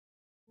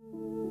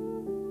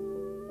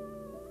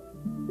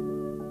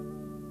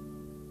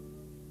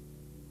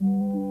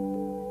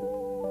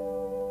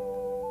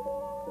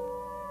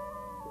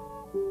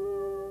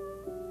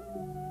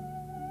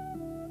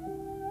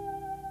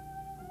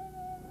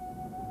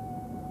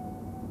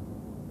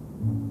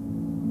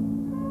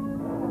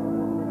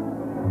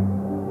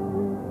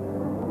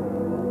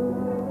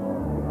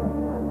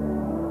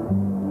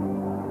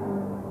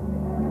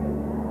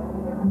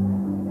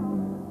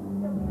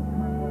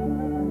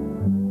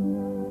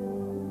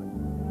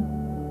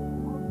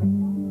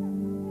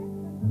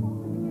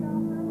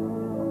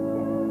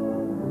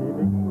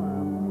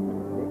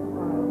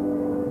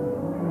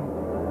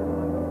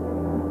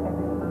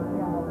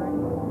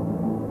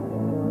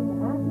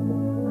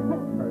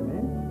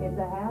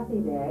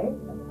happy day,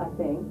 I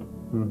think.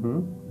 Mm-hmm.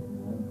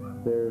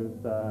 There's,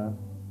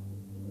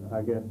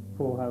 I guess,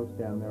 full house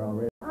down there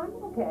already. I'm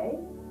okay.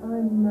 I'm a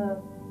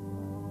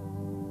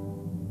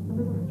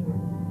little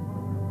stressed.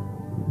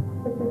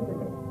 But just a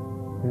bit.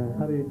 Yeah.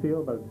 How do you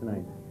feel about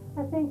tonight?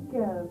 I think,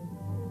 well,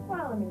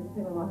 I mean, it's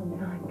been a long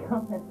time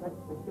coming, that's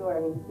for sure. I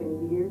mean, it's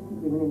been years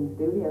since we've been in the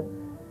studio.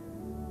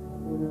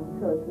 You know,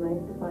 so it's nice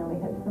to finally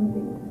have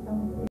something to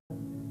celebrate.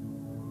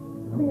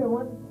 I think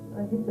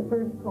I hit the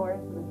first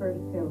chorus and the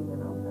first tune, and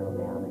I'll settle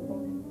down, I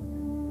think.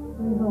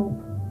 We hope.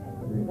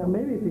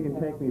 Maybe if you can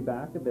take me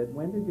back a bit,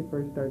 when did you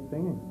first start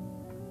singing?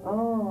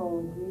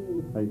 Oh,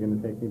 geez. Are you going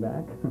to take me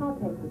back? I'll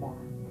take you back.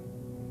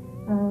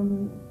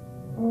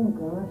 Oh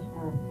gosh,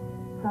 Pat.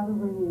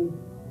 Probably,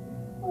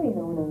 well, you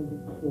know, when I was a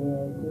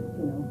kid, just,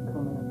 you know,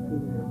 coming up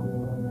through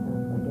school and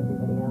stuff like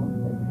everybody else.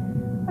 But,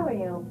 oh,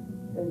 you know,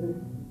 as a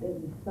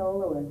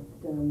soloist,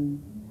 when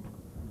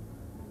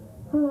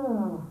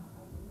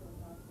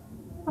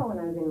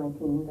I was in my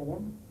teens, I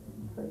guess.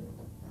 First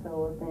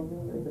solo thing,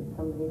 it was at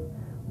one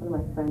of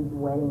my friend's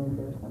weddings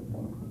or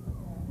something.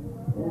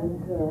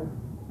 And,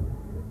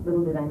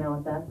 little did I know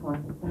at that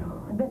point,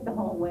 I bet the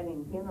whole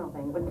wedding funeral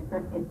thing would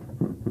turn into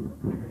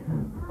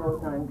a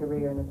full-time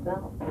career in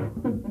itself.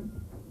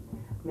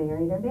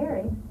 Married or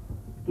buried,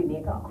 give me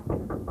a call.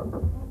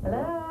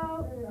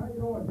 Hello? Hey, how you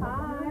doing?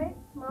 Hi,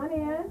 come on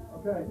in.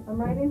 Okay. I'm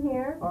right in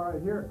here. All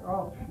right, here.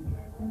 Oh,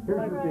 Here's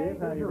Hi, your Ray.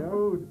 Steve. How here's you your doing?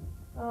 food.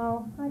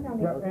 Oh, I don't even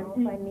Yeah, know and if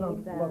eat I need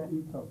something. that. Look,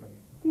 eat something.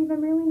 Steve,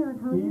 I'm really not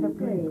hungry. Eat a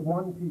piece,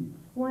 one piece.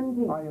 One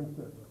piece. I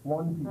insist.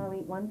 One piece. I'll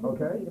eat one piece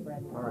Okay? of pita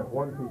bread. All right,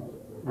 one piece.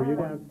 Were you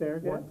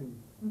downstairs One yet? piece.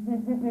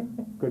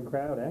 Good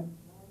crowd, eh?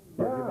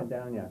 Or have you Yeah. been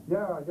down yet?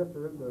 Yeah, I guess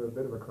there is a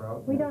bit of a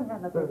crowd. We don't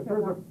have a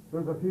picture.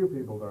 There's a few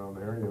people down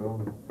there, you know.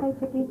 Hey,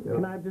 Chicky. Yeah.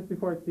 Can I, just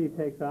before Steve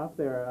takes off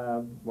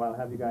there, while I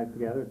have you guys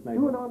together, it's nice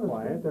Do it and on the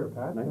quiet. street there,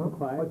 Pat. Nice you know, and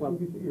quiet. Like Well,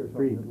 CBC or something.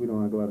 street. We don't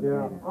want to go out of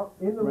Yeah.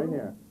 the In the Right room?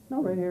 here.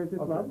 No, right here. It's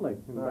just Okay. lovely.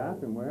 In the All right.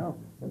 bathroom. Where else?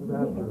 In the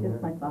bathroom, Just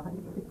yeah. my body.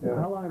 Yeah.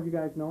 How long have you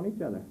guys known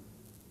each other?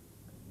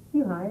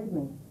 You hired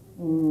me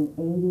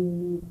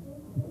in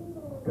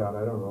God,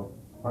 I don't know.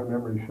 My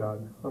memory's shot.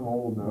 I'm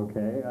old now.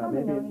 Okay.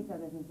 We've known Maybe. each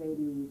other since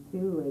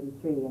 82,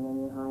 83, and then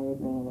you hired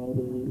me in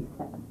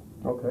 87.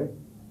 Okay.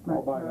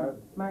 I'll buy that.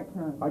 March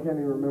 9th. I can't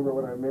even remember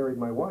when I married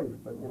my wife,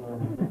 but you know.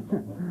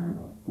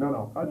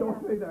 No, I don't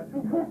say that.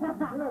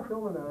 You're not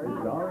filming that, are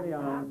It's you? already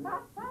on.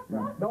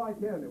 No, I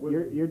can't. It was.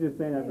 You're just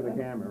saying that for the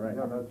camera, right?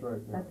 Yeah, that's right.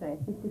 Yeah. That's right.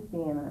 He's just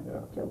being a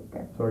Yeah.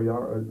 joker. So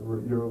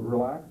you're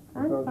relaxed?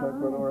 I'm Sound check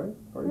went fine. all right?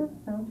 Are you?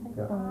 Yeah, sound check's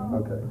Yeah. fine.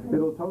 Okay.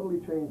 It'll totally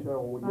change how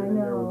we I get in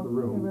there know. with the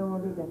room. The room will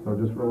be different. So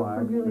just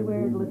relax. It was really and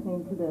weird easy.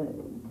 listening to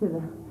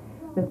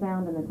the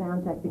sound and the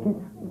sound check because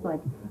it was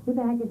like, who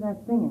the heck is that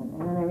singing?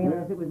 And then I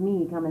realized Yeah. it was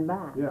me coming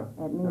back Yeah.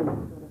 at me. Sort of thing.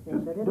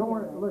 Just But it'll don't be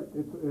worry. all right. Look,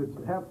 it's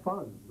have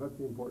fun. That's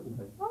the important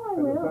thing. Oh, I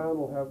And will. the sound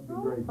will have to be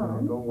Oh, great.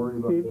 fun. Don't worry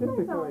about Steve, it. just You guys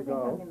before all you think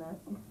go. I'm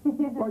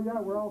gonna- Well,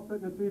 yeah, we're all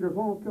sitting at theaters.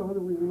 Oh, God,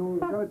 we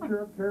gotta cheer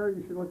up Kerri.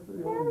 You should look.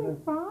 Carrie's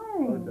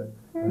fine. Okay.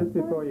 Carrie's Just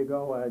before fine. you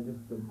go, just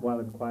while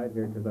it's quiet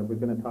here, because I was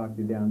going to talk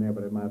to you down there,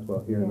 but I might as well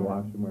here in the Yeah.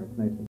 washroom where it's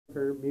nice.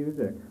 Her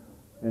music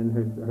and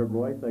her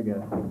voice, I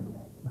guess.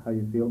 How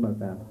you feel about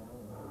that?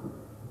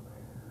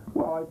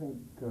 Well, I think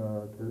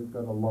Kerri's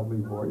got a lovely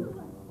voice,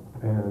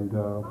 and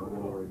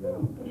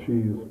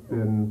she's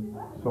been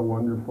so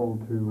wonderful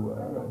to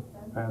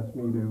ask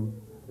me to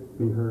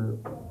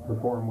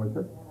perform with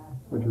her,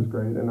 which is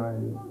great. And I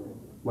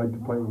like to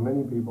play with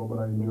many people, but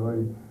I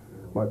enjoy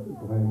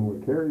playing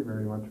with Kerri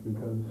very much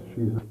because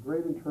she's a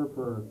great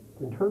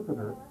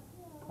interpreter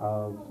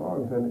of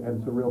songs, and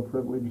it's a real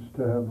privilege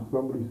to have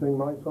somebody sing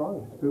my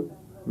songs too.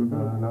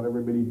 Mm-hmm. Not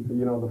everybody,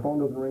 you know, the phone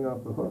doesn't ring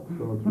off the hook,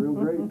 so it's real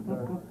great.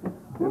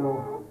 You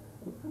know,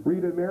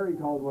 Rita and Mary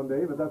called one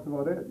day, but that's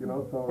about it, you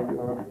know, so, you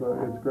know,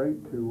 it's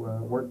great to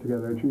work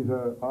together. She's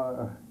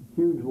a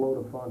huge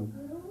load of fun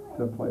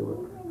to play with.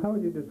 How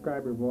would you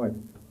describe her voice?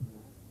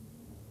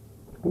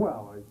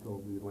 Well, I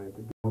told the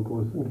Atlantic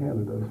vocalist in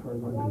Canada, as far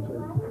as I'm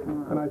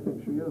concerned. And I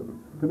think she is.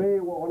 To me,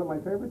 one of my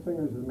favorite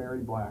singers is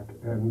Mary Black,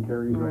 and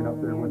Kerri's right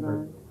up there with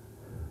her.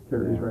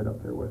 Kerri's right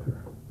up there with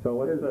her. So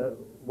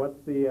what's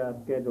the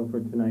schedule for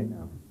tonight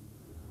now?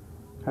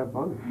 Have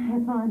fun.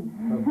 Have fun.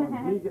 Have fun.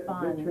 Have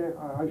fun.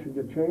 I should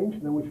get changed,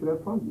 and then we should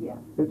have fun. Yeah.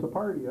 It's a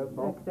party, that's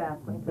all.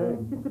 Exactly. Okay.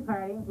 It's just a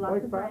party.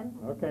 Lots of friends.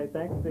 Okay,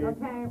 thanks, Steve.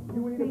 Okay.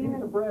 You eat a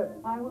piece of bread.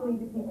 I will eat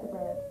a piece of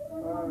bread.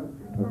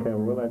 Okay, well,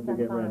 we'll let you That's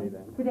get fine. ready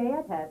then. Today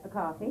I've had a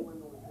coffee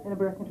and a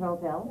birth control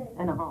pill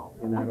and a hall.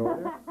 In that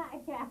order?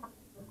 Yeah.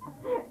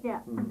 Yeah.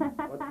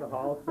 What's the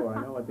hall for?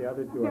 I know what the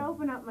other two To are.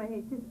 open up my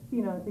head, just,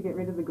 you know, to get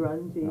rid of the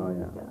grungy Oh, and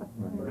yeah. stuff.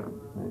 Right.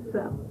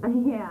 So,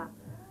 yeah.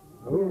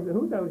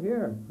 Who's out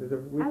here?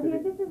 Out here,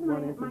 this is my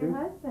husband,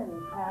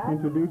 Pat.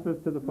 Introduce us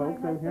to the folks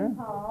my in here. husband,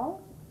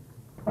 Paul.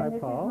 Hi, And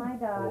this Paul. is my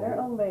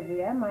daughter,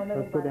 Olivia, my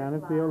little Let's go down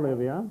and see butterfly.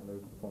 Olivia.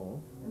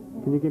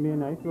 Can you give me a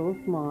nice little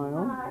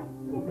smile? Hi.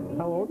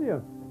 How old are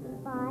you?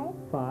 5.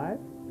 5?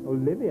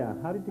 Olivia.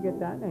 How did you get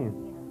that name?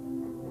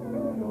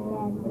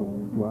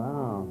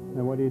 Wow.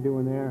 And what are you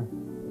doing there?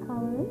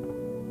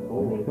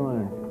 Colors.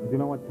 Excellent. you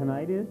know what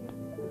tonight is?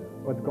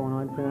 What's going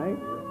on tonight?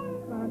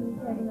 Mommy's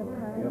having a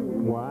party.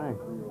 Why?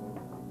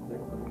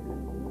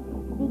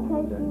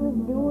 Because she was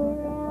doing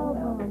her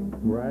album.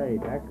 Right,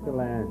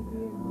 excellent.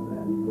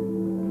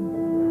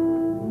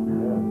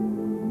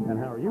 And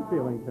how are you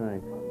feeling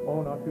tonight?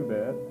 Oh, not too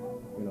bad.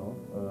 You know,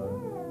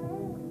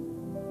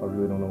 I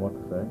really don't know what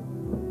to say.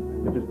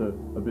 It's just a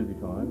busy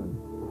time, and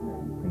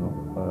you know,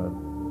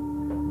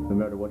 no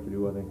matter what you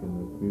do, I think in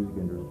the music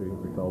industry,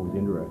 it's always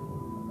interesting.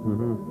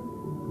 Mm-hmm.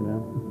 Yeah,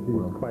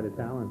 she's quite a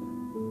talent.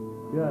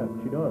 Yeah,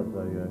 she does.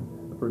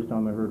 The first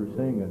time I heard her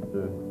sing, it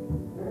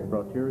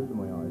brought tears to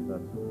my eyes.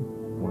 That's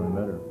when I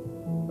met her.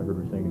 I heard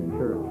her singing in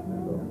church.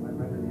 So,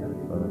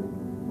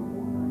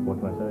 what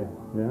can I say?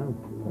 Yeah,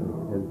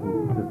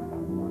 just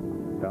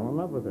fell in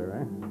love with her,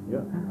 right?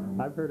 Yeah.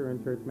 I've heard her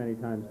in church many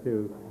times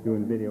too,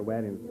 doing video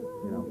weddings.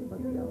 You know, but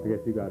I guess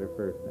you got her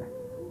first.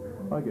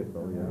 I guess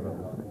so. Yeah, that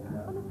was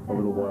a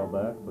little while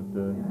back, but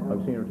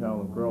I've seen her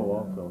talent grow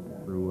also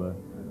through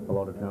a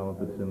lot of talent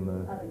that's in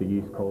the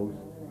East Coast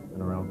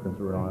and around Prince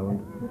Edward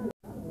Island.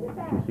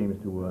 She seems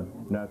to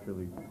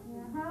naturally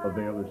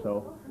avail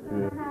herself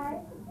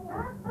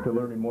to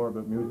learning more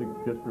about music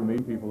just through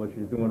meeting people that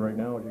she's doing right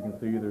now. As you can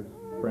see, there's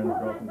friends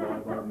dropping by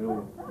about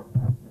millions.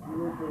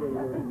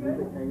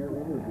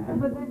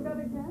 But they've got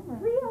a camera.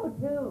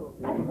 302.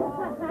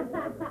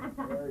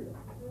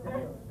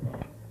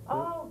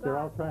 Oh, They're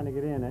all trying to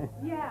get in, eh?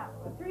 yeah.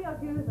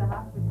 302 is a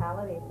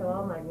hospitality, so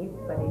all my music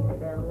buddies are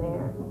down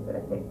there. But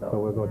I say so. So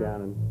we'll go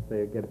down and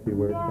get a few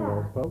words from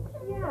those folks.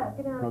 Yeah,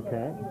 get down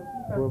Okay. and get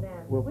a few from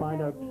them. We'll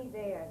find out. Me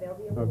there. They'll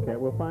be able Okay,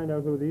 we'll find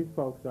out who these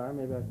folks are.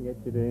 Maybe I can get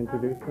you to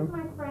introduce them.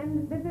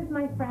 This is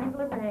my friend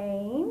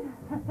Lorraine.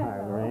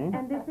 Hi, Lorraine.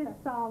 And this is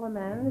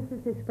Solomon. This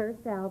is his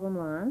first album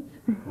launch.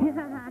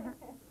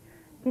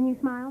 Can you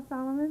smile,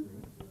 Solomon?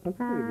 That's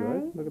pretty Hi.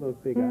 good. Look at those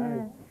big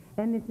eyes.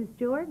 And this is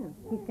Jordan.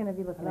 He's going to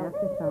be looking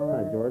after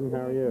Solomon. Hi, Jordan.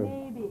 How are you?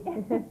 Maybe.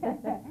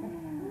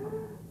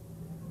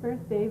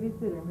 First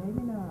babysitter,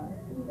 maybe not.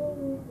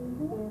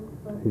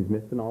 He's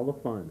missing all the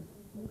fun.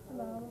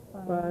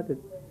 But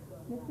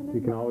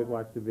you can always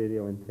watch the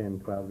video in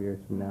 10, 12 years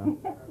from now.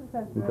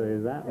 And say,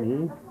 is that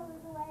me?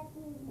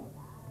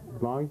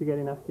 As long as you get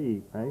enough to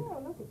eat, right?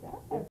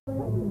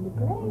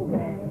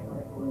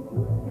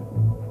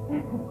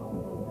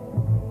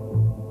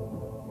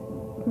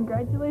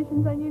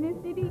 Congratulations on your new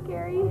CD,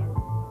 Kerri.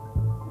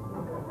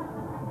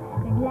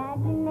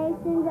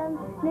 Congratulations on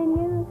the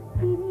new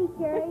CD,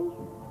 Kerri.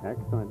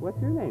 Excellent. What's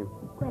your name?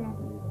 Quinner.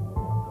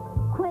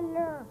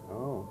 Quinner.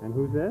 Oh, and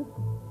who's this?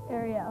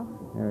 Ariel.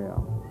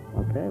 Ariel.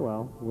 Okay,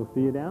 well, we'll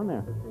see you down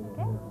there.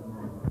 Okay.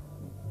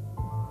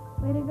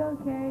 Way to go,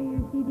 Kerri.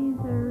 Your CD's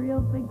a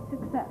real big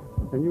success.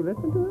 And you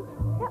listen to it?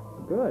 Yep.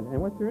 Good.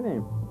 And what's your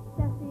name?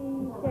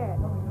 Jesse Sherritt.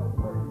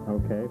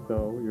 Okay,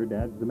 so your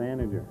dad's the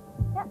manager.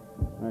 Yep.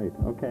 Right.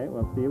 Okay,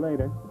 well, see you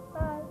later.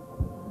 Bye.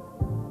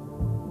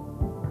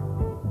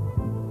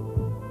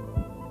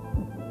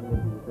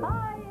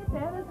 Hi, it's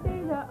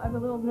Anastasia. I'm a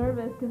little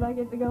nervous because I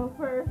get to go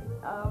first.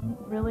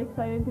 Really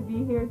excited to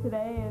be here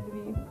today and to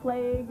be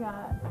playing.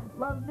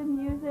 Love the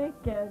music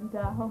and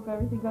hope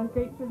everything goes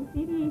great for the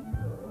CD.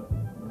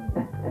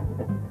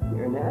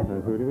 You're Ned?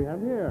 And who do we have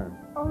here?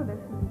 Oh, this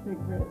is a big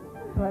rip.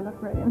 Do I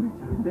look right in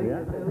the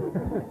Yeah.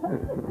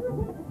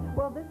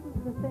 Well, this is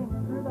the thing.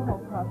 Through the whole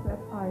process,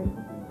 I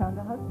found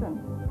a husband.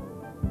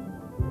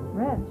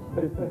 Reg.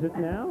 Just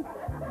now?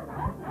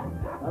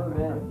 Oh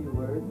man, a few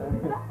words.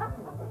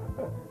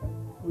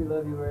 We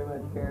love you very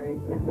much, Kerri.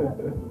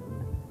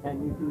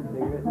 And you too,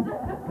 Sigrid.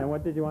 And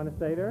what did you want to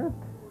say to her?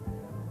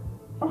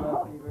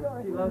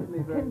 She loves me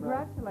very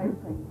much.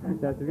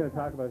 Congratulations. Yeah, she's going to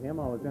talk about him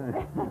all the time.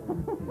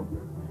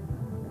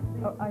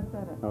 Oh, I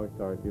said it. Oh,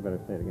 sorry. You better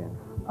say it again.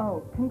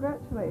 Oh,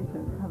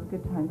 congratulations. Have a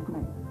good time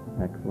tonight.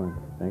 Excellent.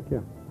 Thank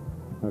you.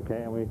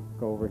 Okay, and we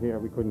go over here.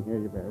 We couldn't hear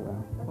you very well.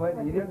 What,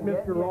 you didn't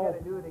get Mr. You Roll.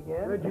 gotta do it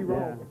again? Reggie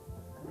Roll.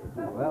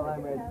 Well,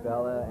 I'm Reg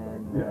Bella,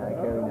 and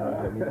Kerri knows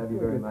that we love you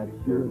very much. And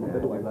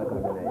we love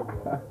you today.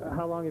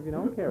 How long have you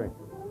known Kerri?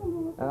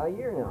 A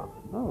year now.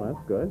 Oh,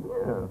 that's good.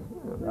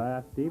 Yeah. I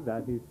asked Steve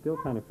that. He's still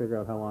trying to figure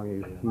out how long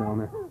he's known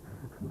her.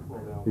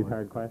 These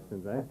hard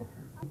questions, eh?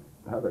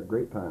 Had a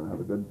great time. Had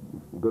a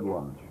good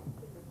lunch.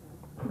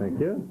 Thank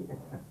you.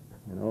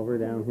 And over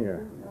down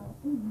here.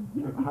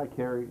 Hi,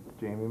 Kerri. It's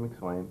Jamie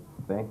McSwain.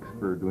 Thanks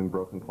for doing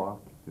Broken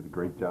Clock. You did a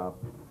great job,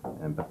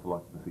 and best of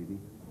luck to the CD.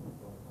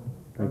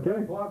 Thank you.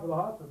 Clock for the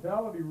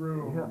hospitality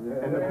room. Yeah.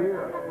 And the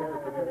beer.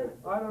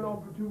 I don't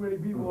know if too many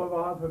people have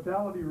a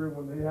hospitality room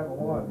when they have a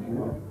lunch.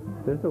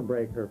 This will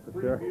break her for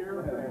Free sure.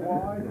 beer, free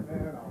wine.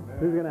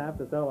 She's going to have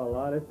to sell a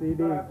lot of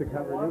CDs to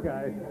cover you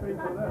guys.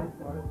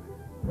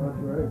 That's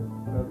right.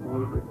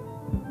 Absolutely.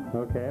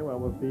 Okay, well,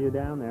 we'll see you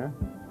down there.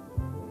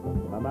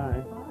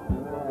 Bye-bye.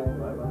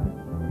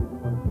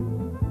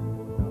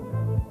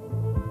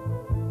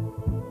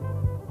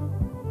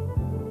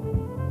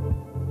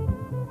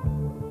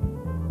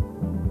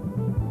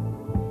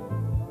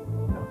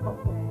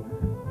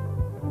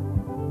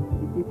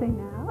 Did you say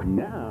now?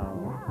 Now.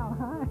 Now,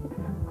 hi.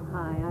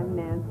 Hi, I'm I'm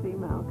Nancy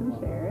Malcolm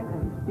Sherritt.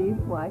 I'm Steve's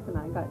wife, and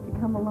I got to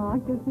come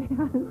along because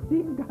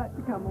Steve got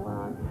to come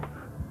along.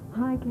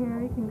 Hi,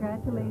 Kerri.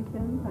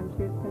 Congratulations. I'm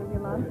sure it's going to be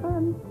a lot of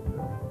fun.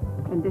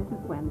 And this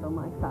is Wendell,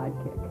 my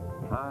sidekick.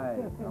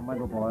 Hi, I'm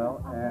Wendell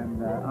Boyle,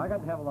 and I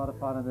got to have a lot of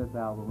fun on this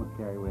album with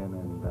Kerri Wynn,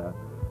 and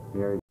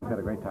Kerri's had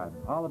a great time.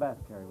 All the best,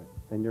 Kerri Wynn.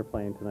 And you're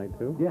playing tonight,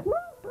 too? Yes.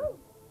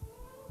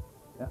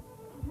 Yeah.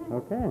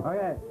 Okay.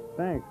 Okay.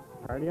 Thanks.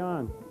 Party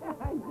on.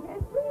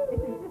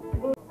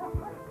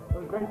 It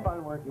was great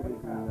fun working with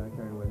you,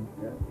 Kerri Wynn.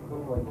 Yeah.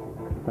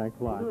 Thanks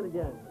a lot. Do it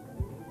again.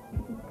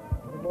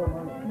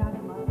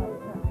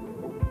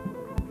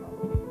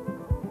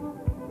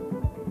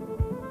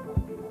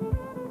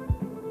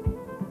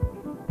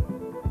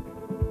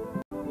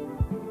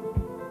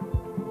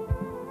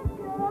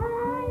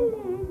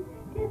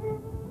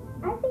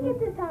 I think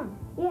it's a song.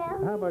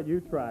 Yeah. How about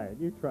you try it?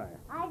 You try it.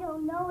 I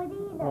don't know it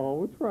either.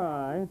 Oh,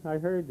 try. I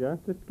heard you.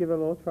 Just give it a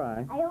little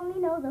try. I only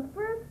know the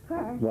first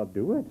part. Well,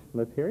 do it.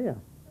 Let's hear you.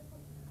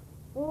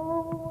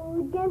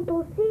 Oh,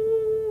 gentle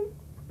seas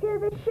to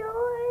the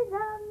shores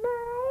of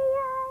my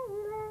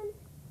island.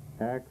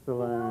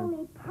 Excellent. The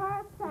only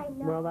parts I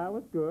know. Well, that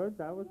was good.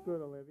 That was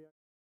good, Olivia.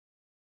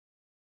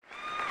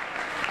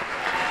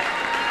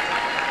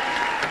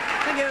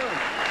 Thank you.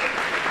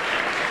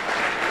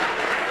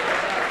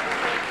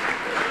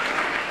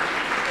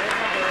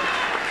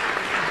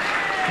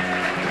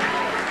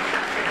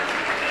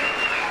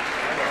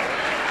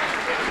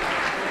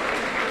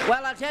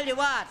 Well, I'll tell you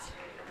what.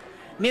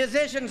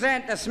 Musicians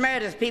aren't the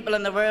smartest people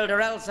in the world,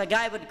 or else a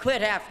guy would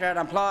quit after an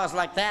applause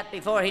like that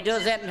before he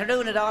does anything to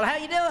ruin it all. How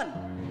you doing?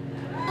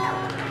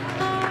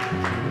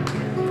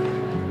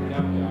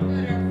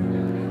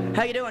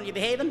 How you doing? You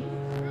behaving?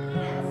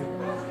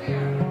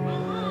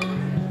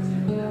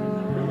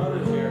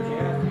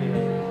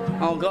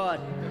 Oh, God.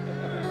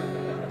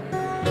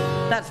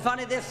 That's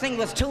funny. This thing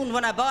was tuned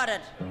when I bought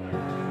it.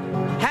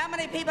 How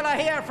many people are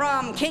here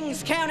from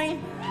Kings County?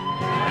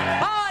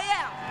 Oh,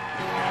 yeah.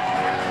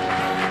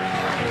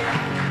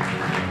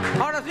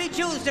 Or as we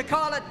choose to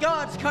call it,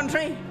 God's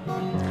country.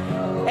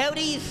 Out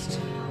east.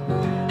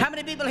 How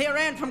many people here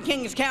aren't from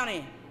Kings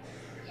County?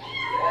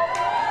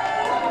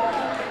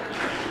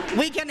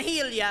 We can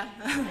heal ya.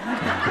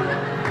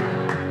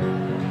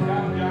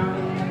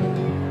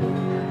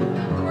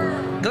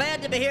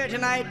 Glad to be here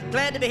tonight.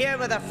 Glad to be here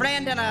with a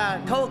friend and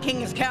a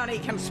co-Kings County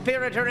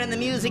conspirator in the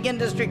music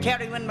industry,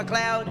 Kerri Wynn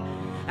McLeod,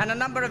 and a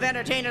number of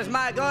entertainers.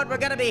 My God, we're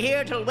going to be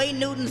here till Wayne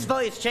Newton's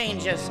voice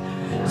changes.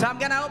 So I'm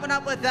going to open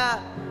up with a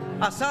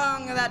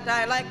song that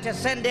I like to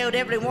send out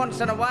every once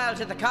in a while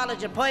to the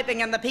College of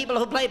Piping and the people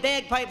who play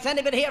bagpipes.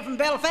 Anybody here from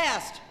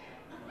Belfast?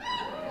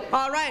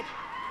 All right.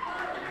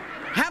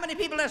 How many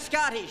people are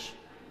Scottish?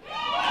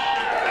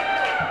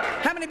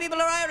 How many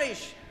people are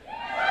Irish?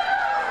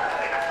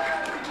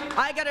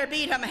 I got her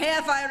beat. I'm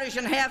half Irish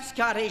and half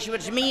Scottish,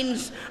 which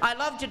means I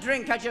love to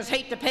drink, I just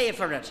hate to pay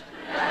for it.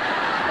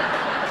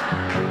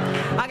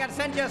 I got to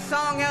send you a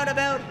song out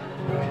about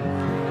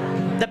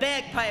the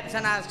bagpipes,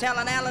 and I was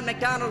telling Alan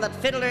MacDonald that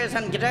fiddlers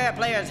and guitar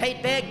players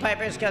hate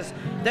bagpipers because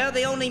they're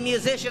the only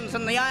musicians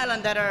on the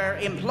island that are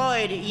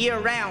employed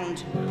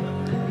year-round.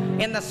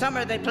 In the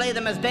summer they play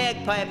them as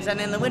bagpipes, and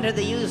in the winter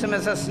they use them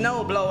as a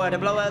snow blower to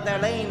blow out their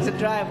lanes and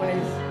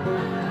driveways.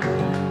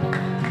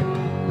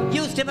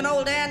 Used to have an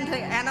old aunt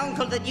and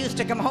uncle that used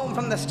to come home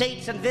from the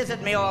States and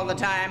visit me all the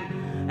time,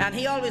 and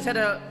he always had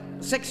a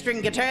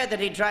 6-string guitar that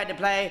he tried to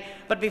play,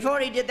 but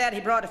before he did that he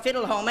brought a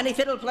fiddle home. Any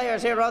fiddle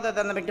players here other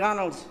than the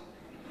McDonalds?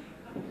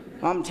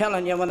 I'm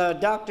telling you, when the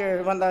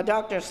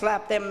doctor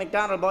slapped them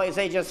McDonald boys,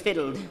 they just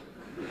fiddled.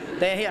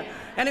 They're here.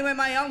 Anyway,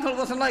 my uncle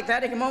wasn't like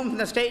that. He came home from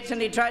the States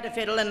and he tried to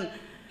fiddle, and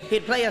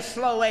he'd play a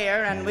slow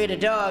air, and we had a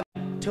dog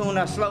tune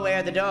a slow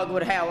air, the dog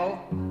would howl.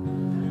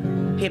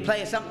 He'd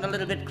play something a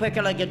little bit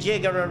quicker, like a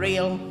jig or a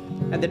reel,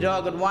 and the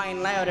dog would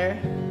whine louder.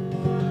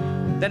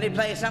 Then he'd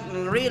play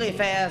something really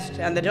fast,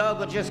 and the dog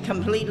would just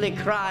completely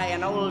cry,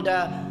 and old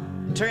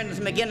Turns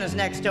McGinnis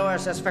next door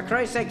says, "For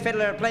Christ's sake,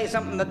 fiddler, play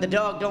something that the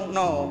dog don't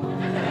know."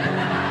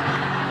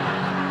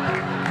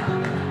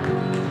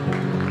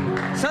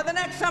 So the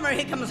next summer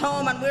he comes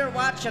home and we're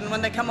watching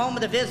when they come home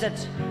with a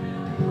visit.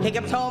 He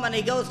comes home and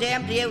he goes to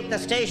empty out the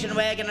station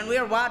wagon, and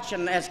we're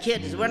watching as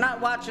kids. We're not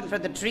watching for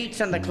the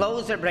treats and the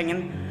clothes they're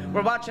bringing.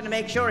 We're watching to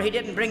make sure he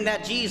didn't bring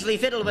that Jeesley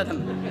fiddle with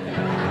him.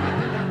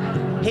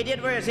 He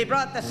did worse. He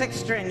brought the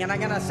 6-string, and I'm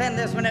going to send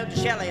this one out to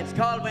Shelley. It's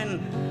called When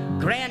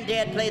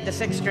Granddad Played the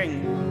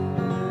 6-string.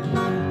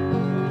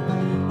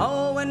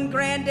 Oh, when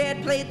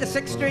Granddad played the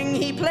 6-string,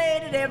 he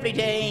played it every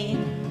day.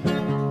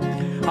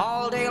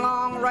 All day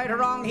long, right or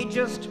wrong, he'd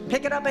just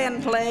pick it up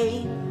and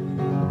play.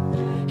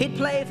 He'd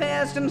play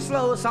fast and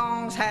slow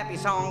songs, happy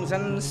songs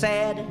and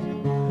sad.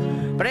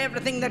 But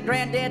everything that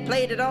Granddad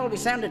played, it always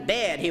sounded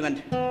bad. He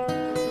went,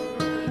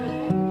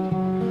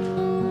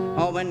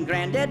 oh, when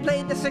Granddad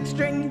played the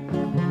 6-string,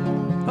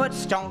 oh, it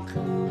stunk.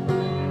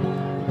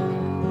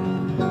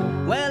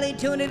 Well, he'd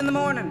tune it in the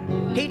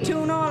morning, he'd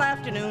tune all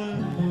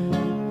afternoon.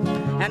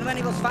 And when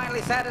he was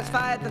finally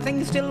satisfied, the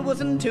thing still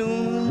wasn't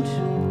tuned.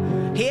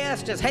 He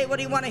asked us, hey, what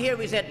do you want to hear?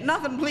 We said,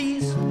 nothing,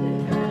 please.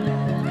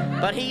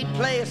 But he'd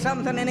play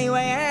something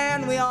anyway,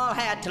 and we all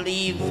had to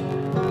leave.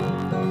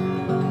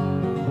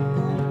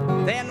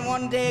 Then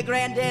one day,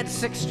 Granddad's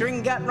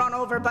six-string got run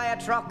over by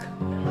a truck,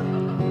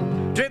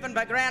 driven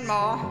by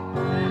Grandma.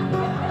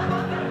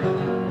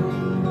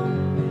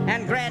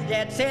 And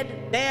Granddad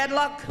said, bad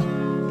luck.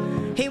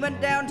 He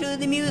went down to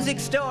the music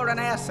store and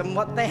asked them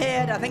what they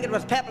had. I think it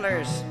was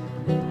peplars.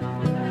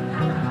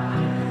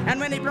 And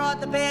when he brought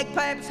the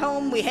bagpipes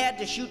home, we had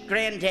to shoot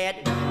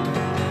Granddad.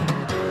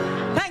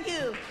 Thank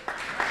you.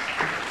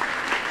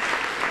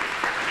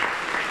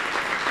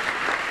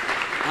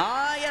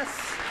 Ah,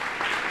 yes.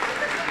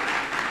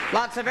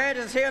 Lots of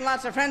artists here and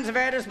lots of friends of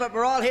artists, but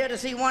we're all here to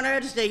see one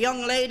artist, a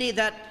young lady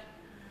that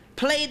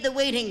played the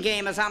waiting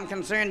game, as I'm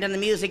concerned, in the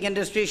music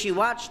industry. She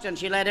watched and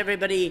she let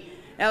everybody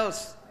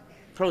else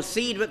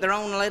proceed with their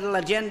own little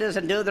agendas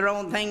and do their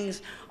own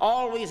things.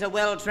 Always a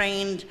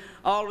well-trained,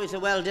 always a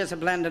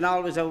well-disciplined, and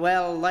always a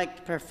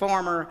well-liked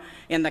performer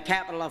in the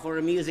capital of where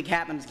music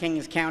happens,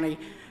 Kings County,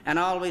 and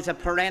always a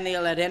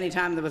perennial at any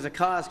time there was a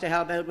cause to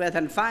help out with.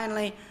 And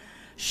finally,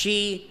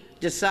 she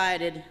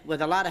decided,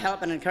 with a lot of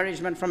help and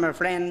encouragement from her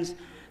friends,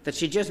 that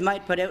she just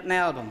might put out an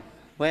album.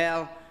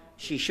 Well,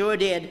 she sure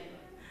did.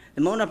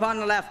 The moon upon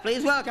the left.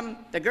 Please welcome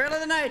the girl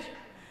of the night,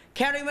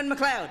 Kerri Wynn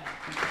MacLeod.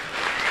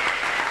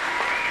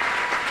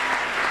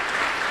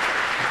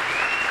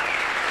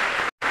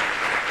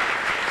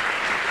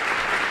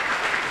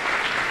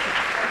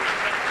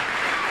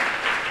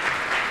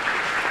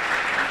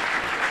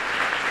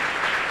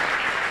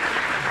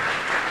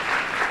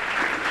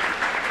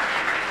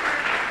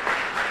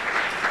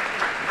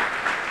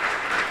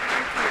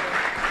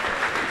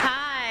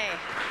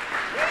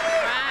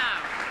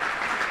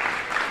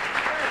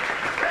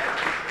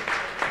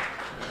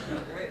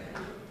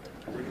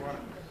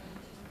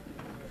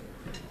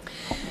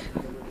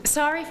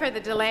 Sorry for the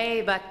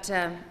delay, but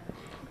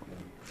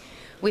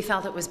we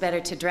felt it was better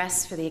to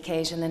dress for the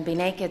occasion than be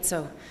naked,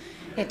 so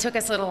it took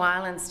us a little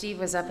while, and Steve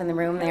was up in the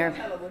room there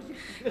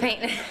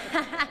painting.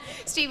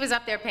 Steve was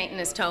up there painting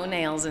his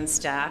toenails and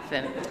stuff,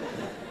 and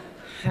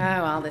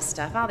oh, all this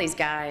stuff. All these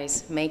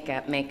guys,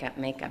 makeup, makeup,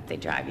 makeup, they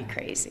drive you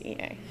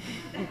crazy.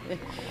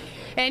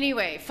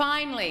 Anyway,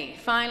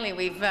 finally,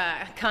 we've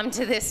come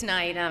to this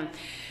night.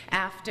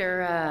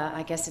 After,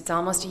 I guess it's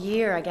almost a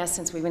year, I guess,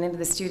 since we went into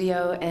the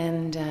studio,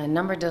 and a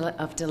number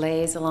of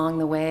delays along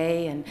the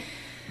way, and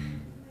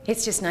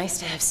it's just nice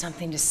to have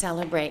something to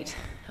celebrate.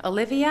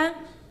 Olivia,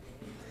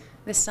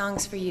 this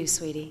song's for you,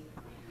 sweetie.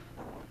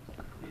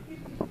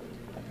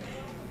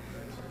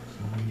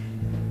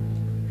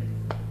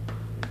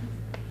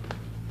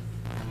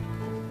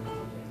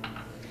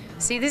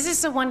 See, this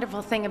is the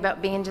wonderful thing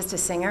about being just a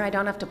singer. I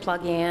don't have to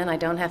plug in. I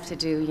don't have to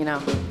do, you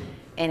know,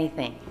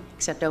 anything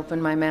except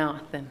open my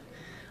mouth, and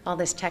all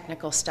this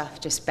technical stuff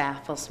just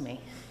baffles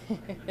me.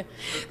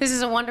 This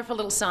is a wonderful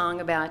little song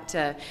about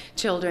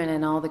children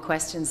and all the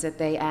questions that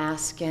they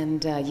ask,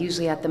 and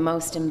usually at the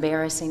most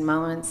embarrassing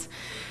moments.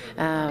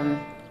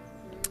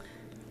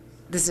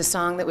 This is a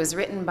song that was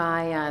written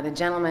by the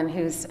gentleman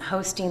who's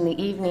hosting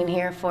the evening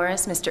here for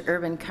us, Mr.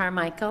 Urban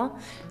Carmichael,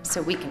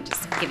 so we can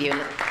just give you a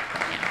little...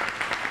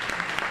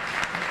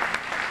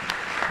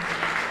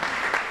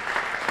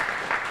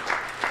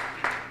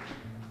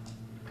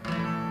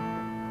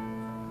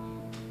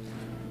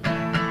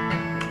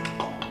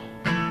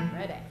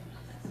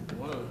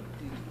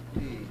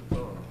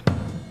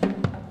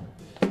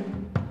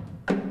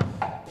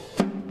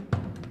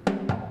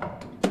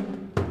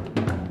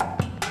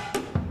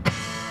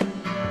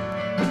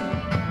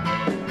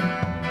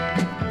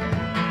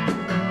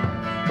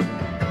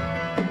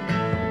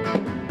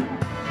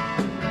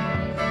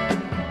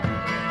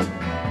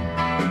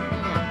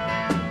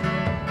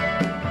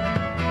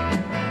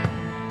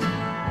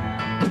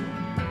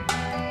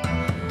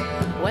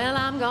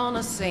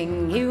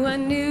 Sing you a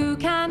new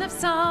kind of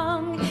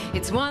song.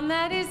 It's one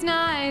that is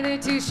neither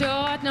too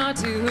short nor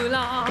too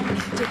long.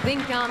 To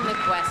think on the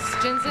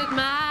questions that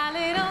my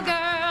little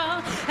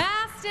girl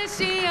asked as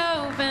she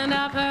opened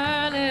up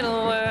her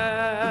little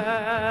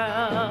world.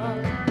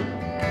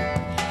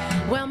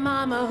 Well,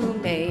 Mama, who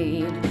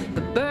made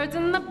the birds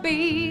and the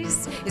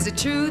bees? Is it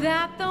true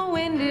that the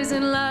wind is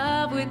in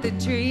love with the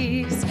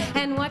trees?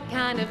 And what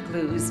kind of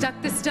glue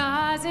stuck the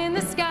stars in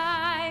the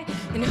sky?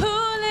 And who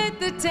lit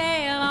the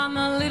tail on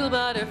the little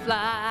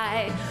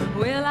butterfly?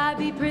 Will I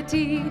be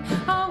pretty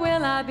or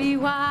will I be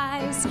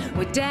wise?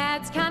 With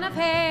Dad's kind of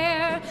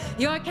hair,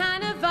 your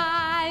kind of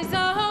eyes.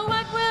 Oh,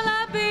 what will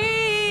I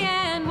be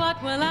and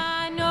what will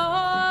I know?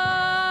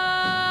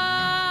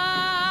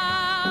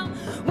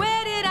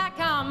 Where did I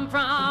come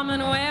from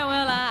and where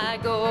will I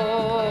go?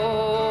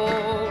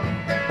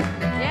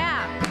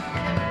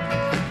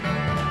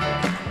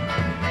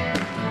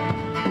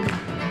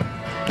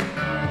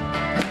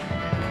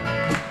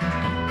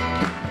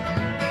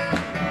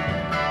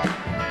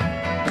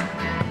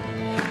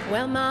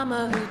 Well,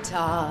 Mama, who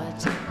taught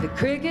taught the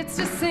crickets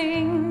to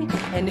sing?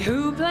 And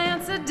who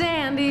plants the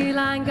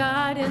dandelion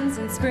gardens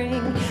in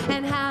spring?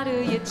 And how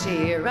do you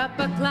cheer up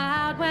a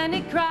cloud when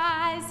it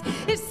cries?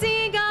 If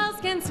seagulls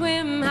can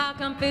swim, how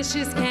come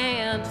fishes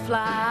can't fly?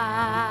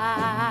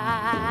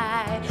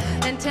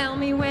 And tell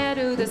me, where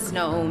do the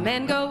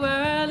snowmen go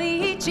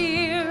early each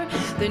year?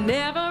 They're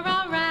never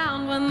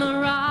around when the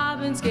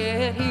robins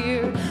get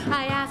here.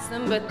 I ask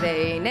them, but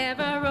they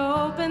never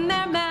open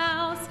their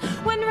mouths.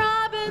 When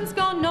robins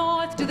go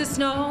north, do the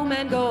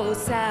snowmen go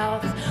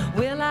south?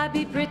 Will I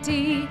be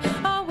pretty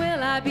or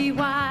will I be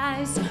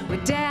wise?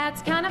 With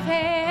Dad's kind of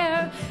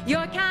hair,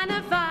 your kind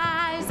of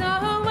eyes.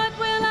 Oh, what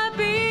will I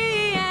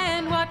be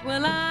and what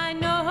will I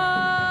know?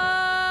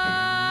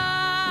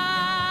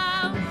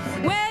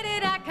 Where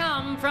did I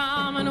come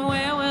from and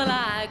where will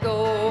I go?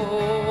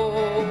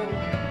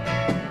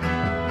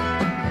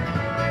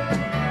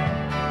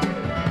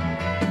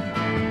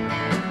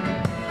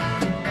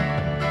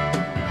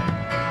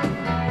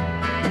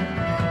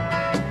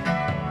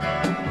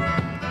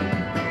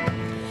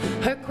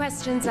 Her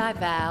questions I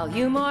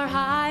value more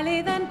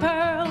highly than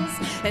pearls.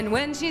 And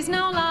when she's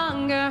no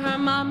longer her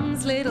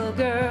mom's little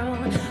girl,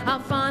 I'll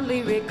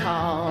fondly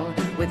recall,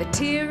 with a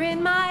tear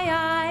in my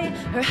eye,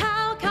 her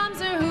how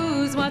comes, her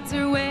who's, what's,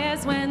 her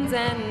where's, when's,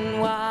 and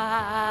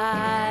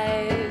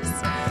why's.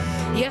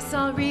 Yes,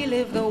 I'll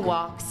relive the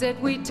walks that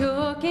we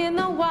took in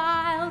the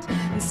wild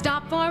and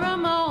stop for a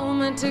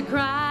moment to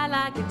cry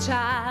like a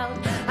child.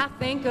 I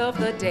think of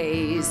the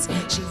days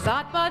she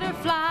thought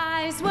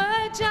butterflies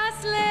were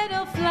just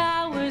little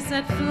flowers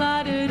that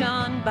fluttered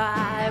on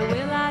by.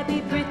 Will I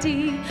be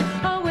pretty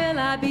or will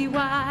I be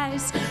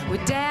wise?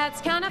 With Dad's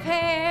kind of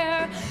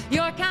hair,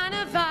 your kind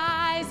of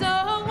eyes.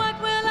 Oh, what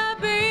will I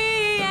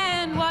be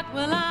and what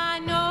will I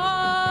know?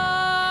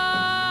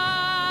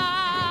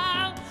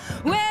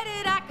 Where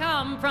did I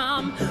come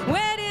from?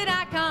 Where did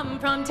I come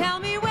from? Tell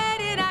me, where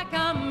did I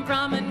come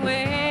from and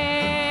where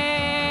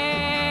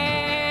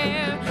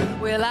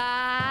will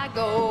I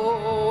go?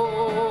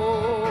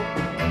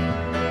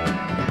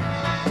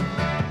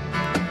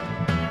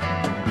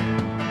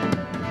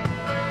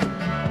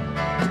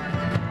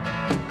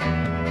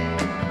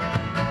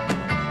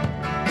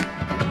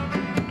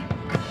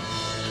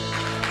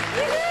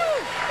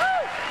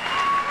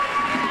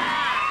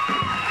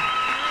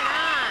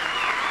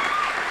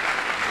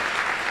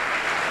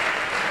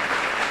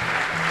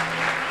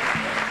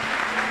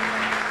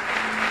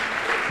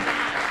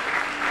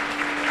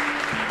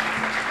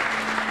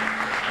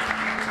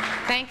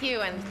 Thank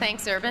you, and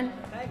thanks, Urban.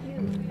 Thank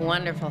you.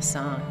 Wonderful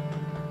song.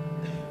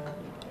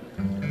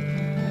 You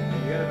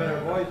got a better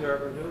voice,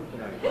 Urban, too,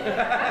 tonight.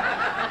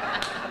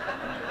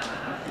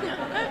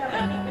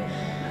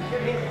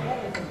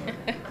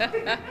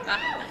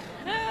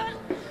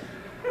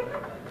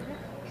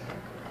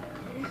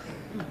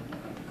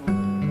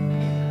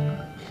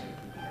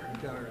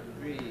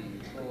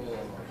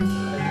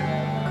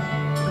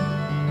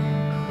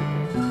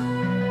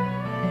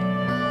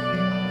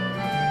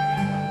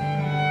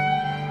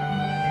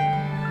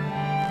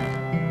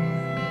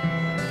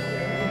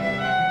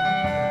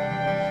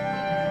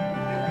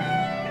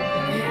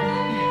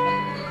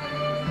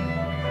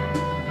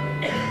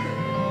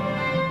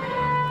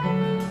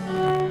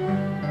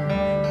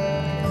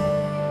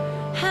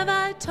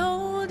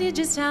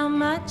 Just how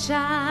much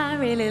I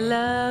really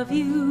love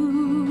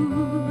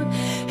you.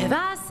 Have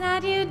I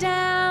sat you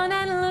down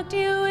and looked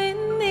you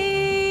in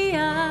the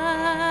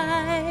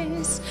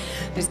eyes?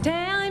 There's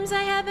times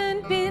I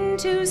haven't been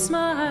too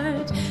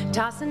smart,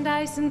 tossing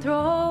dice and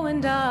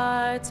throwing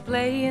darts,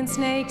 playing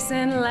snakes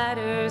and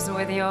ladders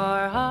with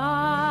your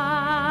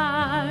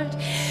heart.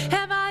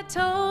 Have I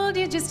told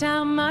you just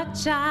how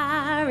much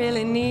I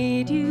really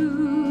need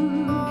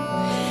you?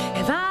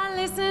 Have I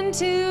listened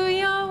to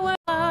your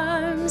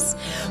words?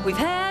 We've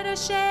had our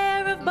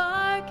share of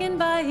bark and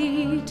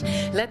bite.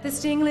 Let the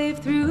sting live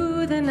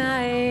through the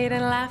night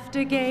and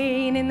laughter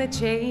gain in the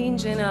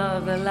changing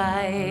of the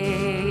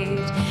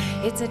light.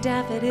 It's a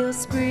daffodil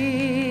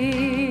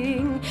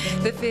spring,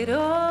 the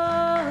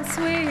fiddle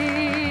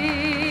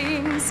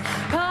swings.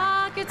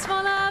 Pockets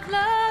full of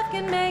love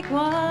can make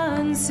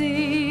one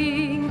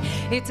sing.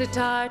 It's a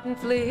tartan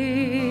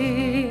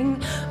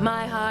fling,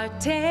 my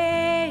heart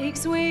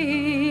takes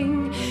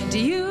wing. Do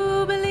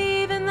you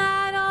believe in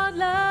that old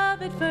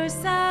love at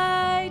first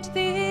sight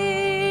thing?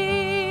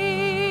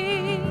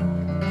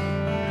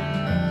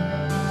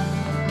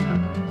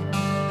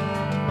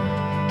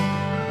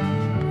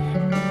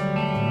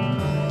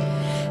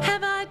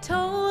 Have I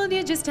told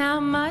you just how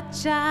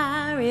much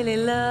I really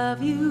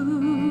love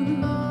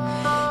you?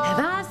 Have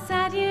I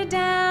sat you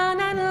down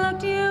and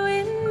looked you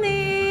in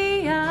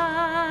the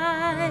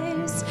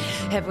eyes?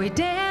 Have we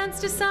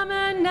danced a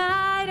summer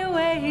night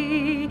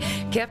away,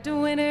 kept a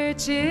winter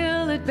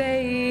chill at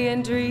bay,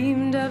 and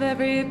dreamed of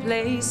every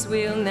place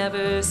we'll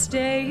never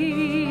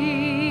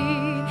stay?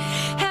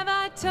 Have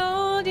I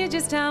told you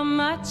just how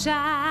much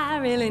I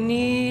really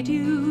need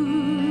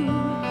you?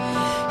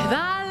 Have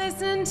I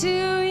listened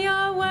to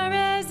your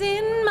worries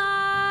in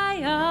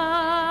my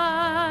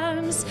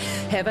arms?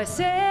 Have I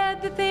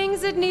said the things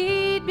that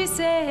need be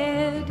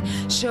said?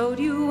 Showed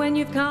you when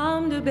you've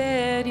come to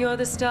bed, you're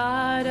the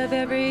start of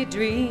every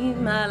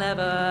dream I'll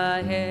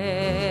ever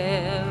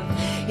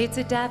have. It's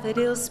a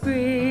daffodil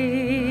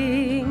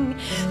spring,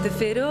 the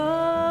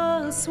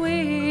fiddle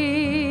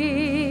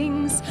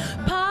swings,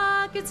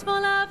 pockets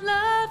full of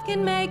love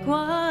can make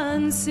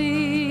one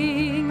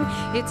sing.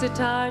 It's a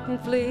tartan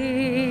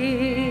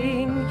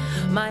fling,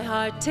 my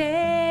heart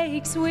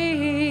takes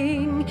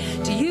wing.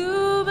 Do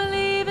you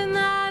believe in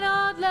that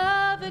old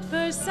love at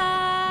first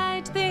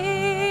sight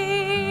thing?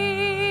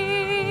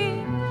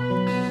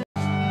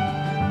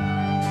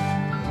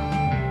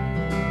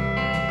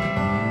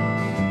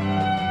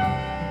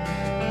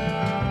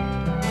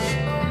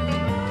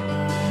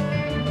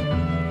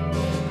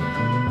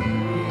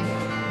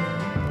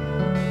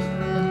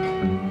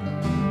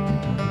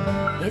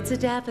 It's a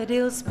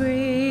daffodil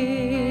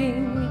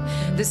spring,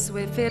 the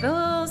swift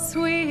fiddle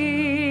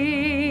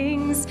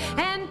swings,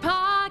 and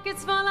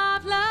pockets full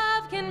of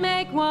love can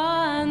make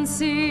one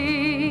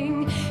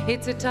sing.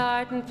 It's a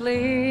tartan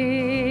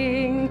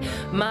fling,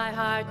 my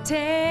heart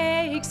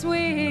takes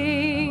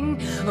wing.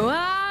 Oh,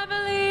 I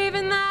believe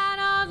in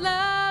that old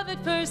love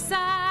at first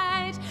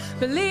sight.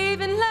 Believe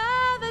in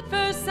love at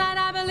first sight.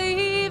 I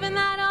believe in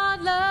that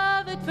old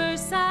love at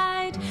first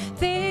sight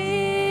thing.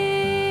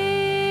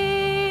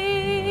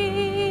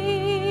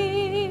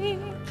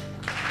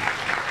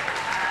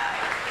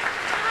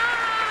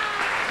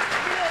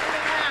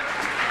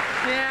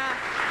 Yeah.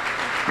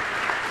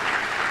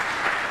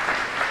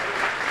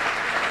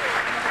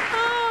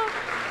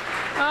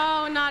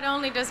 Oh, not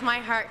only does my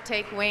heart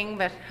take wing,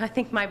 but I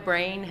think my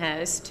brain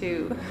has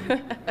too.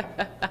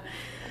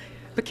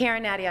 But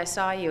Karen, Natty, I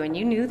saw you and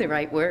you knew the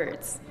right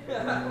words.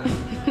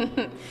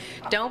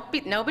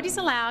 Nobody's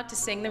allowed to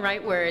sing the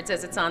right words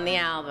as it's on the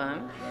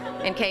album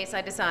in case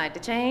I decide to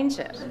change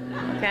it,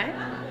 okay?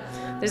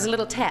 There's a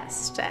little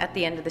test at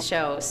the end of the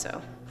show,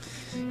 so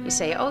you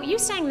say, oh, you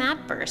sang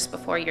that verse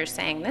before you're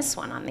saying this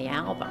one on the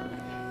album.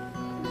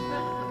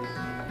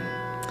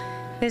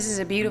 This is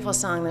a beautiful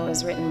song that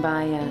was written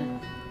by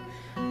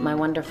my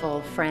wonderful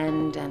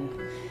friend and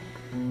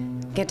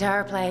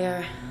guitar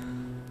player,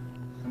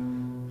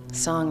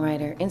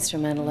 songwriter,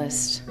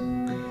 instrumentalist,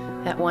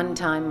 at one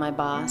time my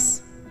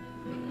boss,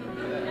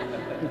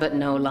 but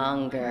no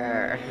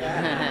longer.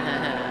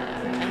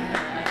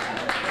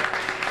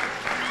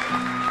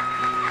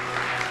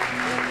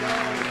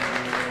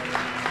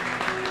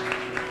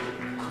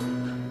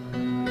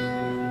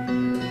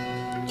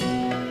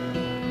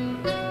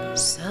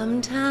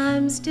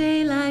 Sometimes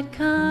daylight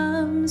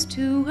comes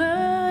too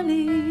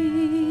early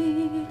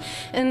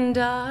and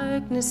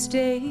darkness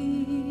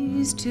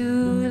stays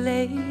too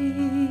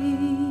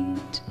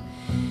late.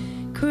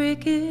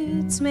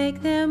 Crickets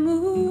make their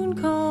moon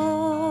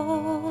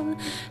call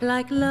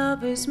like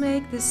lovers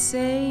make the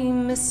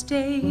same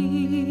mistakes,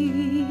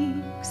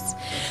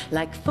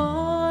 like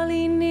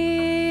falling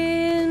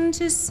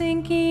into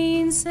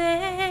sinking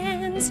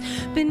sands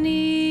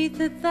beneath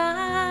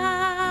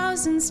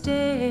 1,000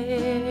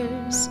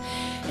 stairs.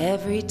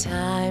 Every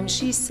time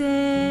she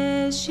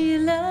says she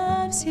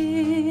loves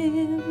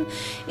him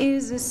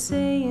is a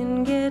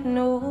saying getting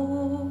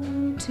all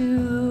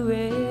too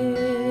rare.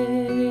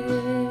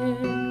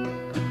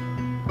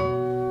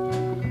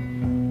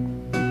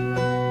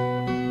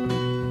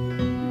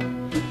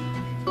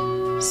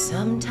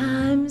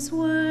 Sometimes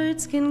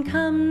words can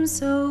come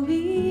so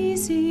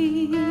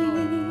easy,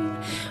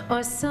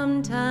 or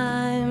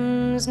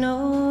sometimes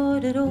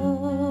not at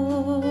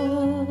all.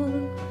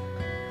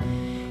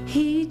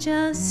 He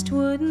just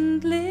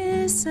wouldn't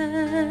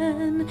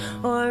listen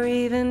or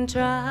even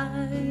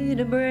try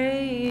to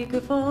break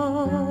a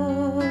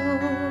fall.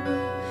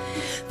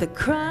 The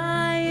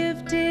cry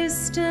of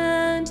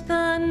distant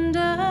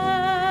thunder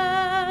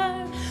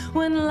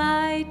when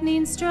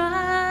lightning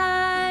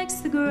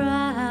strikes the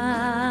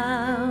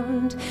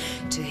ground.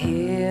 To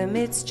him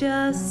it's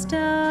just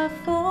a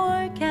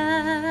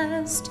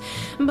forecast,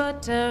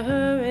 but to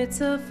her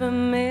it's a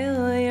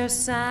familiar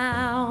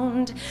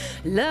sound.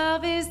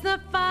 Love is the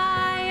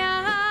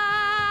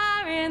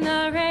fire in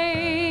the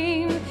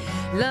rain.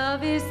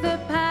 Love is the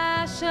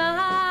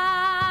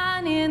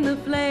passion in the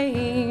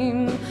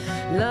flame.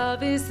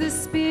 Love is the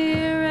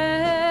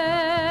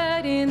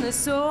spirit in the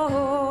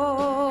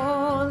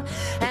soul,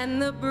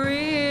 and the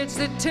bridge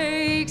that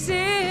takes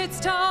its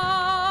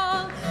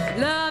toll.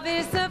 Love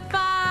is the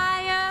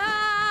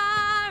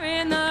fire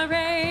in the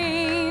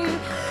rain.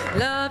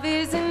 Love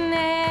is an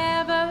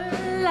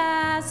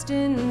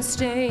everlasting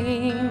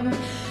stain.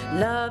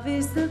 Love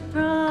is the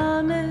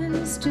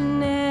promise to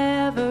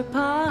never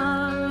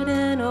part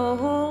and a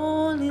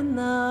hole in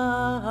the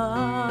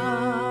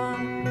heart.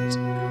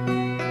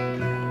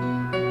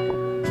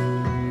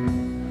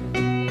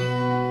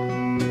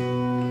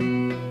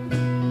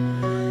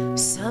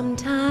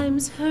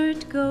 Sometimes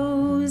hurt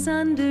goes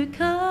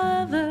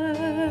undercover,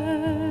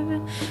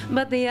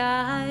 but the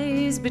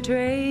eyes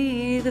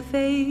betray the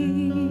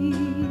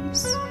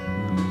face.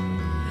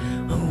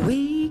 A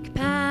weak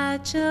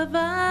patch of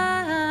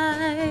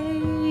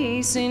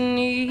ice in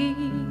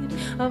need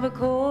of a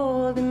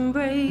cold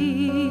embrace.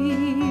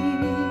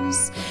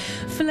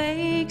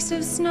 Flakes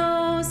of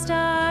snow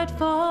start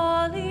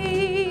falling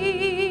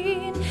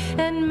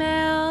and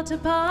melt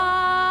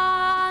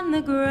upon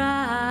the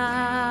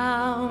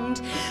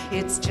ground.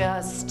 It's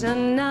just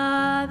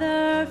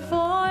another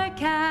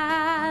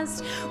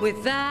forecast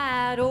with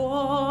that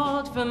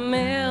old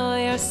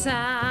familiar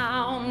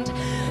sound.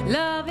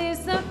 Love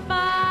is the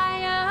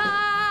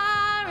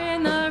fire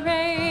in the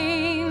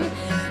rain.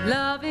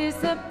 Love is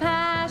the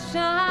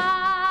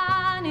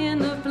passion in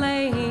the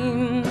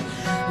flame.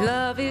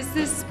 Love is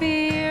the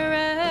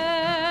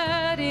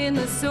spirit in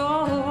the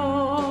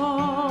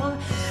soul,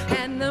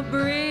 and the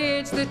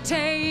bridge that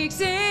takes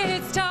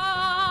its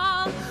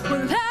toll.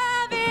 Well,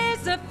 love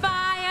is a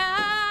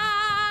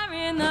fire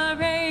in the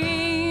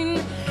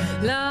rain.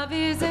 Love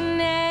is an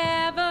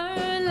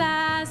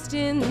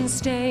everlasting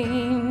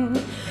stain.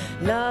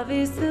 Love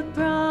is the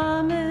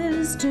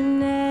promise to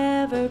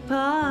never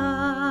part,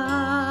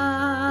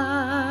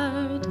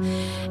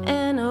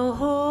 and a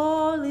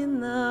hole in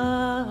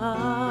the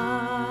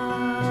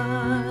heart,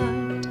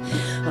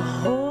 a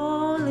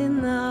hole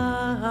in the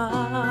heart,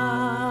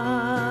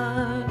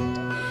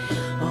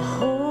 a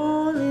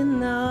hole in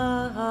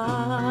the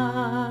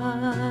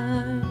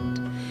heart,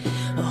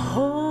 a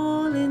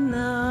hole in the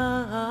heart,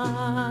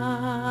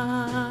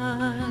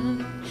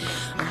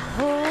 a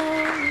hole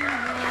in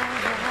the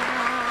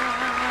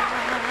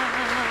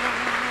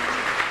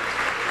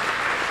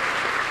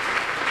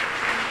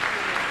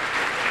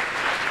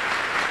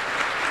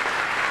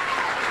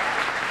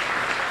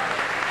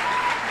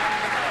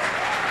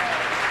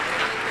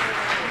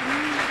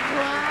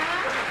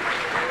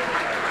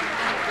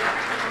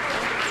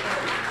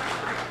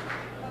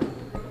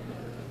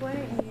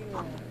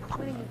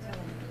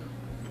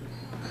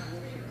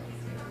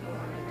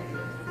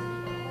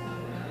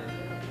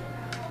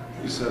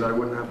You said I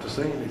wouldn't have to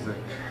say anything.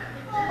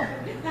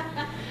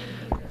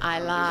 I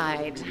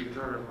lied.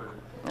 Guitar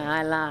player.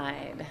 I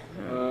lied.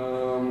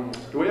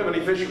 Do we have any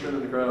fishermen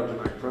in the crowd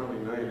tonight? Probably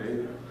night,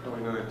 eh?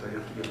 Probably not. I have to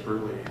get up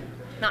early.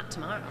 Not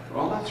tomorrow.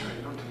 Oh, that's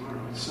right. Not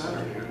tomorrow. It's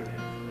Saturday. Right?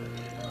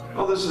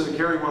 Oh, this is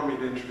Kerri wanted me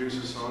to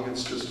introduce a song.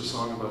 It's just a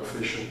song about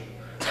fishing.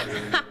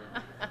 And,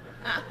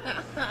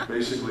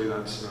 basically,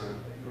 that's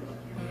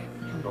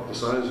about the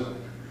size of it.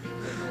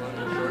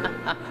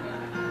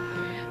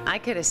 I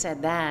could have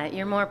said that.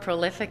 You're more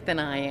prolific than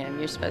I am.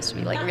 You're supposed to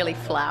be like really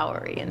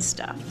flowery and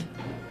stuff.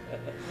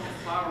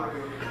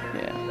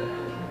 Yeah.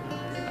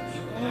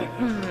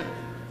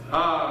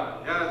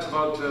 Yeah, it's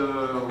about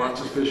lots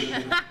of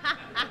fishing.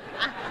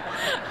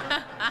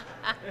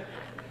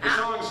 The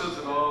song says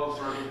it all,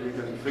 sort of. You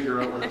can figure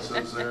out what it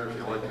says there if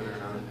you like it or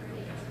not.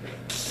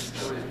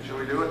 Shall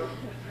we do it?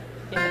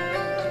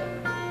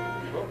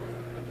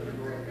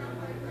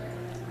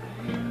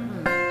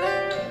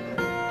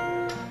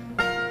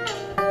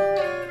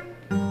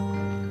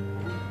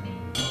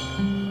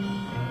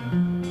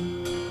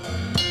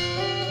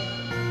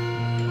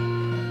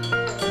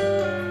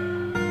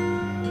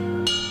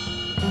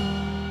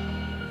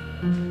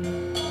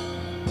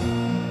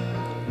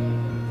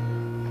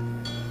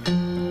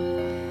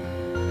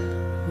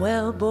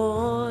 Well,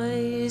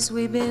 boys,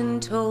 we've been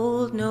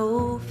told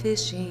no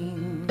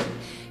fishing.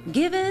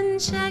 Given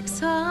checks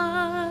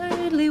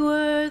hardly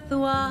worth the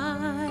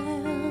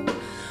while,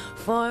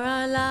 for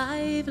our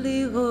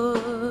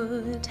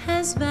livelihood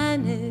has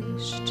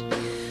vanished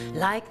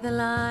like the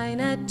line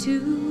at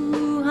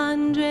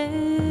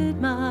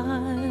 200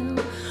 Mile.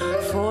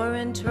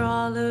 Foreign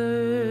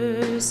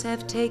trawlers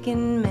have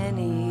taken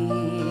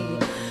many,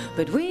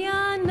 but we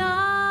are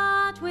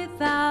not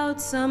without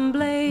some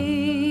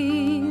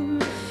blame.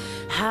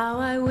 How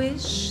I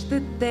wish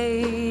that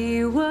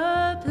they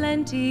were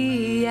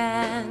plenty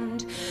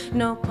and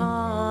no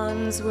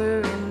pawns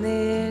were in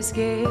this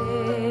game.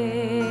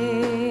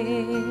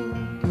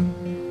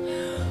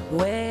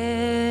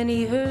 When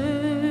he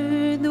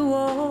heard the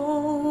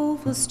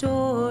woeful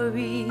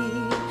story,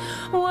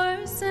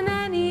 worse than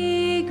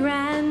any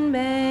Grand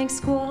Bank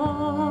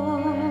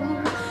squall,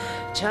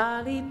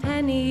 Charlie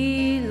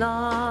Penny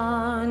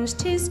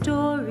launched his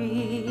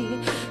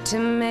story to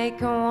make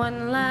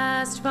one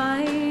last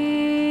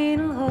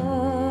final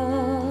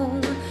haul.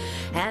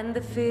 And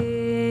the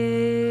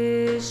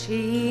fish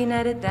he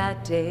netted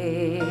that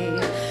day,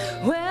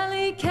 well,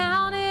 he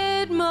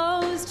counted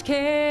most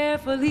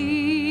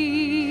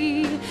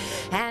carefully,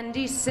 and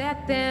he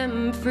set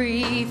them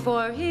free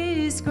for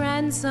his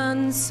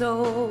grandson,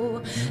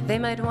 so they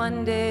might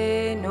one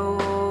day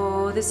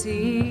know the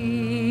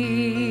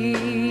sea.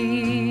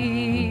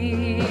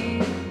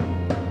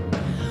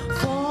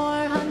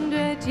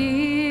 400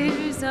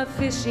 years of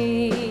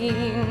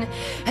fishing,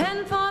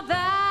 and for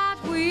that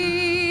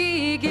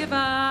we give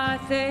our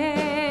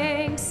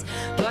thanks,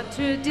 but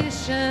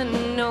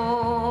tradition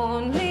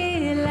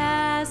only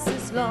lasts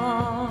as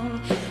long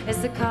as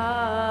the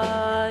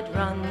cod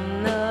run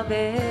the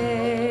banks.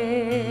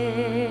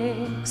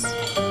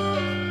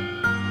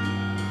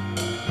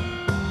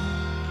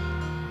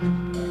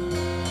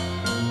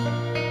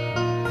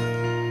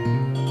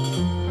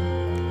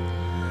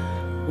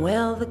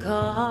 Well, the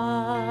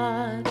cod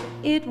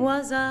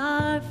was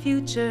our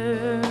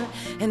future,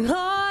 and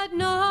Lord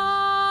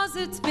knows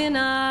it's been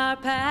our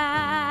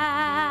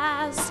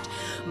past.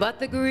 But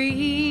the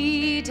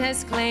greed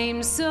has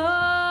claimed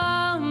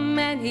so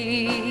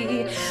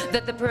many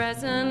that the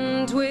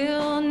present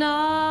will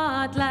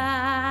not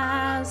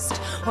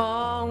last.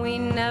 Oh, we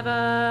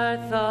never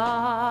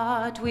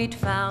thought we'd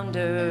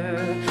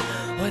founder,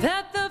 or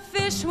that the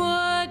fish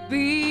would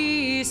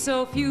be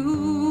so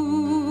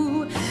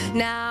few.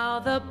 Now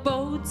the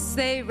boats,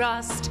 they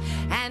rust,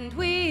 and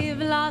we've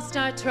lost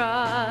our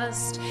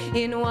trust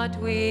in what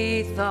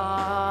we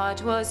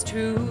thought was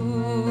true.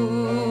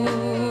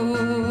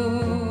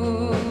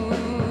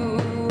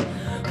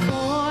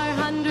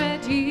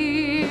 400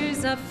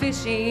 years of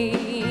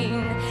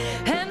fishing,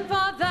 and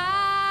for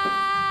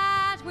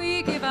that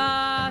we give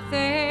our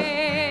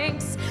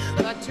thanks.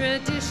 But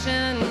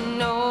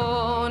tradition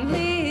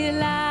only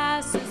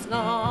lasts as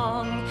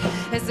long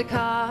as the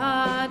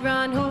cod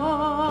run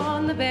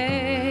on the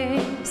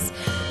banks.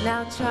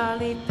 Now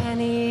Charlie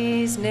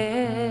Penny's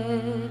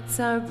nets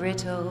are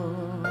brittle,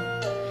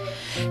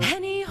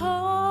 and he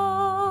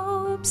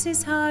hopes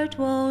his heart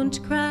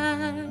won't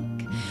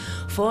crack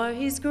for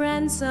his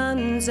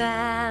grandsons,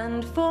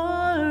 and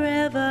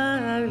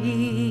forever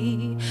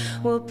he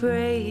will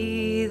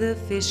pray the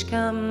fish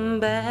come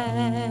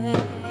back.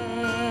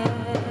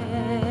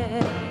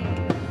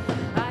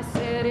 I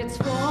said it's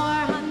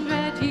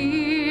 400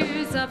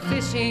 years of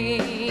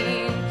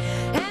fishing,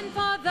 and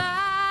for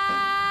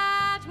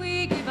that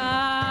we give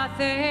our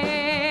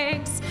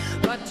thanks.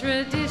 But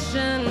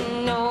tradition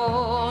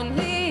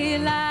only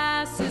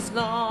lasts as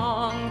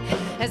long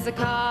as the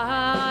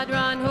cod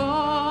run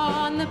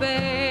on the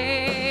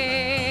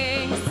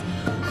banks.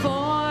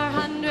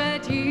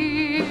 400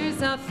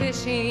 years of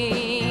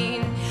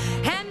fishing,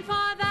 and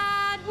for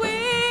that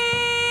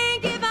we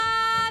give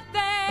our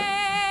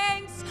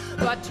thanks.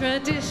 But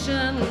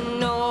tradition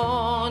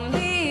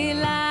only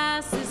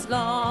lasts as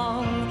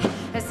long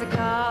as the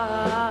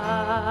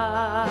cod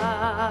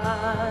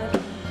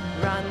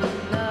run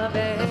the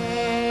banks.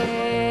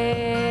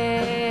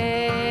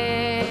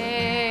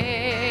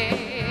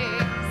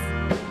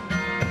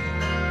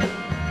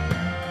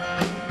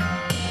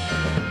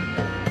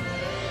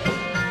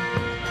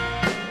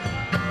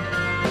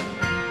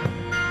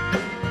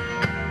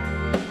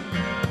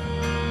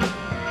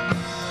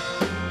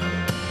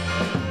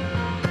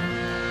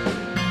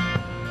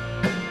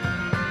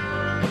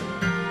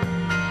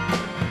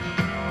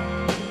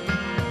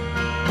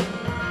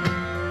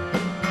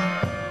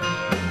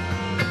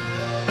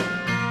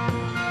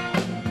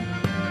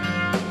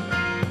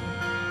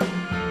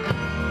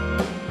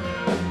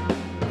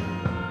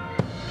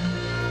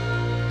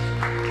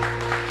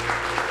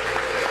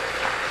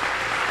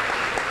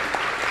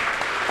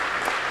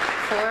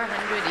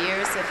 400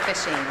 years of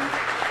fishing.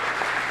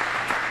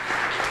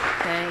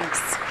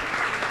 Thanks.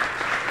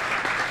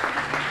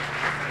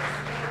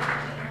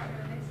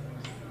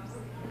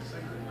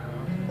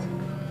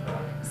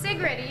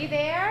 Sigrid, are you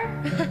there?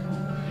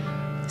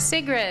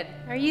 Sigrid,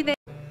 are you there?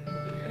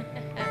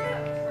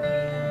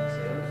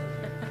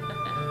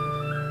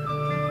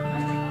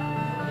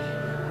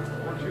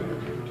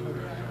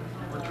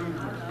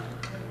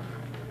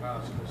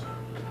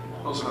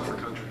 Close enough for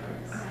country.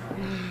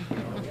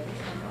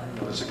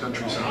 It's a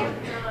country song.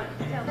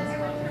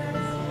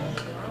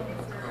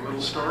 A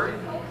little story?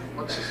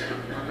 What's this?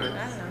 Okay.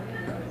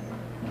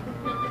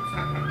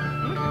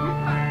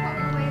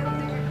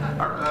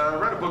 I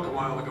read a book a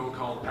while ago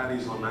called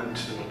Paddy's Lament,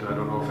 and I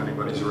don't know if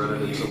anybody's read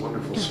it. It's a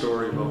wonderful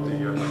story about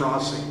the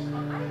crossing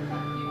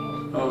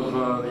of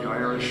the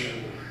Irish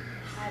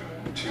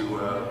to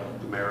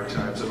the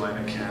Maritimes,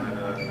 Atlantic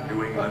Canada,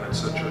 New England,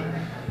 etc.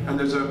 And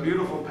there's a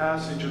beautiful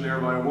passage in there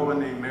by a woman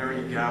named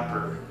Mary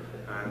Gapper,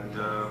 and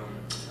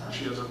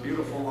she has a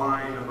beautiful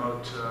line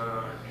about,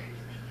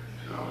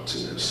 what's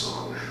in this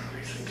song? Let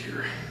me think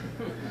here.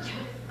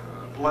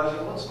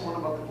 What's the one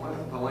about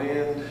the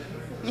land?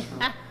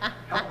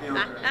 Help me out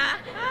there.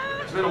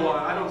 It's been a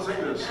while. I don't sing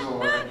this,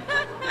 so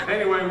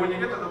anyway, when you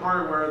get to the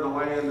part where the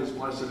land is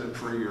blessed and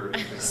free, or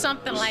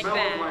something like smell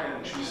that. Of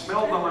land. She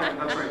smelled the land.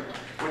 That's right.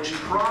 When she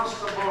crossed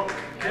the boat,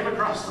 came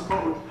across the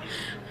boat,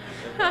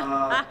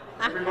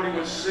 everybody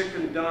was sick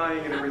and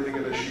dying and everything,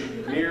 and as she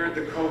neared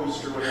the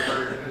coast or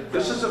whatever.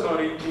 This is about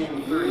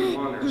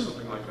 1831 or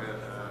something like that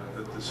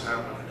that this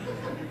happened.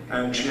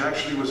 And she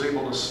actually was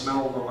able to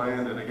smell the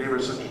land, and it gave her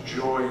such a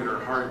joy in her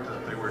heart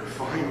that they were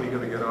finally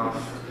going to get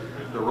off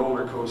the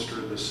roller coaster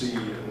of the sea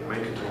and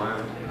make it to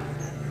land.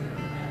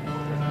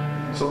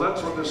 So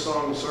that's what this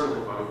song is sort of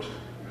about.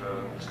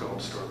 It's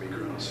called Stormy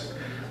Crossing.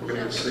 We're going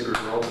to get Sigrid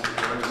Rolfe to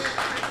join us.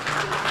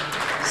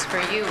 It's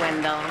for you,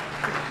 Wendell.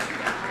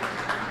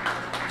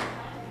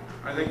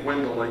 I think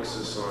Wendell likes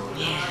this song.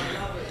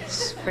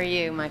 It's for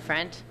you, my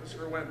friend. It's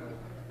for Wendell.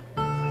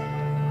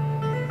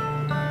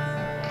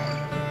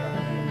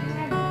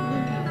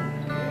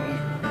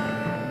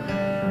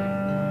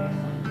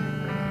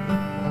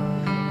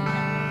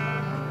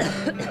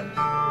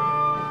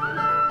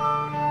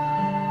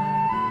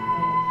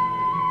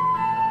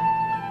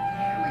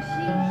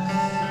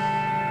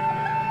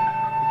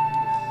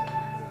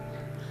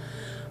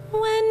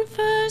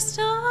 first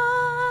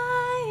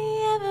I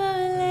ever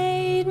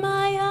laid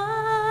my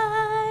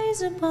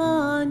eyes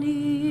upon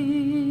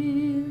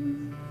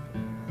him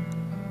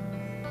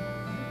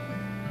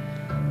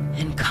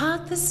and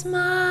caught the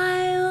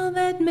smile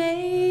that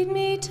made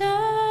me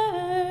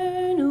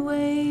turn away,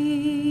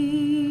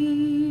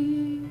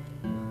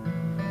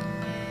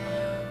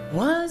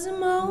 was a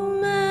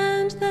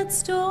moment that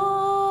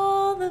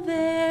stole the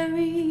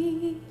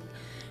very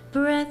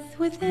breath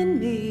within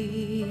me.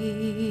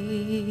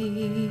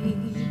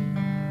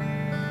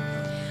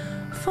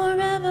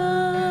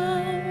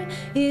 Forever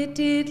it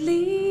did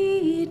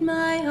lead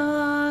my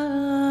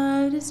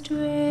heart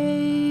astray.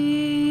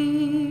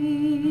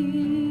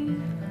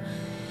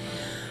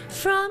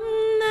 From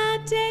that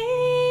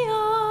day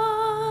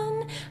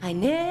on, I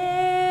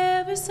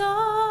never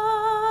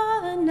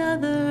saw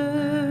another.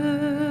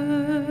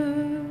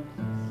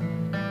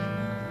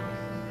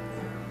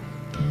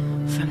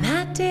 From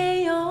that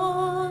day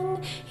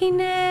on, he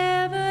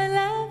never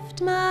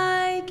left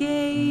my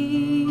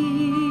gaze.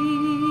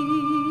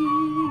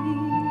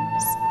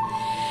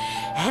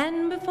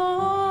 And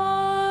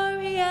before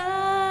he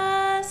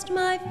asked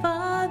my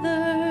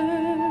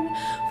father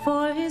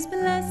for his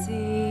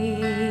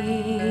blessing,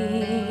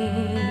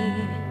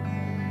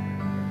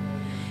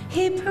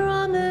 he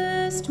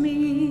promised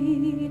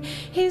me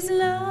his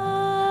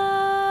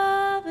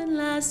love and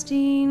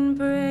lasting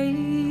praise.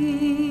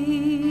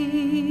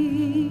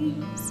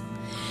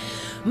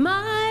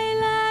 My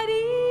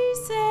laddie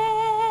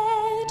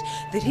said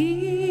that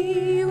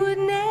he would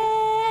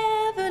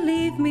never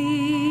leave me.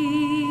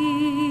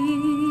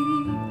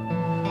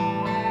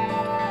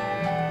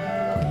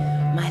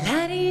 My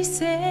laddie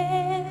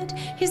said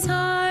his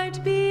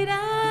heart beat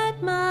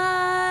at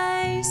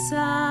my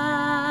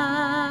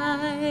side.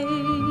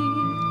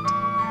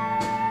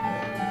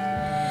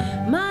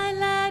 My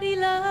laddie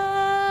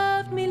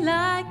loved me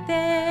like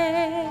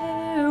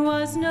there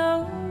was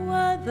no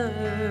other.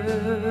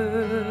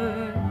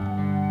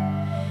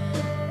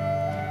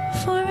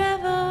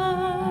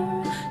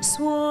 Forever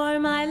swore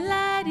my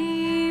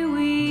laddie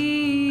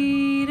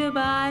we'd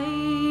abide.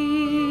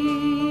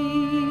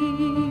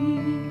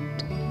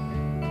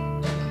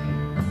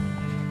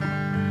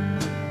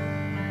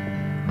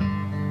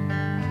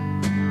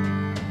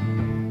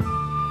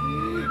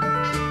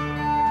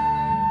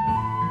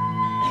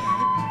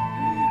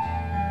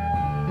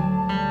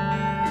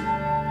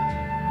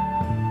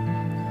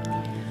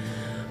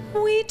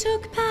 We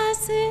took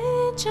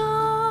passage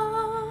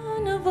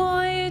on a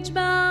voyage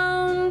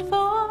bound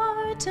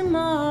for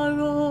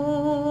tomorrow.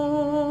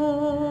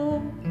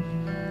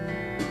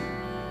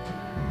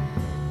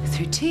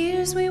 Through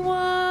tears we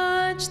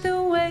watched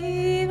the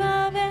wave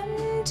of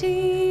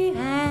empty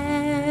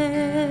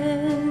hands,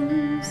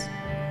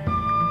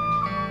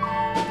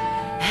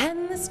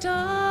 and the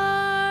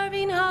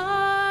starving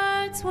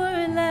hearts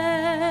were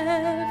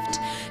left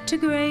to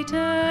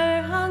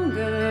greater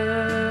hunger.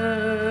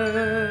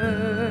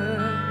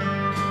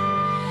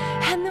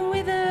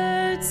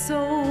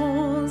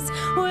 Souls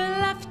were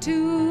left to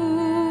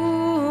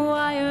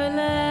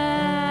Ireland.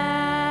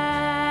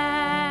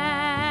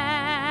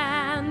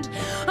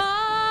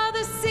 Oh,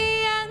 the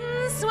sea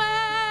and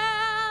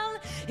swell,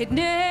 it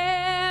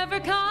never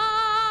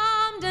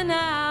calmed an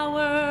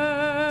hour.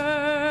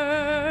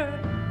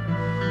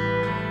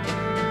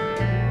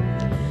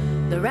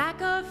 The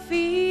rack of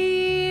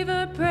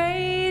fever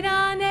preyed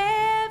on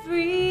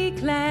every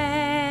clan,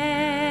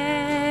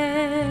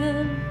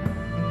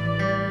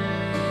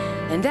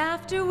 and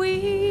after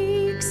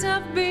weeks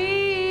of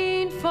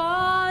being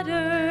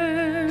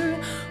fodder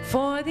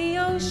for the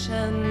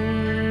ocean,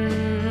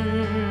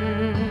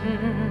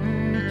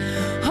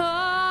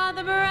 oh,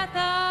 the breath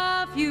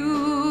of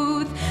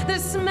youth, the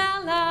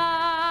smell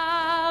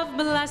of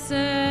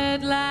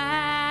blessed land,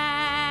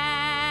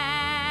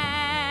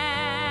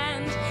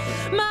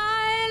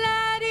 my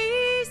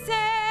laddie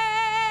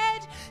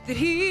said that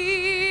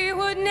he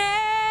would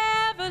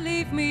never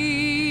leave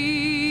me.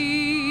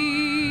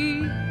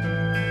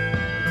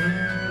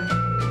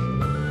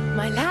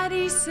 My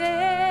laddie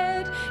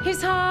said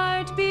his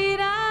heart beat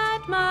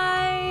at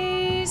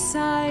my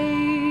side.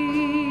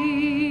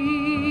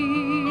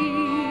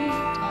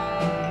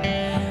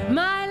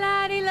 My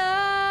laddie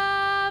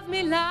loved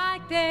me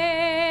like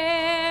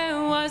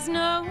there was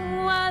no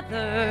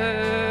other.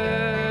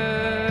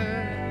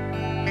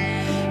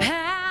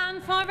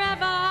 And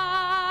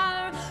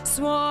forever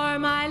swore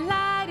my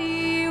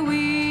laddie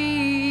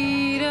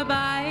we'd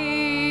abide.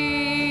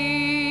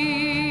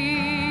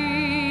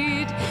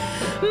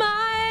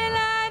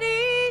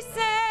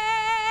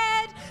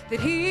 That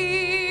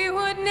he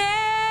would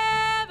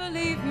never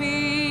leave me.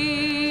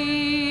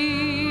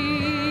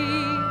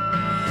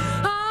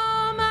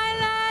 Oh, my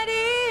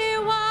laddie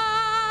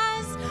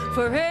was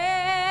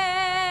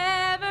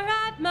forever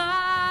at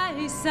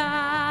my side.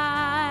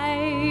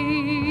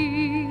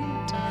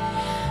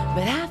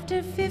 But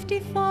after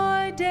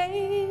 54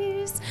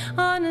 days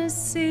on a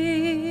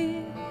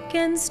sick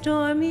and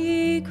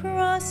stormy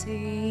crossing,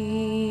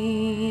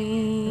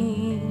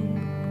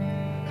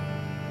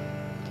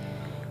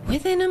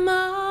 within a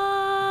mile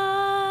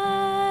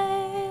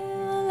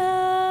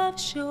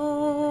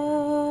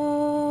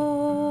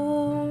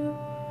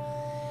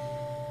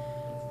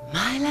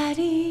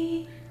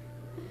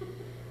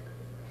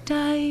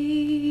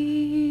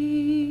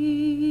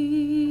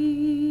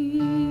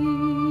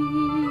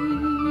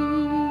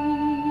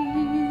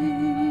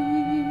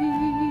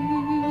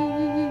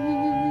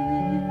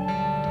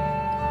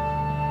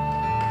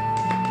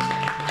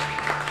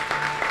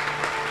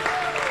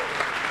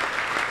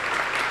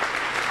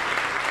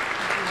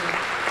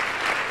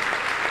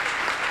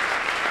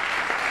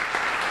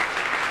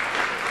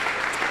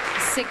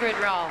Sigrid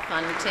Rolfe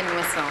on tin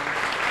whistle.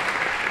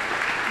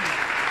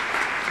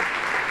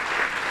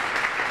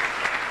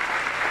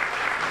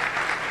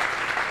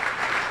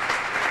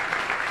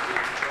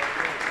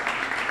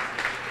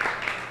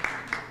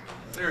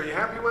 There, you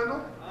happy,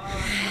 Wendell?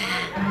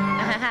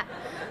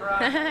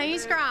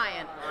 He's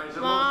crying.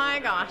 My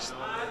gosh.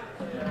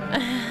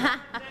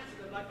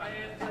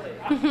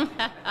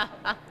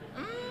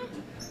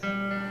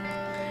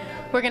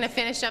 We're going to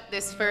finish up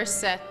this first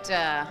set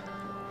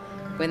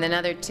with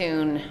another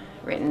tune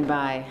written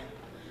by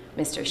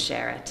Mr.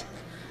 Sherritt.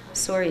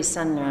 Sorry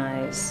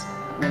Sunrise,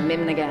 the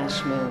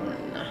Mimnagash Moon.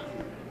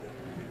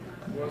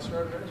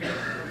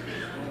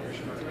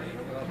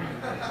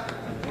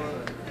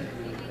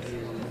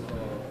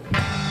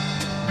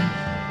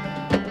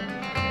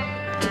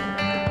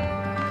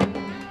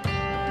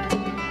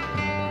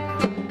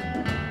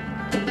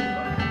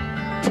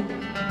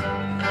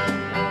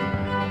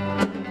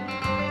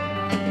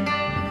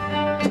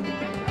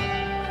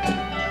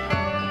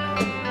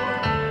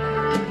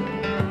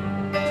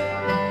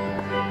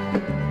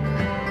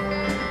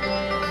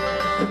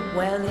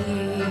 Well,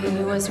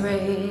 he was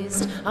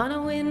raised on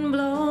a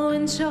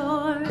wind-blown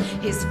shore.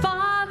 His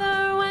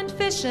father went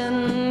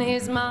fishing,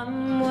 his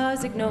mom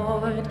was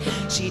ignored.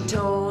 She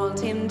told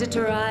him to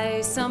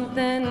try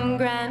something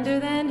grander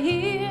than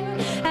here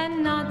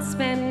and not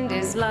spend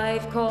his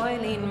life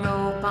coiling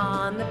rope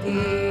on the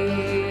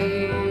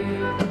pier.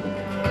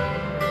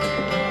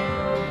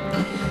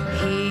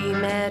 He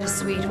met a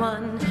sweet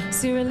one,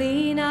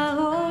 Cyrilina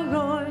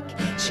O'Rourke.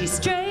 She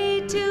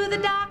strayed to the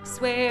docks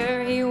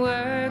where he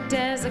worked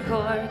as a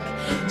cork.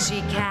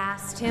 She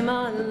cast him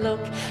a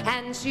look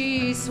and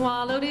she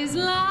swallowed his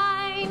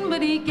line,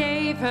 but he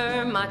gave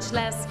her much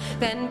less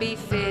than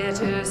befit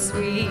her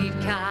sweet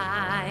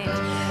kind.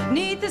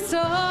 'Neath the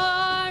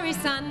sorry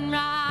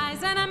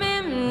sunrise and a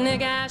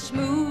Mimnagash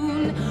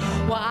moon,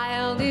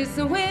 wild is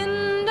the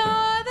wind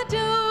or the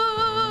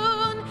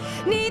dune.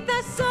 'Neath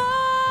the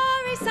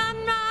sorry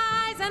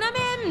sunrise and a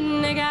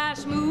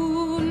Mimnagash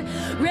moon,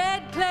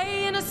 red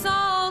clay and a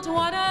salt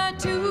water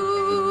tune.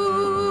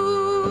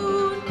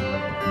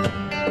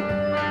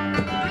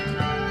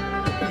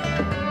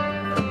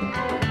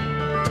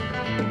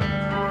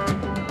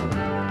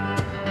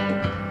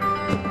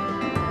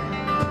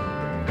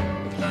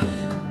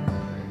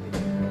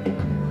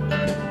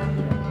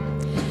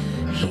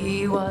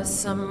 He was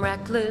some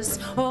reckless,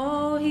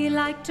 oh, he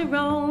liked to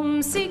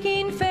roam,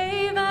 seeking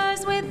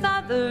favors with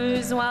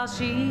others while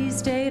she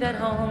stayed at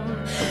home.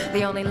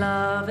 The only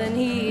loving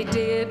he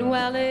did,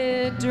 well,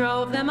 it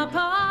drove them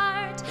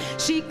apart.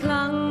 She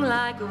clung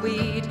like a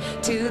weed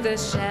to the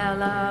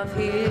shell of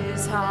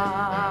his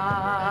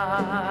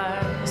heart.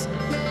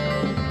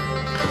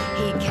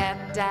 He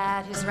kept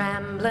at his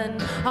rambling,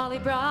 all he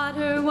brought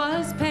her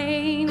was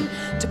pain.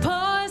 To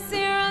poor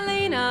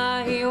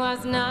Cyrilina he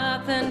was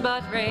nothing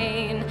but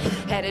rain.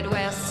 Headed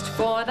west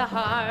for the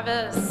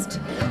harvest,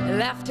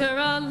 left her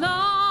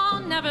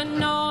alone, never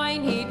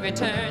knowing he'd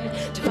return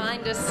to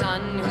find a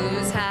son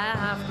who's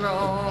half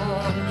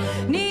grown.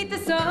 'Neath the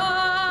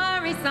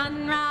sorry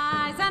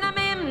sunrise and a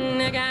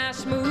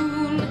Mimnagash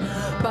moon,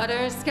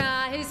 butter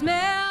skies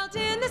melt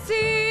in the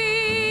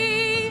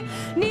sea.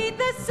 'Neath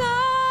the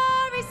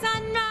sorry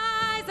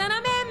sunrise and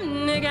a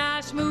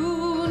Mimnagash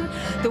moon,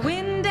 the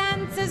wind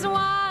dances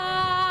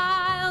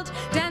wild,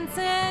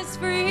 dances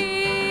free.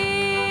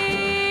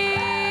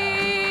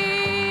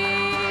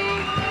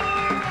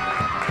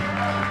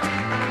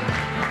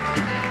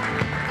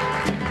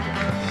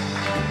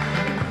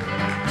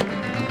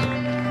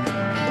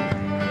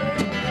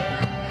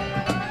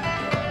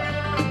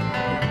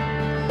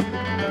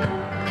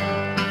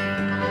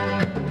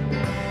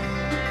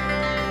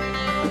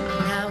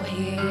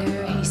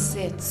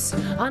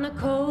 On a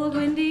cold,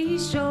 windy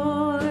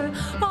shore,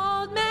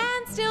 old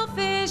man still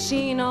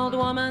fishing, old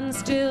woman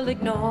still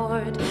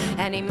ignored,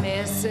 and he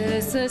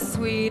misses the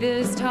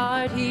sweetest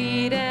heart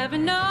he'd ever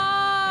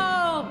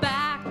know.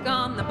 Back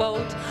on the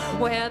boat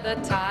where the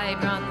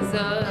tide runs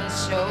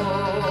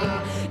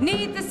ashore,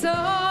 'neath the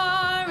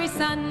sorry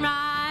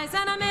sunrise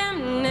and a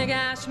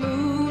Mimnagash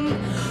moon,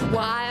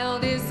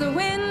 wild is the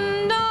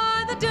wind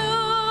or the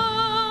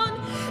dune.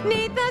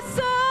 'Neath the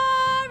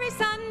sorry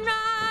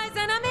sunrise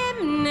and a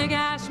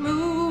Mimnagash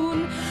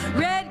moon,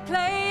 red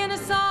clay and a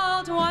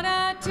salt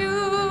water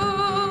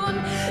tune.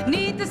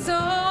 'Neath the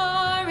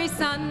sorry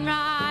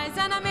sunrise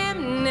and a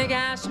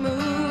Mimnagash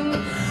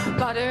moon,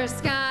 butter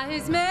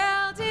skies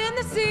melt in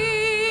the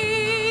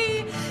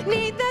sea.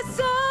 'Neath the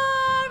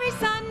sorry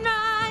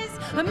sunrise,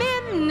 a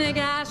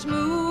Mimnagash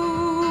moon,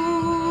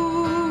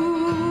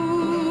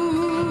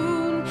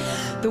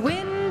 the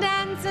wind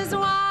dances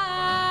wild,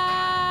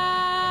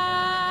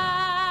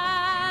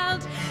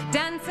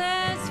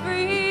 dances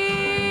free.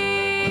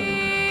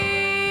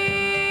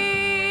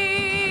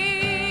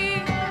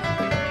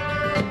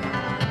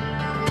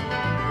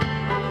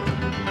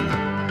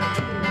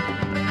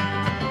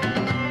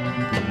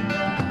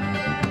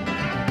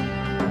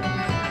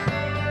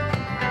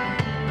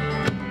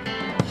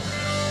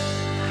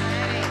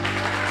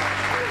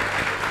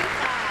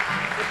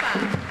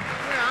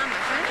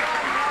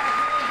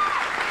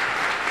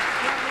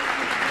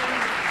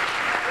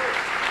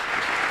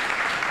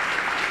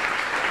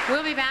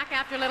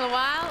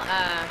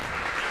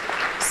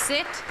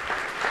 sit,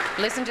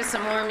 listen to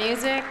some more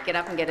music, get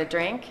up and get a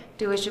drink,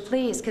 do as you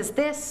please, because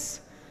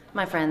this,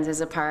 my friends, is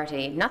a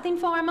party. Nothing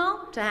formal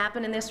to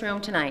happen in this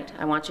room tonight.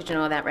 I want you to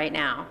know that right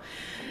now.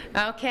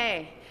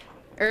 Okay,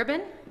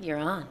 Urban, you're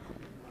on.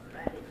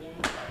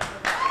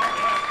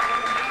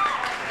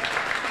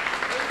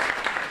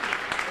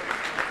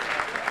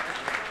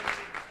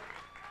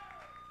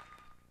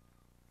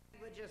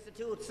 Just the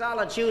two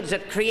solitudes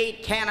that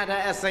create Canada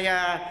as they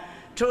are,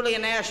 truly a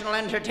national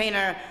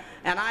entertainer,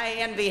 and I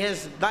envy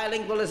his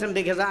bilingualism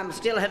because I'm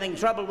still having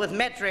trouble with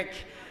metric.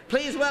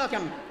 Please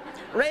welcome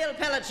Rael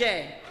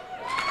Pelletier.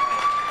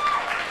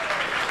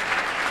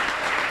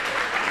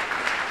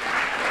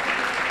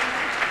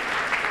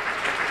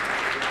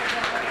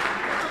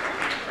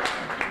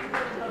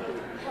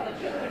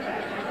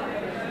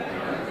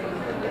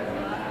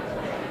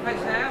 Hi,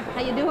 Sam.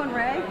 How you doing,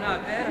 Ray?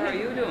 Not bad. How are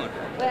you doing?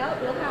 Well,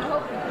 we'll kind of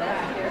hope for the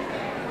best here.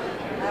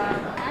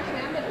 Actually,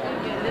 I'm going to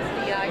do this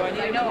because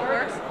I know it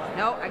works.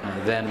 No,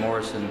 Van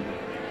Morrison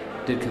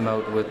did come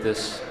out with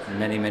this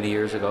many, many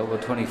years ago,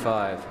 about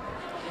 25.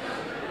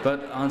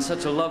 But on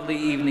such a lovely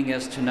evening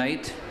as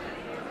tonight,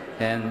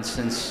 and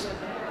since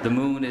the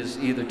moon is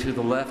either to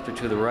the left or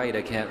to the right,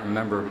 I can't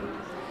remember,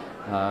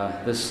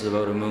 this is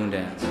about a moon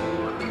dance.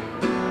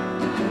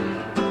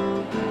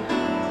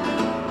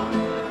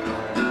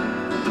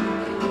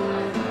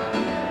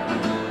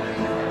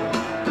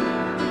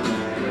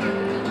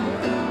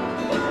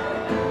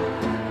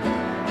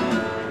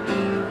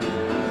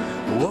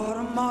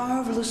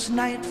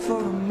 Night for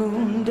a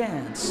moon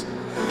dance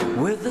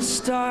with the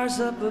stars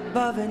up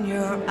above in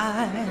your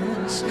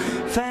eyes.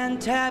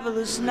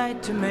 Fantabulous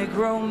night to make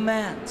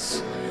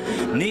romance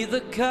neath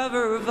the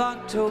cover of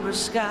October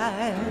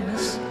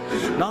skies.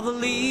 And all the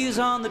leaves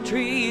on the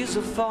trees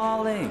are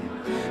falling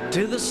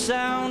to the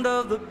sound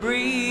of the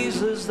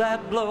breezes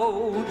that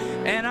blow.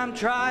 And I'm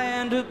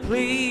trying to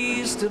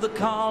please to the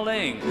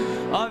calling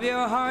of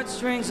your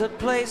heartstrings that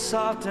play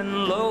soft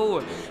and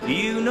low.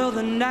 You know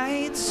the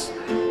nights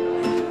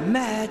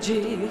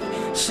magic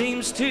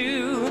seems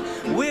to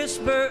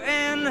whisper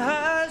and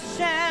hush,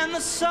 and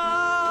the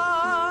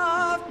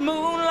soft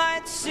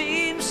moonlight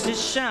seems to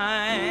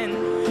shine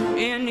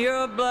in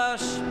your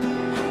blush.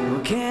 Well,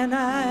 can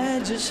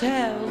I just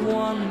have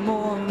one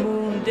more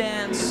moon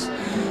dance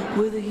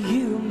with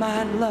you,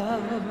 my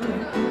love?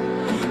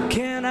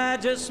 Can I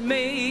just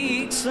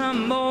make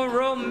some more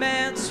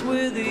romance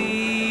with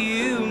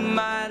you,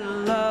 my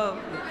love?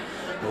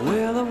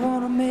 Well, I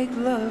want to make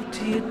love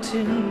to you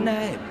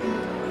tonight.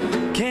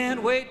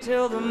 Can't wait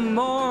till the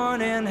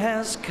morning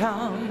has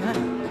come.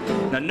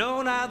 Now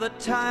know now the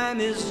time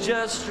is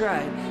just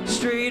right.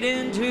 Straight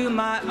into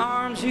my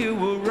arms you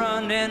will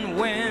run, and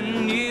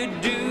when you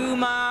do,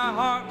 my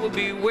heart will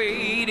be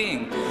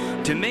waiting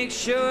to make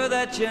sure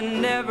that you're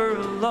never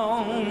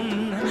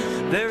alone.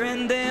 There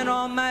and then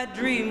all my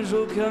dreams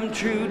will come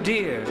true,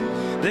 dear.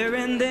 There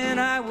and then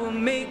I will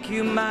make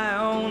you my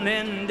own,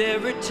 and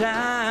every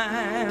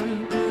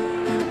time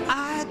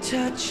I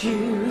touch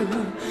you,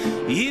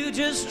 you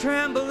just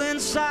tremble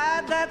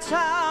inside. That's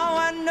how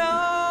I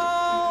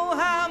know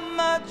how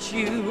much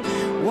you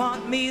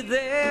want me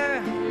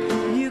there.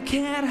 You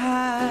can't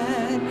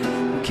hide.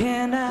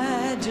 Can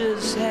I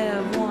just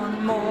have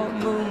one more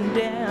moon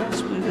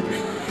dance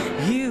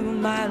with you,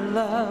 my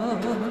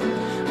love?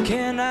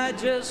 Can I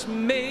just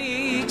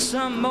make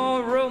some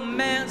more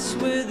romance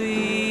with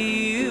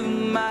you,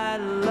 my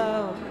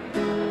love?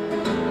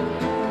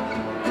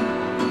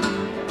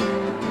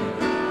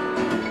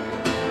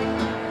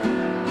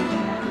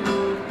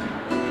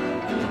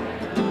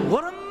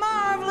 What a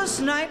marvelous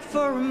night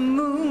for a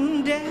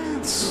moon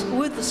dance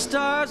with the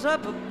stars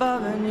up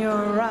above in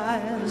your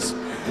eyes.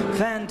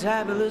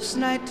 Fantabulous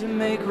night to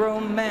make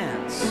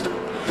romance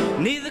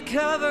neath the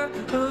cover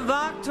of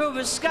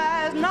October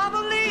skies. And all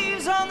the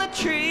leaves on the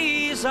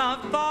trees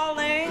are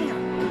falling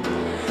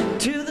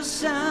to the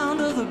sound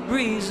of the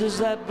breezes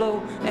that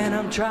blow. And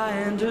I'm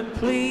trying to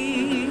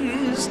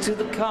please to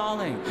the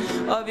calling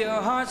of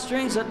your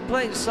heartstrings that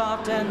play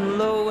soft and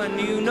low. And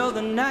you know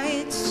the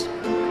nights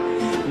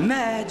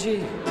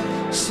magic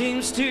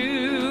seems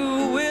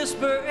to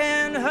whisper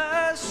and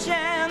hush,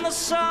 and the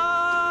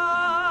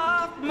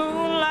soft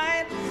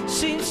moonlight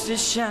seems to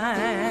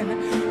shine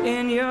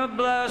in your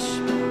blush.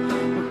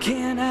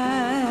 Can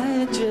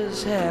I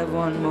just have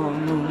one more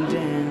moon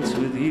dance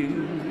with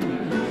you,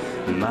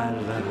 my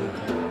love?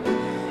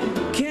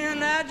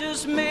 Can I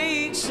just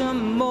make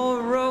some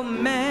more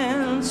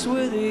romance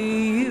with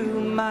you,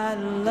 my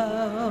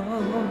love?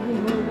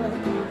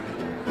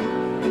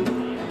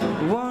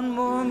 One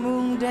more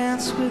moon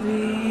dance with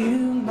you,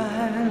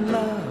 my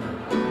love.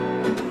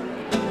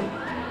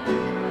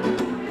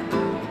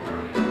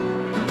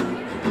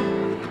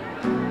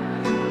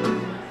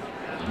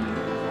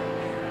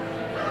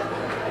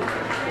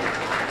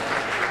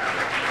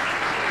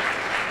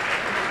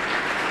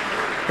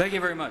 Thank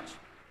you very much.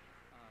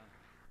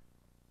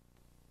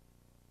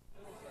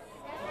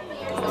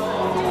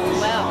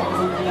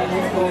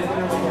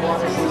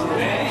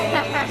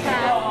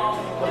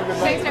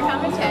 Thanks for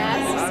coming,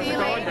 Chaz. See you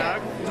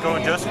later. It's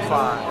going just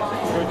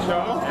fine. Good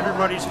show?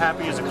 Everybody's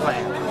happy as a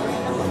clam.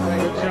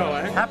 Good show,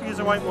 eh? Happy as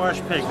a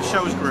whitewashed pig. The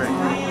show's great.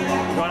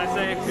 You want to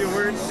say a few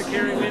words to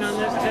Kerri Wynn on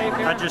this tape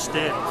here? I just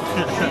did.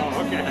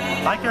 Oh, okay.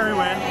 Hi, Kerri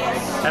Wynn.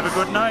 Have a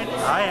good night.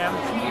 I am.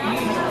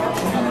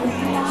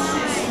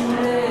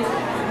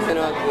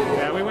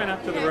 Yeah, we went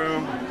up to the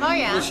room. Oh,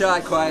 yeah. You're shy,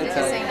 quiet Did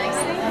type. you say nice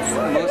things?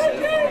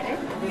 Mostly.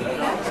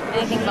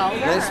 Anything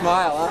vulgar? Nice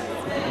smile, huh?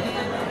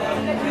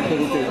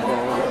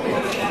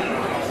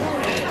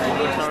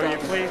 So are you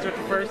pleased with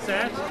the first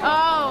set?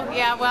 Oh,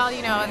 yeah, well,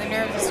 you know, the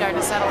nerves are starting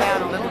to settle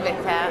down a little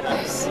bit, Pat.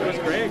 It was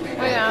great.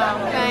 Well,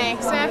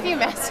 thanks. A few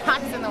mess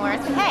ups in the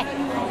worst, but hey,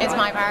 it's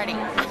my party.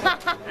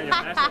 And you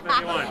mess up if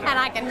you want to. And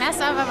I can mess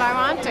up if I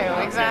want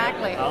to,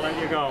 exactly. I'll let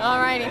you go. All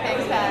righty,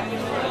 thanks, Pat.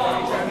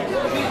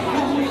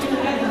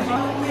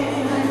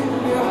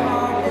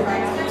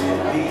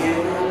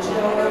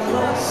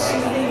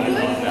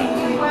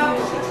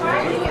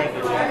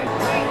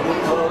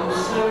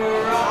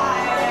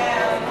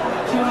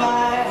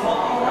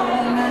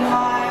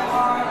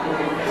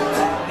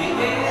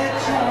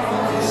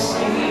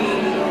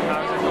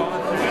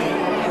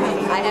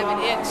 I have an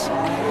itch.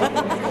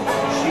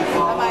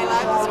 Am I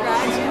allowed to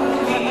scratch?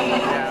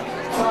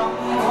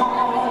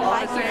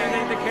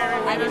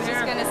 I was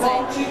just going to say,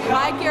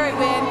 hi, Kerri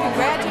Wynn.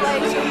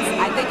 Congratulations.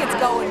 I think it's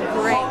going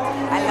great.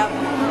 I love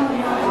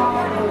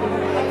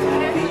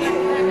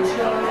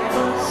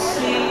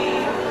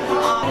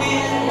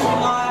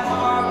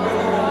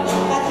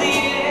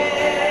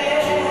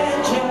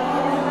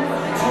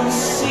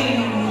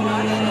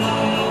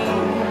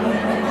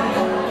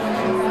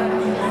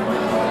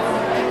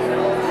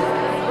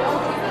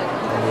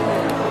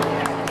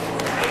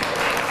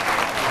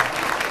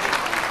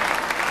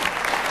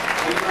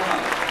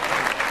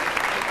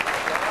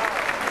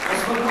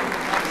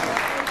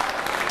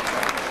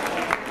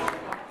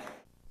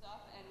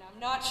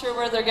Not sure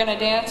where they're going to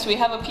dance. We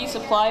have a piece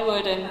of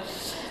plywood and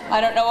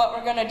I don't know what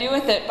we're going to do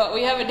with it, but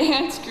we have a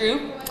dance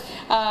group.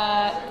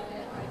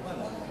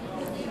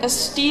 Is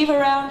Steve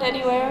around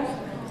anywhere?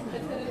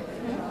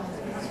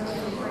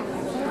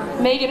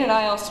 Megan and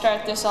I will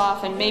start this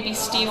off and maybe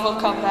Steve will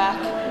come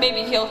back.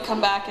 Maybe he'll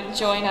come back and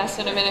join us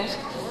in a minute.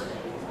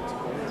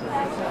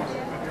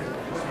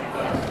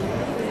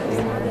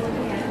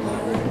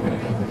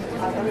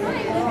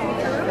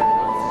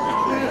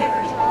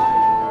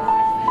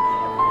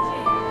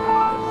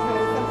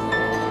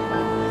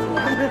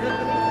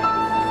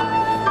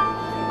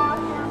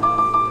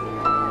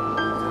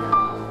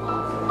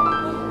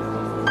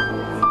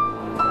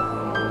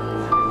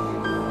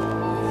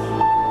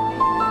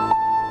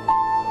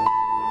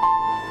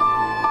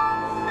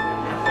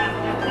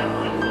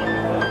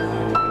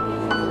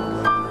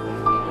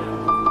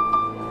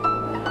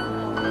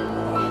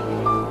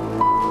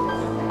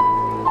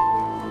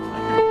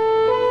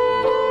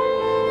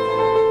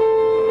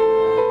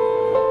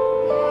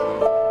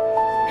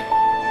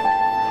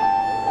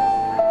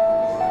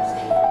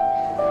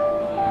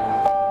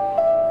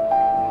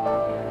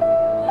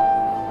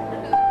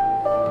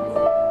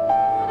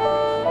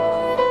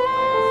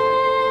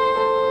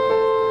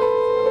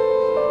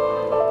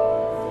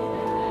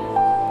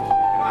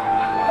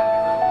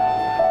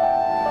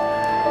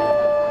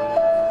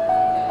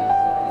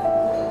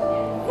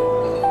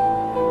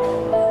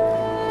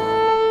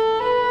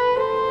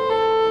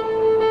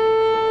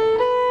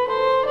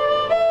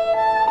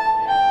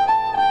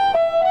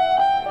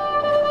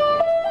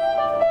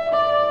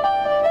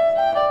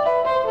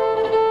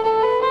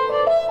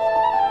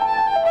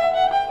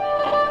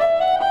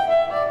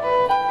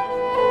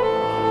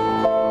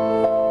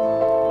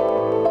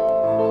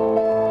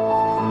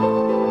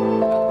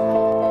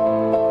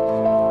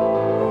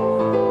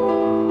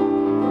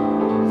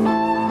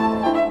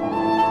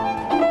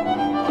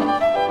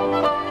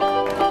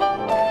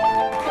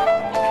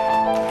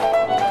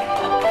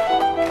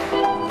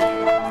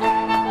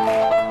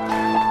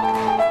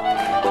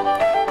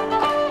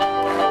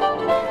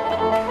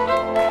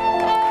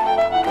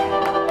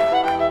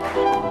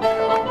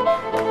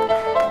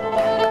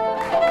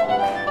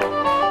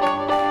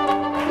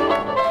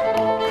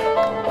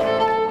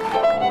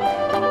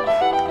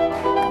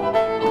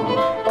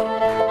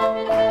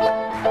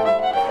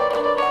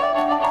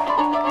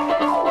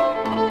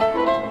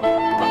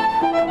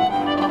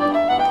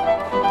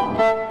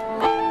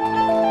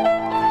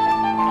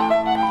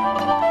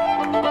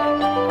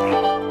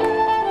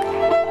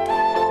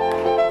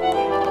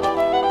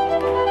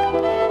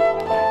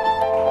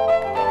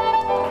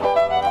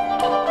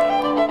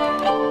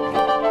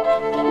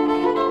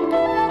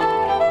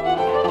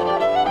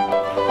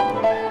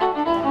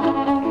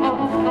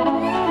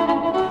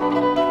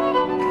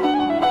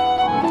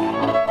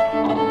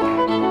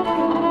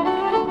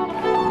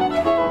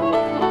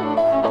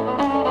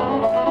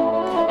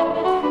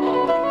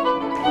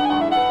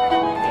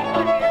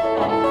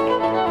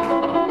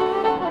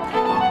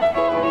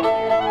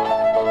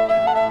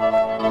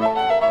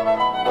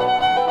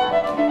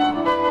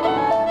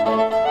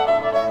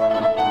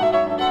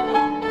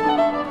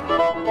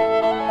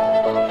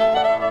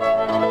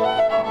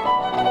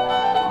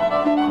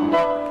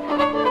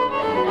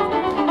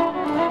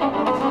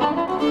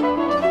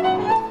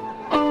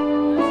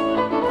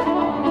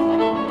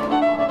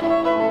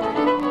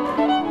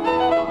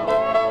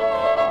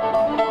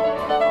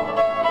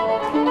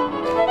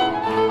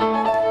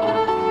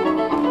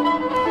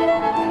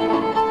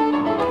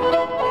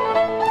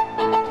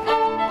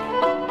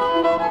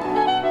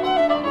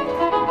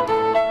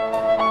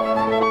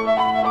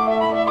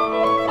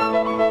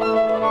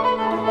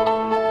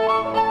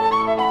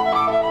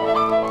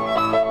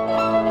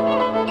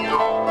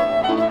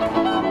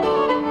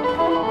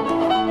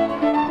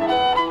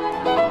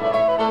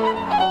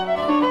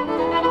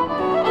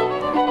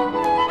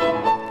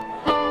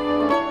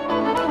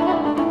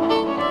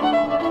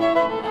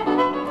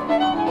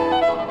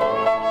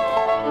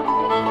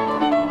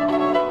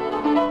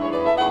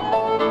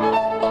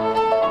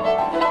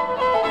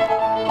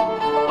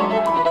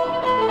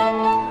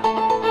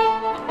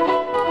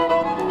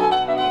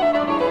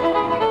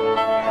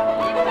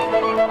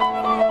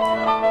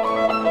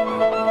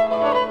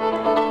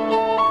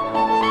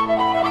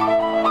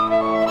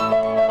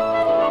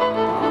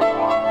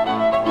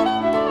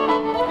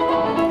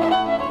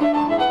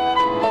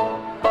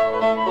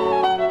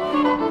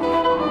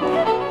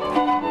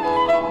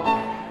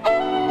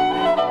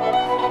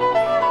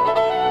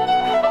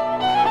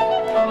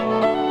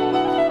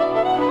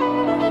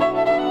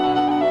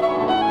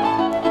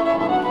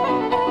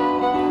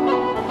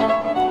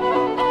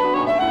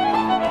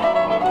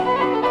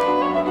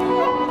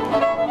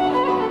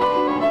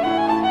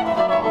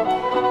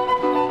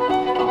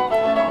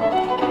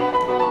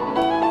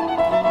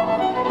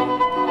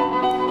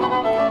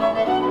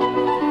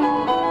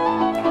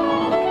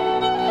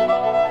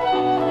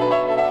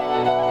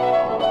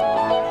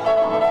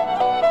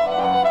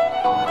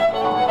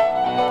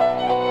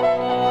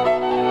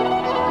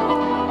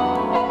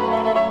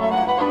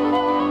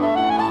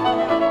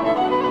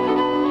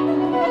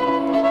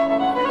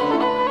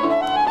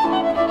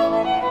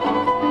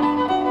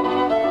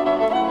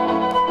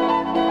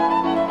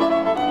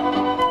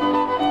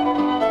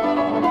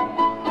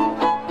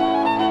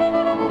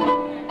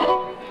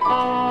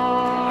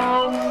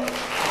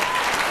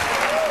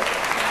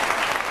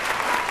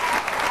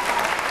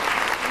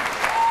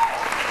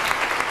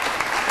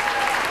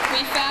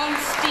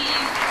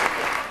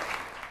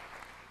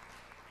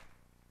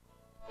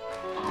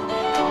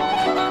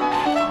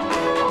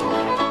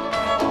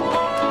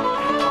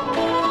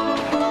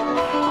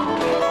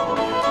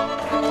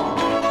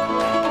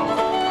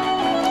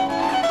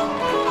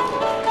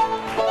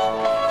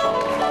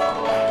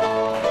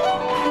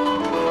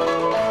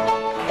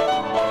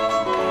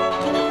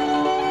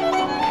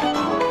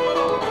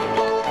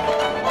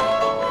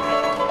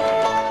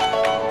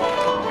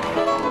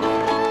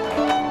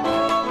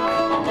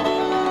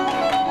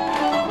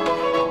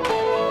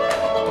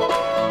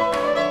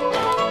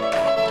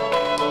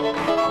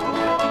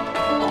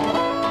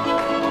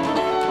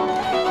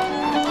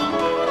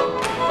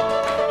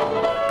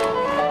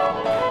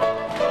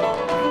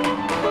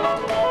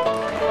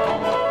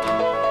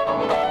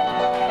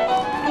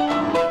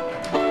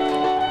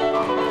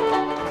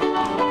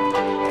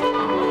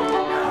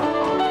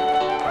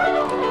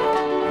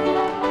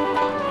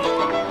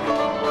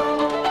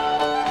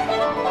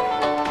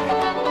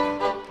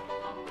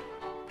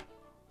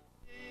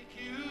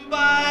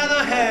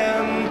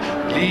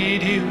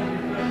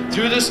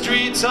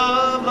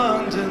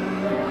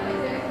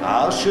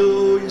 I'll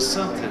show you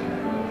something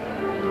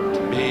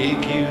to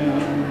make you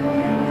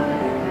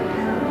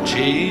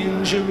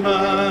change your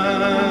mind.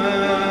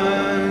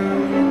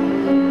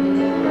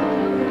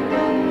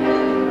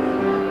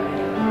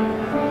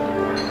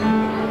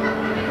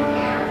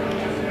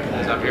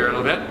 It's up here a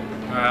little bit.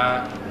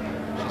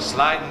 She's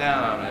sliding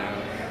down there.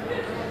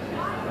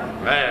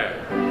 There.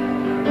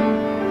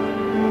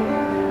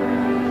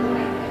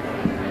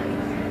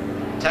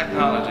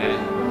 Technology.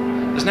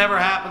 This never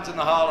happens in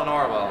the Hall in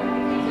Orwell.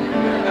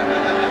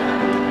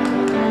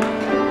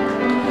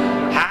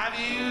 Have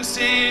you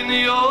seen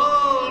the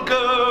old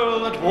girl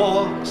that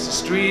walks the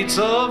streets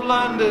of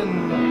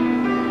London?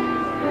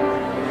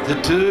 The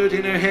dirt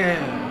in her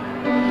hair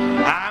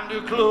and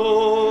her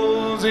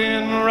clothes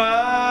in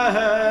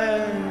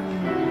rags.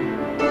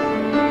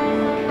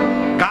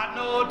 Got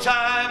no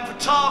time for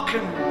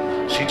talking,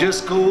 she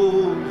just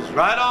goes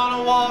right on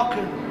a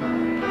walking,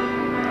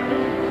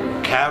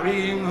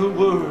 carrying her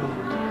world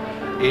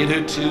in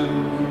her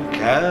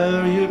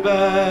two-carrier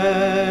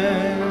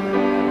bag.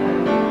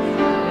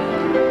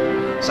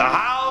 So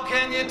how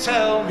can you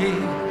tell me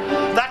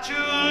that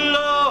you're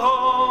lonely?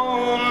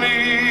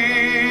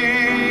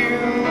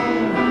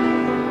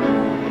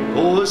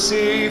 Oh,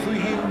 say for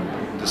you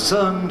the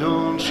sun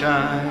don't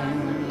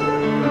shine.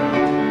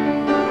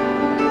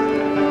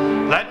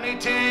 Let me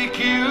take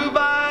you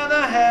by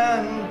the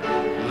hand,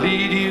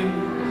 lead you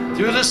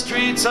through the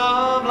streets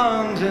of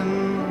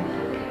London.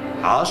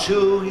 I'll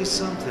show you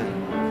something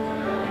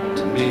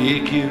to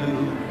make you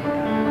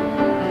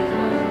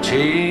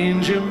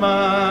change your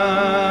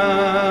mind.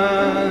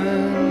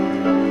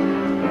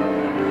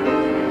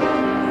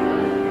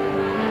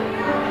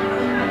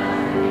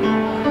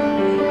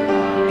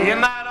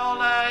 In that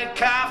all-night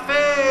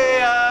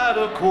cafe at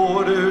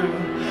 11:15,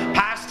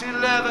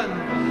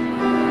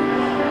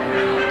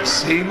 the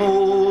same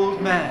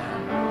old man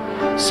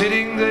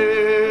sitting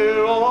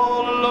there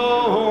all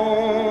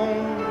alone,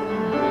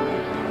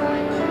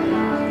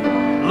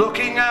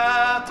 looking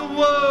at the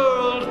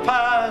world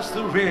past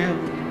the rim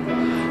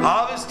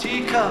of his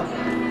teacup.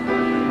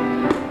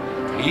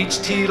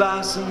 Each tea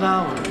lasts an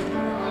hour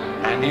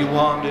and he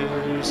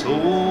wanders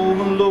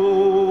home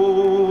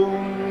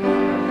alone.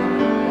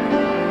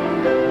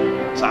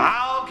 So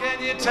how can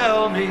you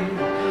tell me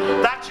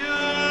that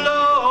you're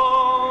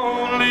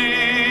lonely?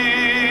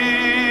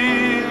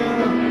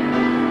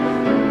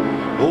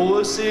 Oh,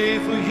 I say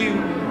for you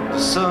the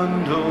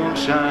sun don't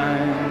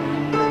shine.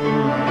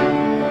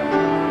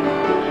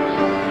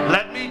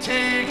 Let me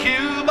take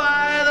you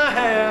by the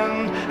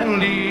hand and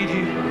lead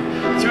you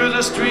through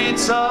the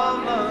streets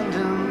of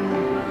London.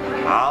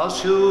 I'll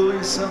show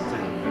you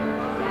something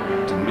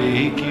to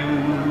make you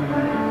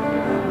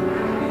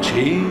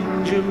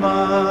change your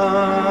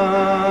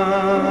mind.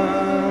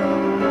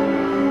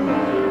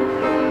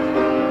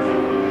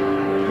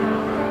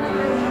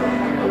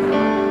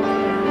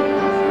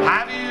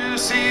 Have you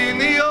seen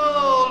the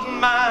old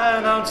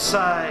man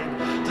outside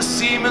the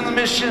Seaman's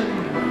Mission?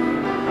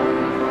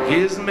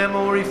 His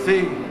memory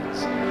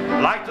fades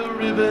like the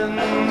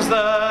ribbons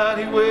that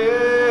he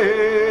wears.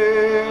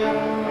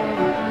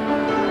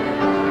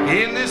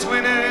 In this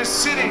winter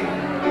city,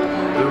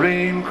 the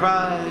rain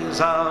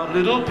cries out,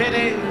 little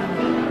pity.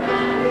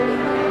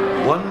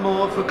 One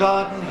more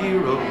forgotten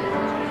hero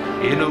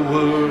in a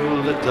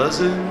world that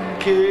doesn't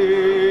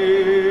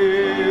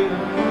care.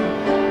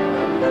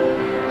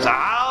 So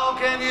how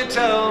can you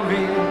tell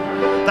me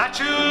that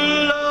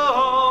you're lonely?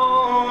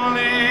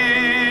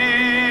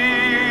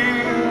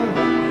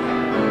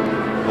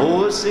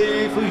 Oh, I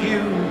say for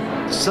you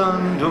the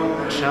sun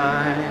don't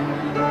shine.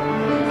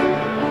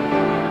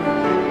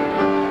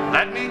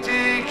 Let me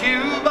take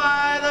you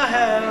by the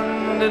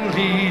hand and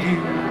lead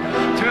you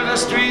through the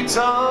streets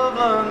of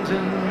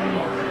London.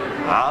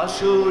 I'll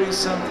show you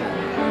something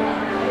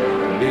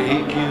to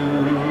make you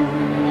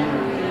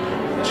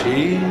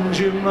change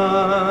your mind.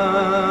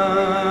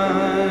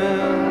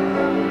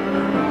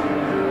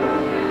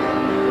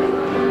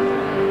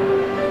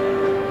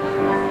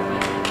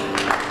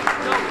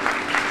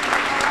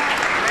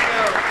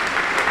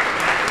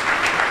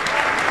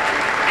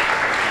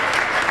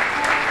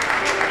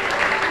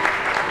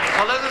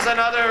 Well, this is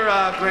another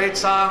great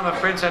song of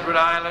Prince Edward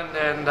Island,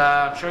 and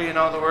I'm sure you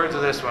know the words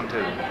of this one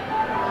too.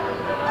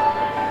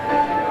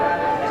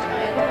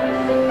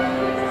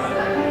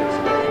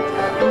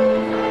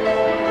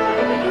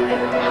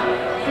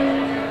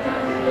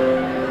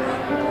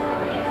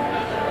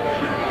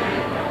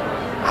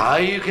 How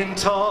you can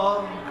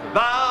talk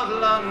about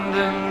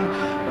London,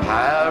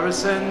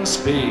 Paris and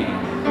Spain,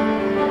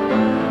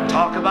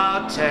 talk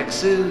about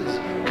Texas,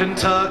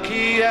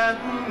 Kentucky and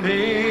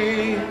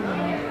Maine,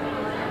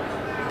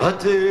 but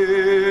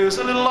there's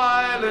a little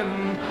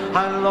island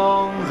I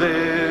long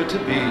there to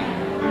be.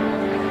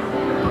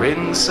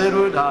 Prince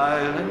Edward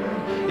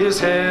Island is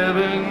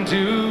heaven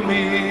to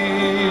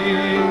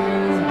me.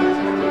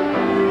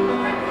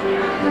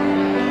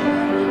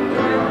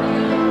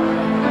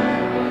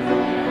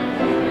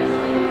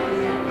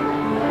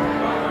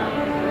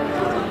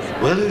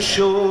 Well, the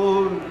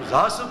shores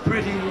are so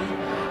pretty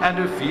and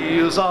her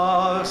fields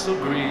are so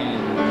green.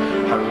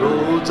 Her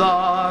roads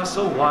are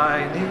so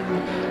winding,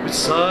 with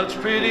such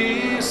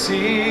pretty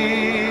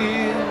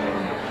scene.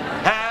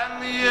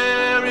 And the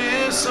air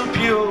is so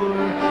pure,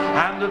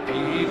 and the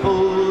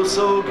people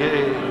so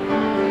gay.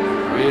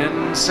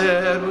 Prince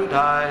Edward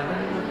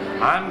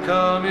Island, I'm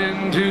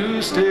coming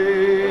to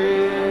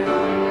stay.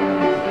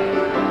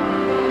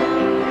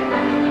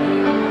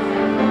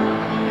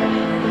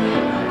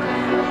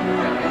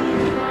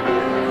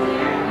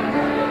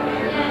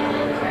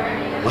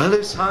 Well,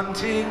 there's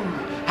hunting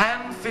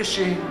and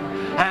fishing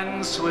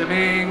and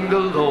swimming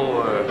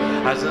galore,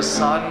 as the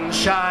sun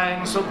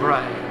shines so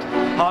bright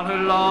on her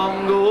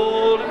long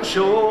golden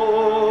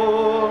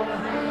shore.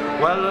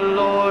 Well, the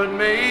Lord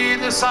made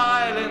this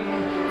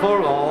island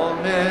for all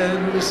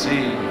men to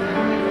see.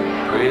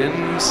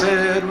 Prince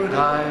Edward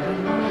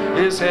Island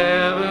is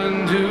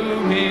heaven to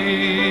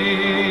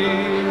me.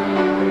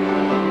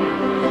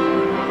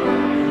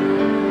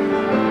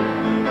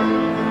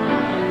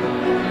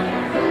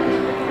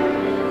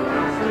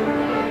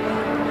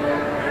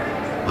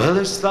 Well,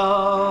 there's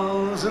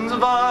thousands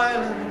of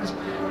islands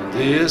in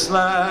this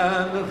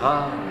land of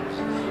ours,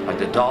 like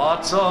the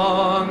dots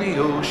on the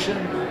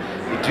ocean,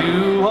 the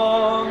dew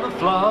on the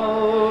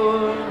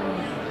flower.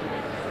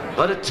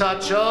 But a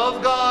touch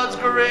of God's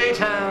great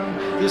hand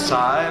this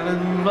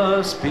island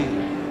must be.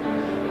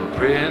 Well,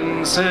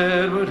 Prince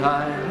Edward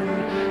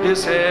Island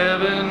is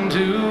heaven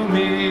to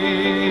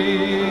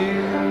me.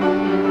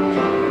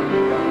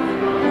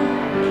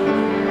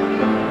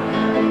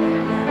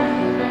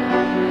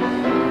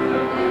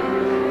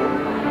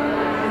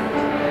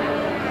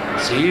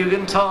 So you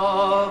can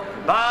talk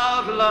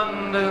about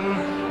London,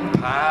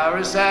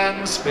 Paris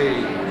and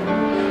Spain,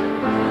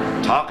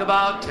 talk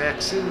about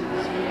Texas,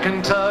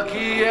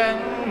 Kentucky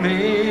and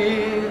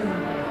Maine,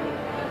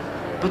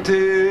 but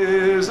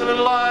there's a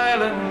little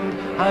island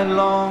I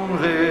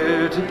long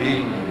there to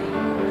be.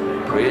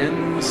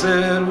 Prince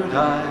Edward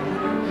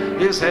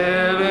Island is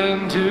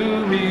heaven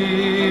to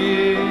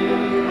me.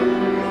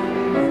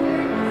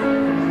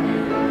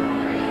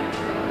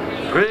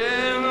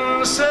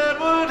 Prince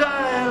Edward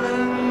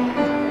Island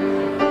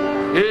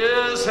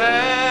is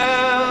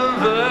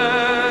heaven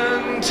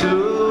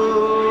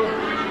to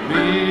me.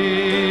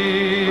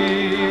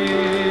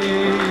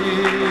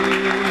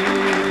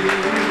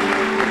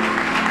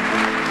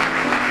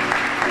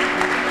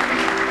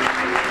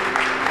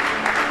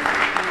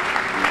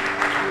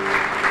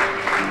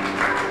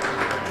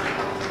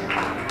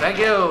 Thank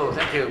you,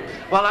 thank you.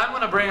 Well, I'm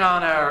going to bring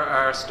on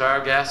our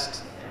star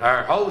guest,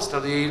 our host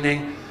of the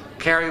evening,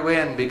 Kerri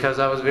Wynn, because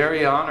I was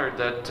very honored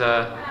that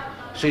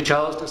she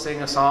chose to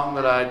sing a song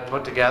that I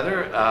put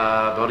together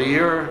about a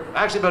year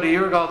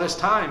ago this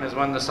time is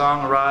when the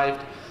song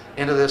arrived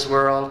into this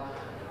world.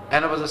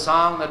 And it was a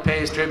song that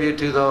pays tribute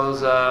to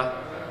those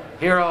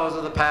heroes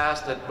of the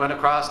past that went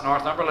across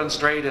Northumberland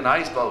Strait in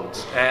ice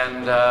boats.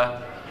 And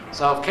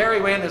so if Kerri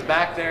Wynn is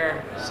back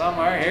there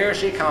somewhere, here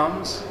she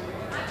comes.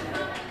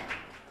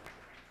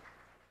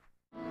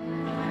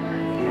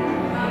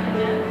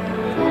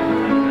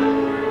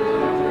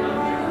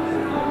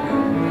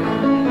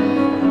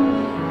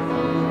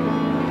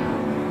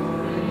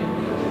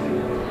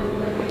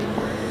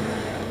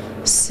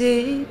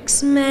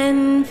 6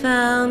 men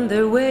found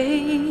their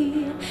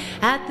way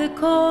at the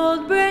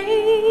cold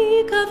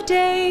break of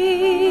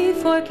day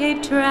for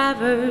Cape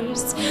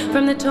Traverse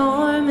from the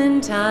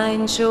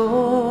Tormentine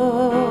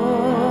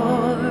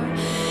shore.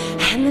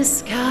 And the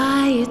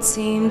sky, it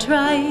seemed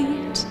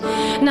right,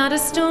 not a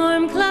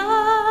storm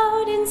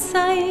cloud in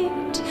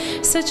sight.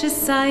 Such a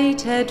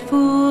sight had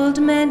fooled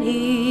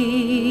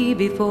many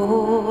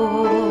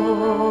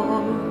before.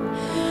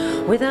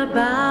 Without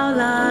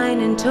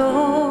bowline in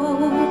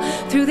tow,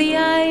 through the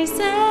ice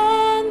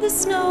and the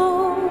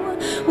snow,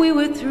 we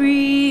were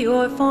 3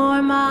 or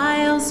 4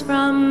 miles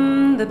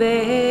from the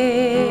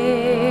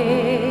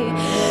bay.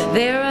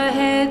 There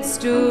ahead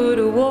stood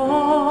a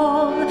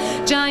wall,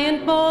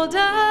 giant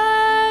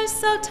boulders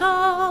so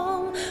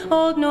tall,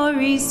 old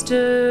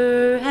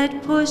nor'easter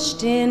had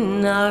pushed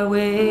in our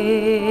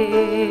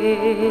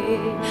way.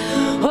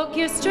 Hook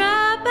your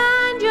strap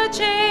and your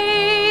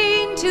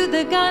chain to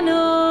the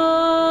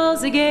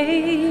gunwales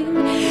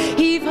again.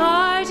 Heave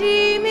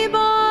hearty, me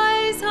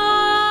boys,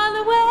 all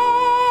the way.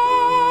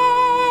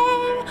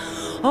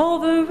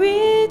 Over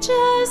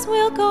ridges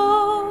we'll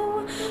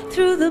go,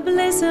 through the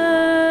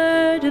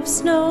blizzard of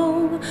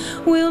snow.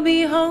 We'll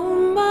be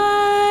home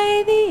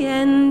by the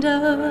end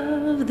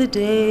of the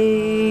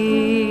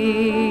day.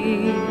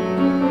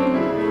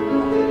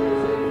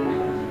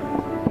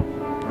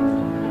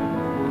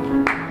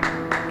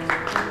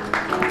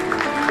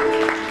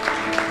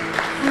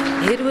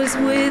 It was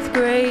with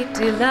great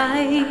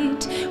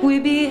delight we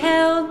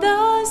beheld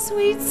the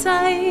sweet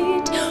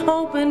sight.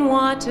 Open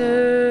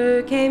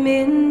water came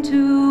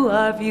into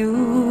our view.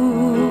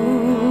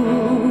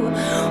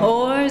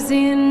 Oars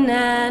in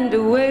and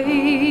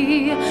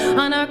away,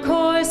 on our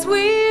course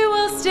we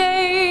will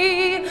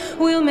stay.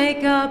 We'll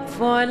make up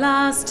for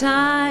lost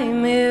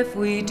time if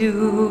we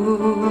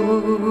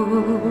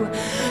do.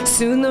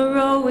 Soon the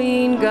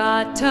rowing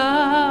got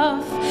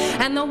tough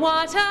and the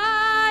water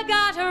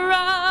got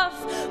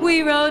rough.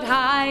 We rode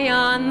high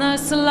on the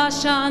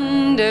slush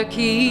under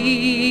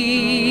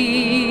keel.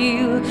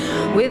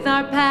 With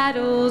our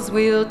paddles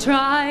we'll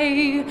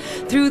try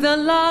through the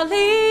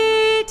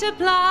lolly to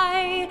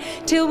ply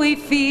till we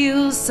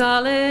feel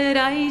solid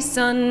ice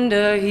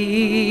under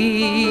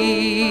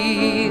heel.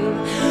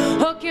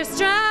 Hook your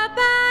strap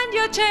and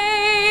your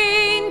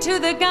chain to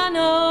the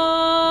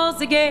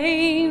gunwales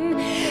again.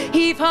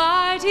 Heave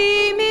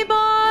hearty, me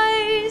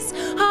boys,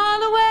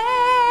 all away.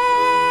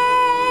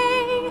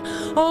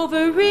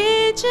 Over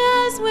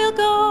ridges we'll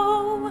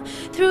go,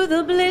 through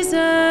the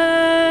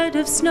blizzard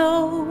of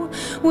snow.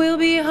 We'll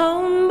be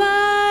home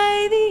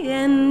by the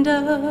end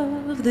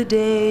of the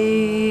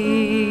day.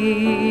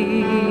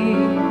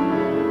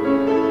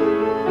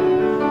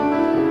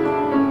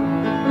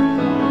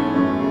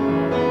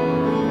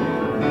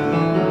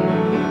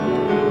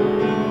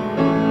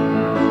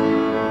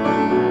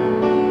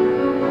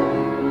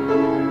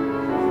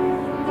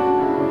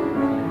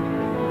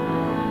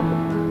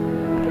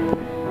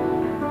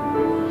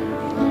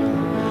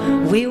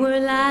 We were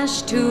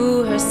lashed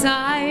to her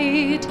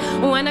side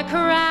when a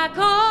crack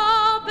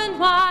opened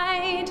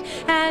wide,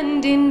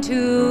 and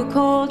into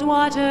cold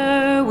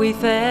water we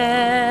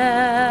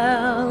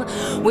fell.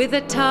 With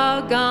a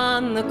tug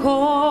on the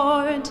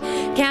cord,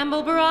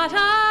 Campbell brought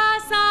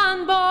us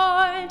on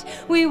board.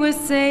 We were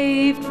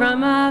saved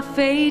from a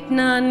fate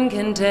none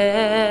can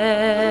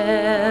tell.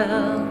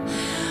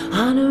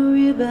 On a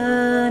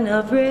ribbon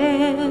of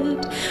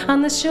red,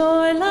 on the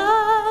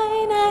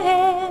shoreline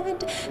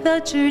ahead, the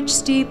church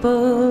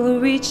steeple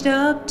reached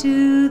up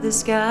to the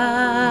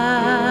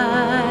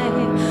sky.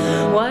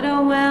 What a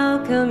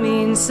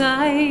welcoming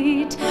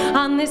sight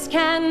on this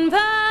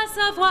canvas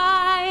of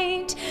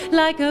white,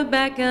 like a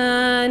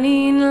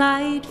beckoning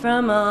light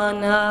from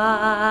on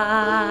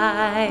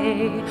high.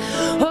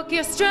 Hook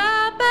your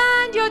strap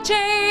and your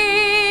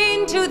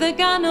chain to the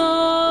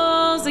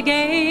gunwales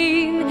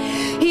again.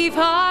 Heave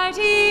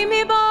hearty,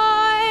 me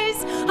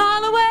boys,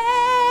 all away.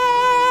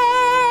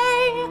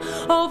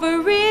 Over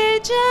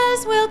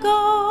ridges we'll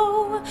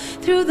go,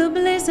 through the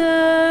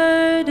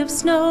blizzard of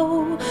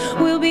snow.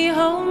 We'll be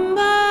home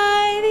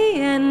by the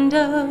end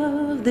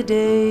of the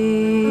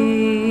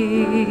day.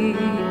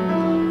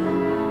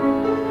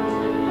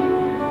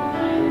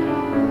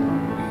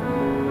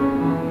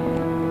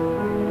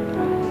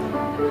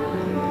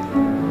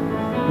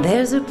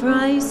 There's a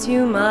price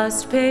you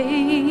must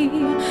pay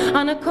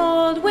on a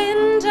cold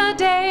winter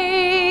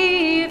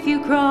day if you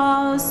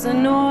cross the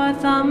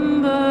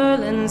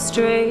Northumberland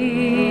Strait.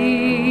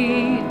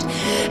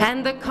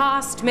 And the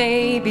cost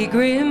may be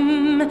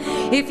grim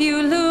if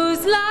you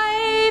lose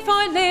life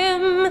or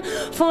limb,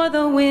 for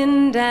the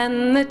wind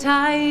and the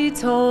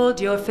tides hold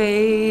your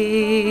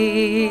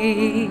fate.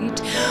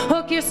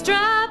 Hook your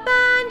strap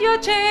and your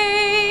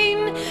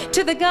chain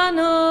to the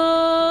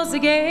gunwales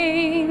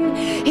again.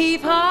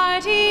 Heave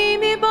hearty,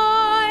 me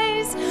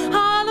boys,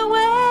 all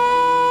away.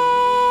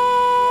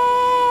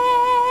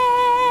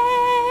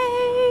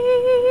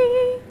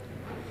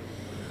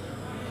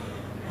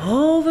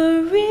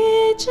 Over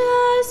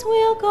ridges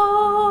we'll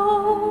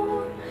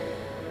go,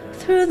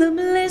 through the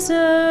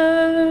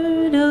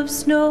blizzard of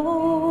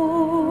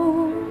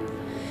snow.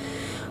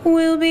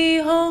 We'll be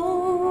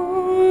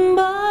home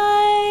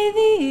by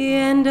the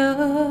end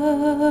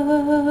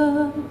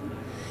of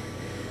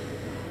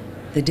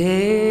the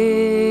day.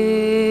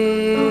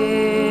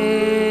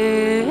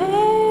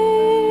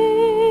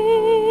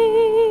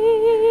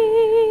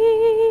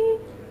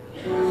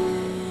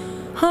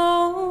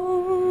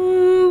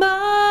 Home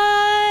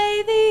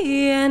by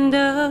the end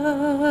of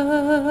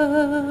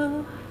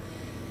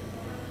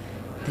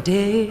the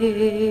day.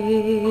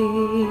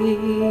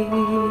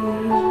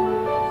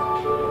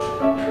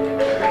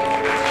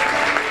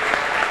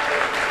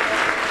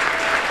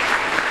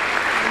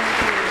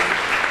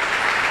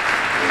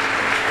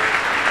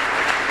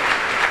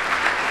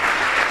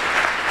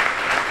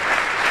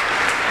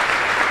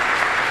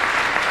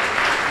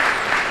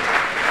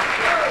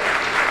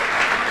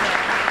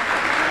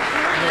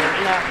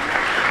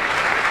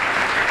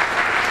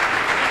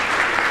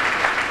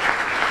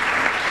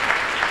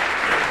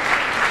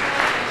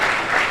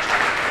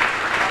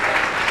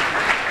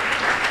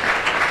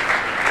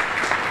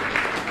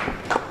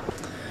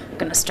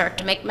 Start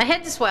to make my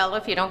head swell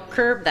if you don't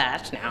curb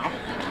that now.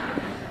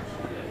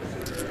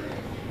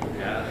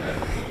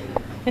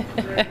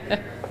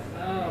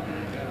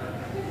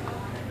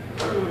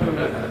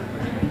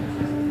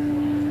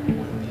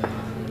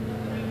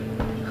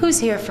 Who's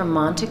here from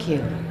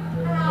Montague?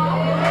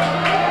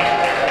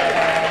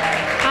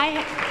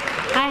 I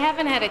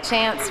haven't had a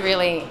chance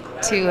really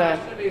to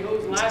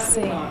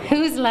see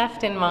who's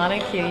left in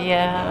Montague.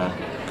 Yeah,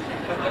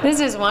 this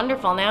is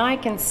wonderful. Now I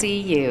can see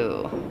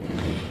you.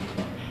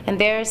 And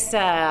there's,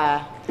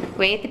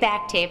 way at the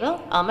back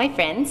table, all my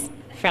friends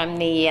from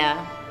the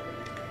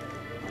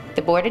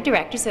board of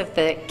directors of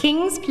the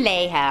King's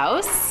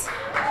Playhouse.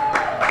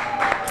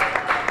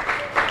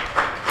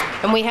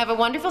 And we have a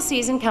wonderful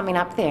season coming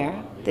up there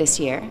this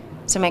year.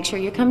 so make sure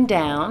you come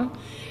down.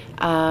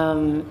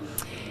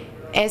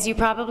 As you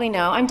probably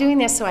know, I'm doing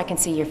this so I can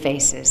see your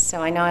faces.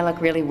 So I know I look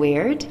really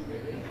weird,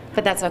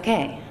 but that's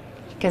okay,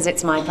 because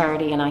it's my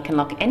party and I can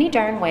look any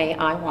darn way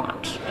I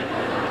want.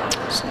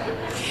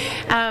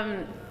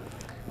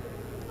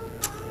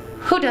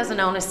 Who doesn't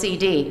own a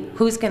CD?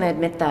 Who's going to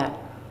admit that?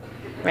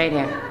 Right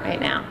here,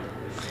 right now.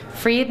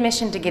 Free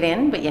admission to get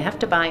in, but you have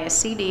to buy a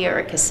CD or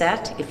a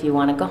cassette if you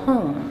want to go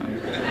home.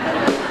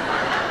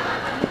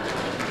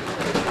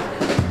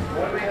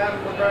 What do we have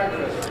for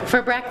breakfast?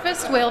 For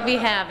breakfast, we'll be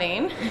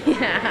having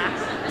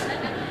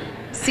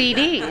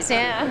CDs,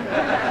 yeah.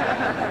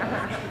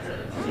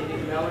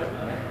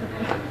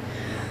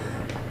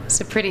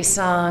 It's a pretty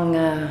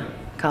song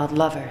called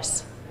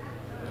Lovers.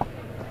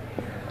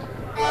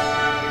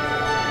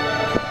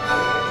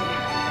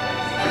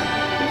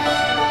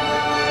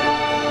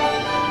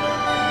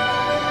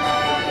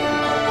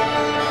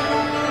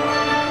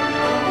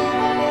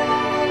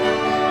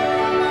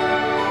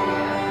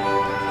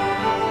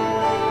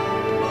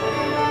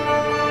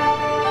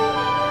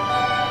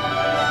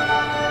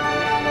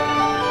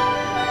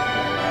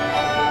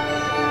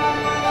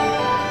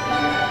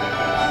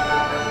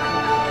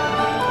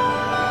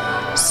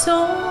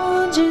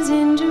 Soldiers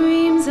in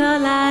dreams are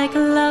like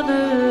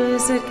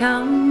lovers that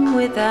come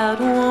without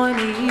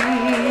warning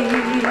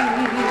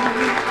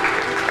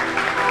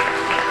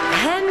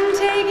and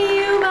take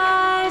you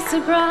by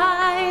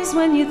surprise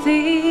when you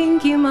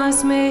think you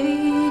must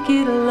make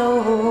it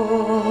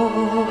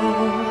alone.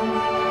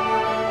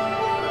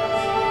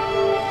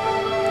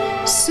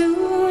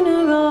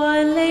 Sooner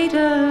or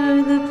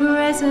later, the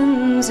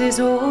presence is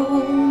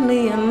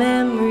only a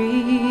memory.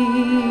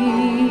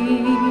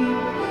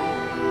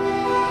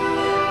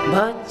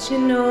 But you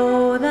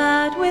know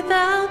that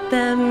without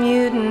them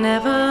you'd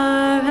never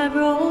have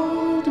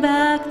rolled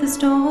back the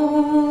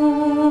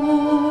stone.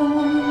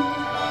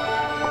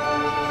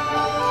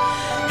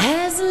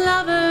 As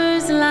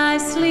lovers lie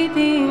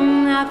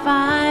sleeping, I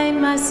find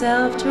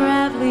myself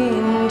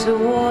traveling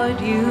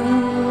toward you.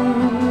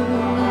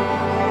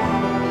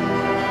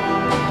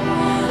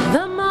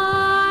 The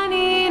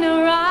morning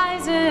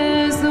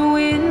arises, the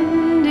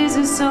wind is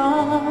as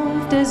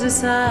soft as a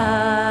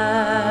sigh.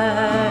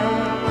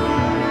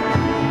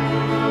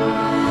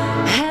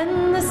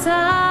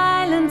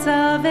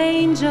 Of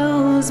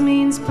angels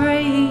means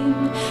praying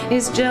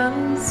is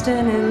just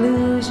an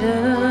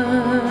illusion.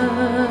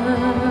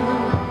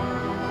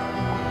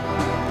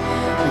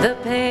 The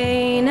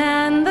pain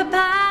and the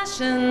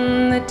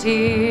passion, the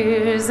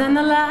tears and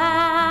the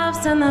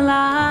laughs and the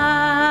lies.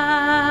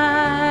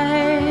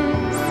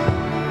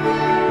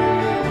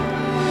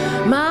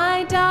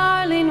 My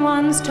darling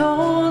once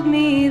told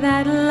me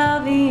that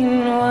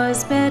loving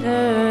was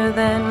better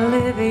than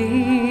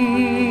living.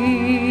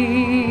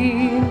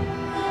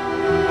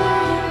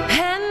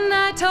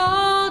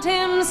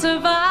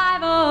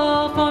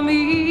 Survival for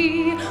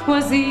me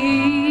was the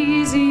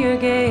easier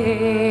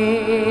game.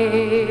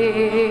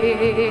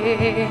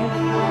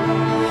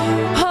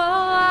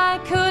 Oh, I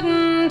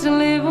couldn't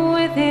live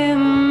with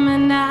him,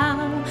 and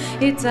now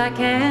it's I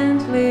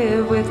can't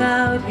live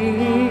without him.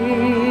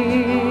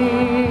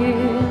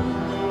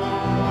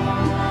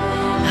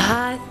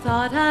 I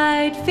thought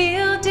I'd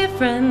feel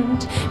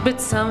different, but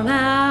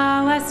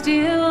somehow I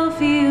still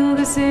feel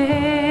the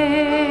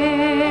same.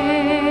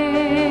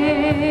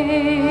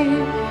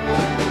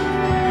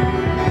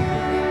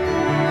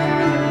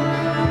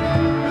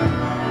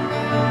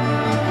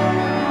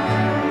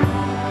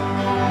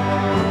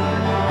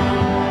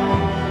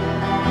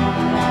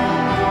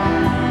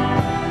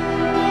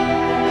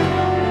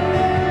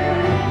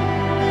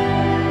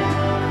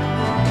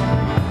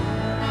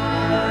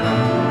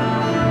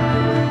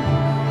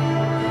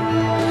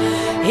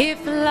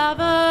 If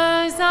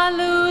lovers are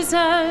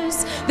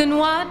losers, then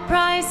what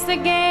price the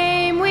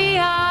game we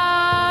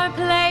are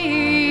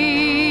playing?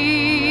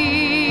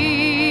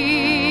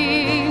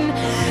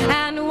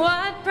 And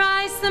what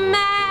price the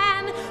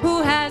man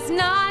who has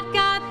not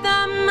got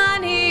the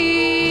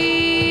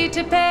money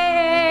to pay?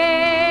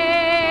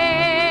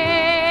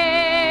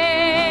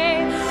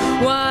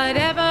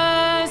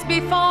 Whatever's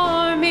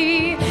before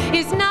me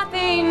is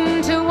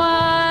nothing to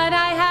what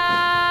I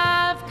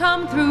have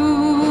come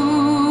through.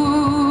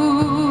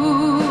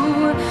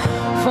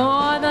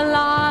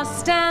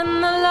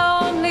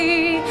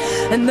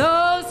 And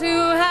those who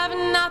have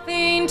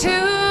nothing to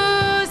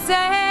say.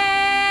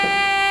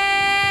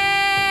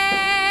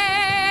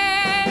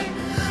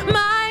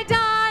 My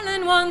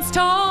darling once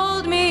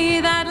told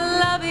me that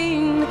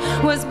loving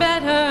was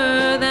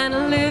better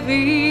than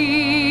living.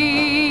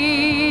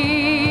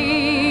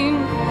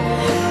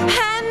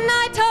 And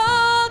I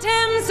told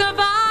him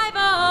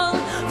survival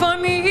for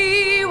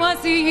me was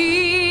the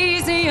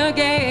easier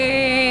game.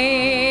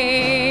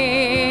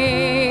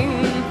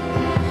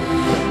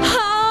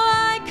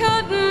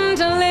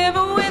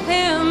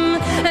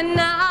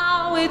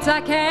 I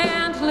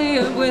can't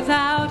live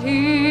without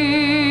him.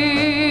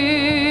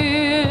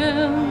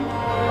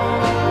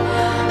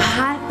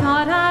 I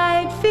thought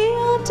I'd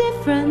feel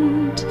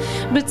different,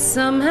 but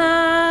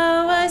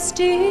somehow I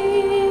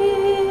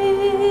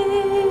still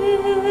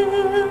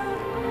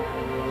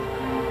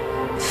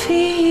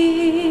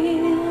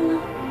feel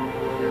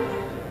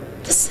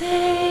the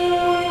same.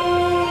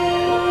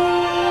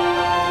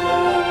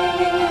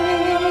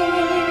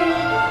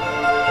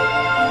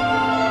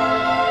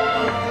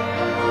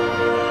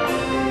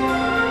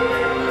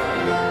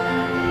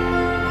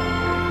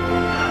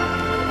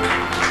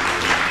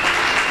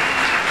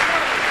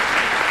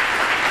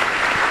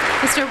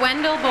 Mr.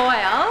 Wendell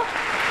Boyle.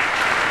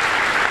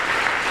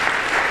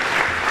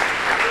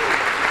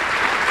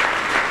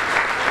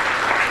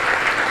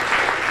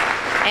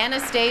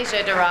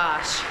 Anastasia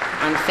DeRoche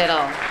on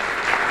fiddle.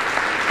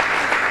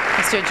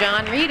 Mr.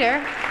 John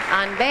Reeder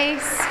on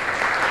bass.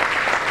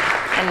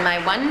 And my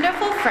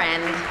wonderful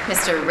friend,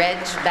 Mr. Reg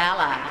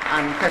Balla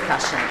on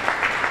percussion.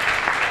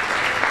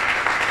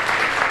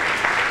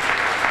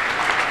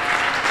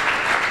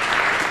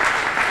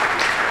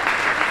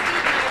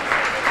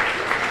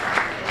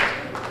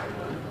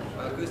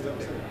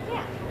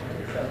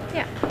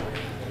 Yeah.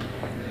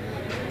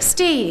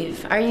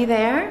 Steve, are you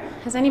there?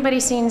 Has anybody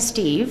seen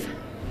Steve?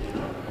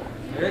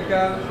 Here it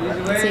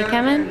comes. Is he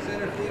coming?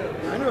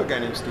 I know a guy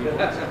named Steve.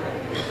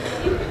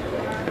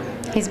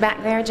 He's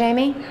back there,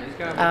 Jamie? He's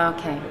coming.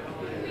 Okay.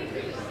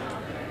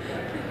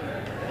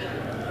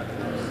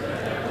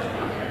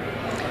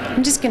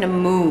 I'm just going to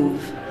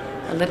move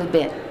a little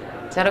bit.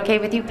 Is that okay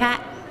with you,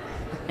 Pat?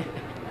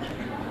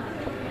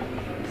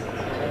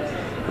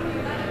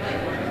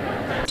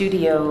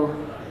 Studio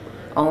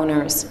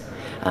owners.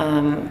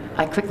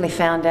 I quickly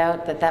found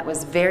out that that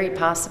was very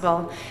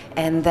possible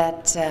and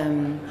that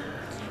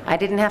I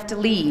didn't have to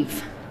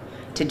leave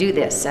to do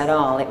this at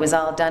all. It was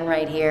all done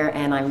right here,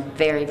 and I'm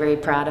very, very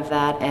proud of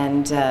that.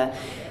 And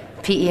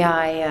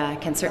PEI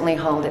can certainly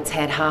hold its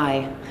head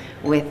high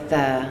with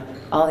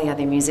all the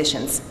other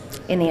musicians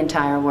in the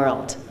entire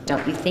world,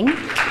 don't you think?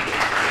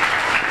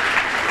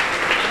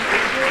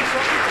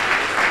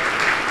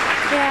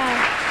 Yeah.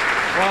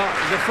 Well,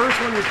 the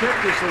first one you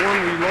picked is the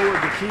one we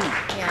lowered the key.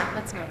 Yeah,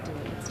 let's not do it.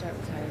 Let's start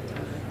with higher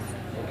tones.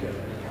 Okay.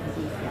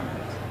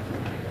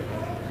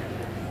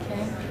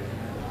 Okay.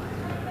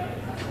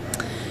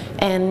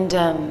 And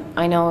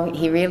I know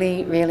he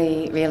really,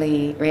 really,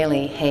 really,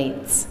 really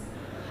hates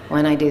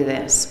when I do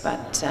this,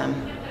 but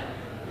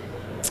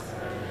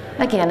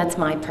again, it's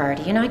my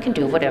party, and I can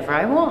do whatever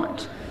I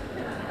want.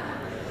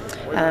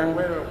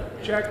 Wait.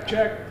 Check,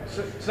 check,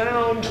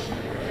 sound.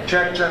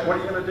 Check, check. What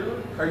are you going to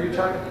do? Are you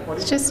talking? What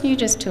are You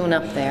just tune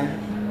up there.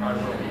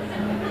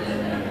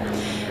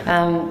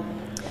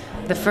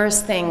 The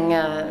first thing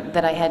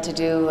that I had to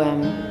do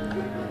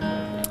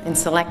in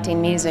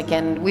selecting music,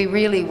 and we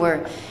really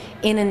were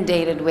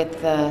inundated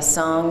with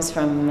songs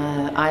from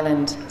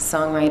island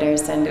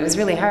songwriters, and it was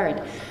really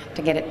hard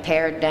to get it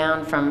pared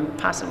down from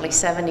possibly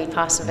 70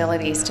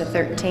 possibilities to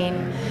 13.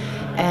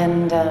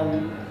 And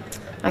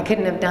I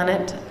couldn't have done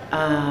it,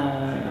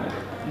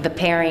 the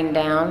paring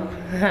down,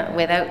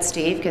 without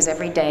Steve, because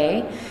every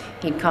day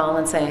he'd call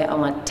and say, I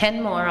want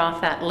 10 more off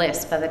that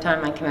list by the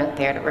time I come out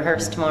there to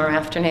rehearse tomorrow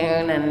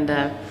afternoon. And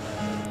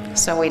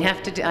so I'd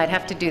have to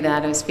do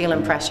that. I was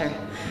feeling pressure.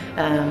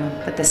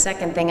 But the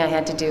second thing I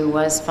had to do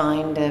was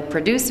find a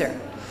producer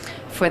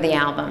for the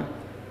album.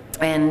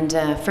 And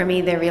for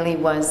me, there really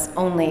was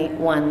only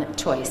one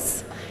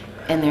choice,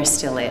 and there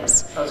still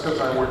is. That's because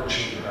I work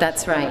cheap.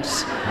 That's right.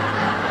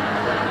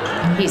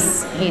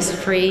 He's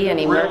free, and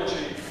he works.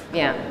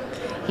 Yeah,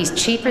 he's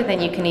cheaper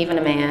than you can even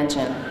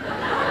imagine.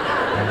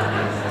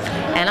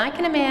 And I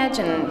can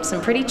imagine some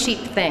pretty cheap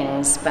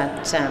things,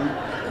 but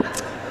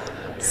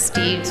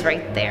Steve's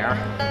right there.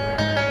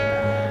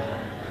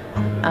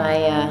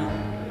 I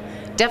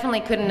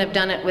definitely couldn't have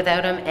done it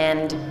without him,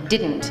 and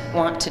didn't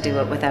want to do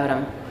it without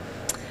him.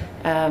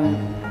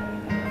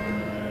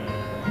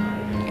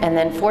 And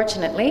then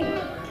fortunately,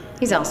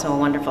 he's also a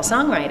wonderful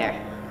songwriter,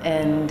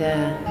 and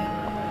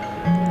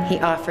he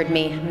offered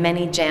me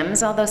many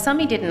gems, although some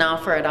he didn't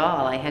offer at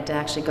all. I had to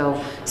actually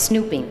go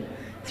snooping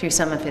through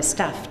some of his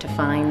stuff to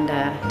find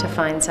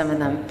some of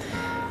them.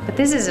 But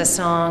this is a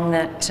song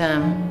that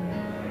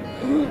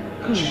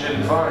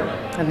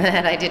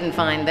that I didn't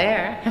find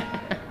there.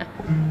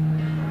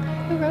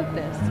 Who wrote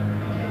this?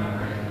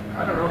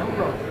 I don't know who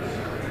wrote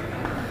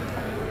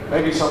this.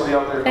 Maybe somebody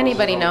out there. If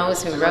anybody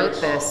knows who wrote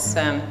this,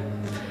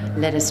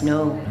 let us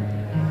know.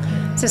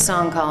 It's a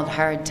song called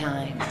Hard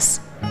Times.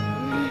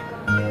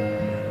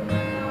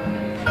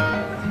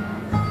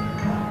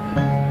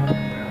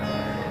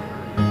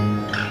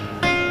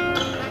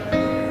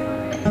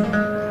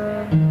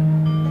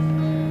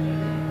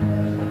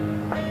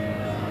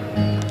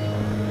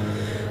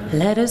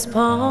 Let us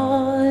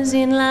pause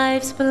in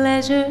life's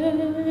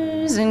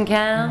pleasures and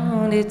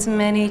count its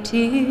many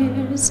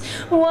tears,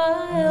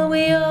 while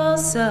we all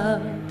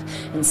sup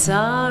and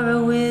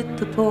sorrow with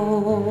the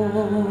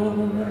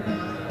poor.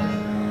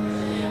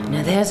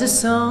 Now there's a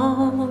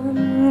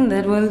song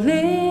that will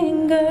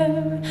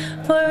linger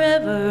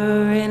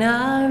forever in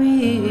our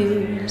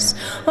ears.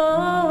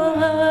 Oh,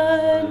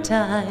 hard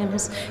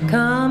times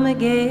come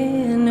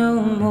again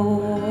no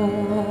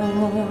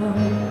more.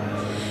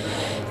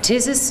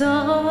 'Tis a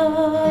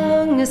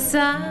song, a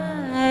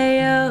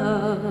sigh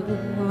of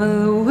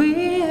the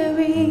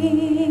weary,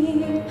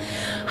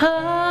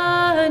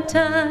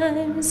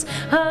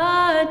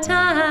 hard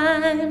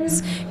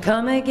times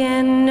come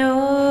again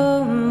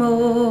no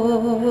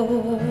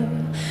more.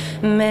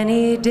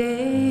 Many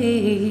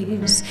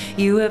days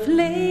you have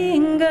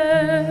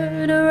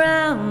lingered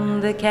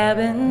around the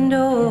cabin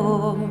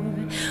door.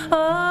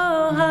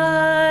 Oh,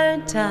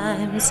 hard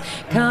times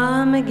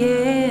come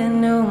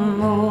again no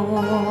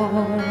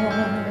more.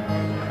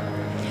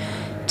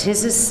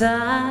 'Tis a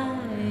sigh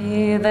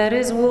that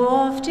is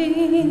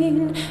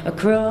wafting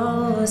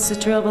across the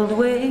troubled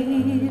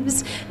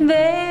waves.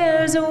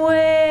 There's a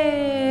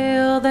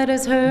wail that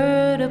is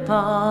heard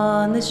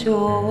upon the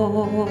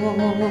shore.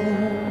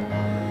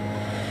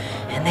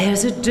 And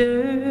there's a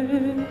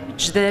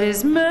dirge that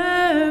is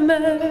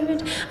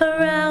murmured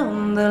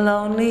around the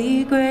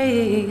lonely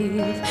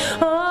grave.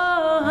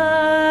 Oh,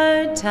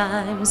 hard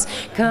times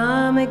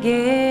come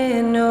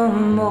again no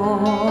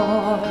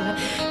more.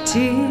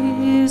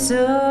 'Tis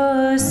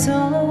a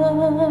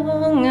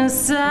song, a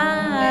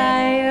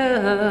sigh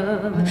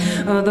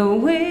of the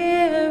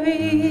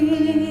weary.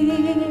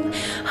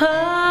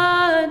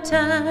 Hard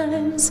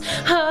times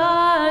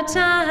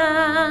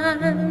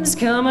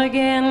come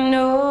again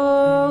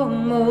no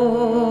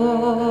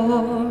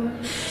more.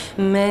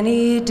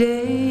 Many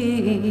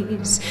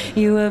days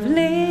you have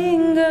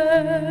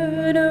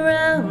lingered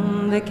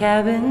around the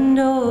cabin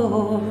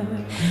door.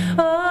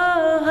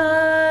 Oh,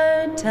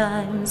 hard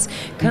times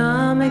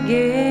come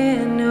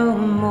again no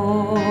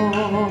more.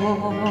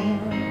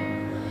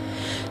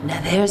 Now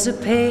there's a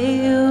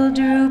pale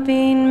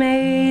drooping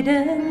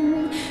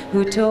maiden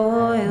who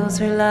toils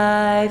her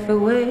life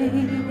away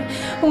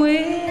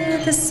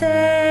with a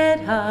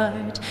sad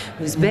heart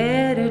whose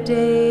better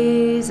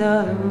days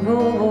are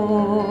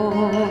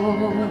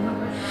o'er.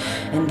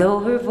 And though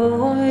her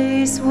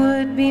voice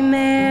would be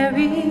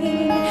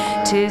merry,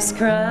 'tis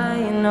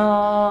crying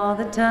all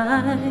the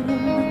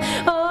time.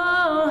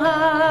 Oh,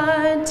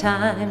 hard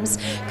times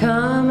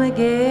come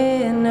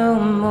again no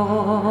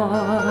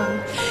more.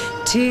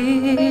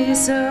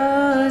 'Tis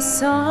a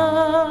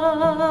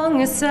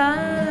song, a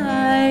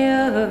sigh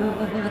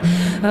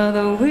of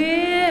the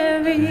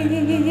weary.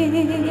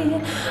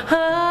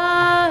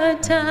 Hard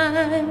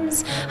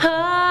times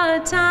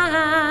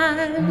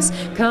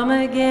come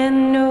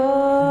again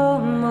no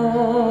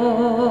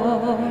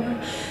more.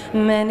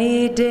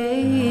 Many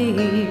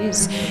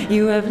days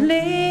you have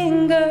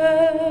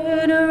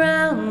lingered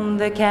around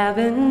the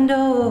cabin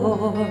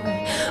door.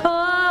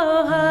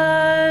 Oh,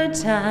 hard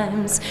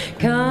times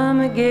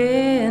come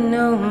again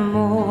no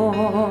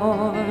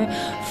more.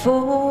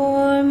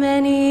 For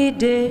many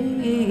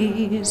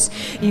days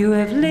you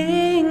have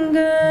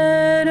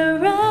lingered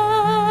around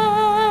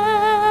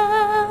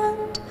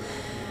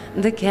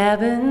the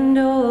cabin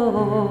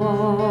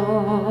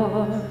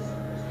door.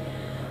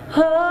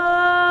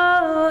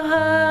 Oh,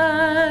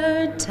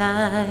 hard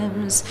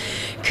times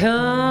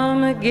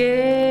come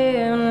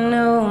again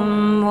no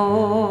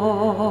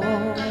more.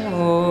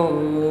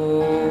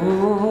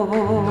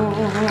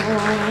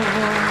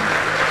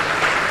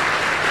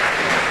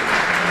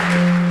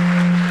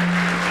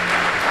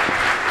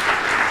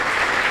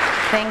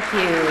 Thank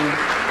you.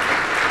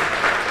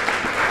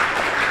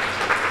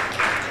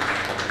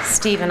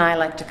 Steve and I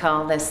like to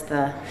call this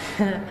the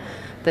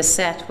the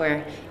set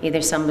where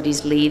either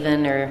somebody's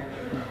leaving or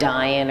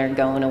dying or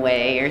going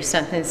away or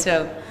something.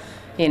 So,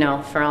 you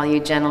know, for all you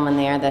gentlemen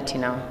there that, you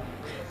know,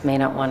 may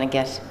not want to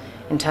get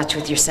in touch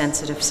with your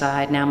sensitive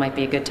side, now might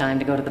be a good time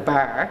to go to the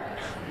bar.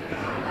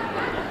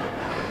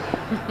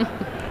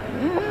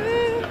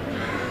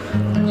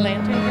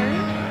 Lantern bird?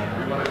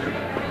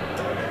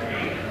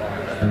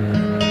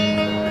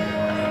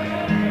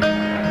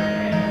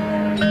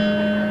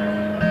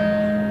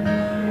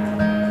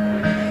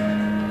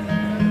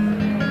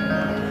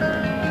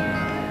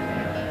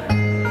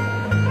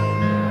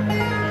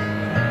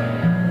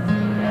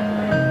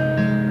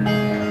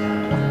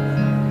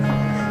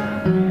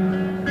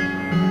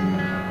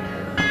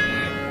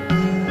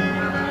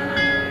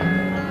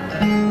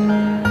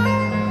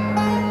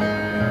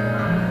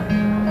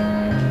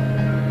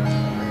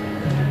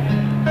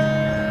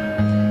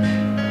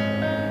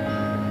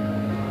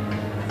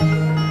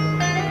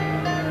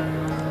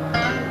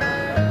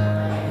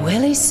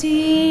 Will he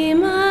see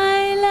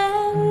my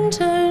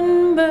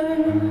lantern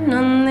burn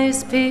on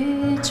this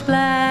pitch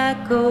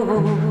black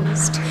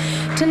coast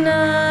tonight?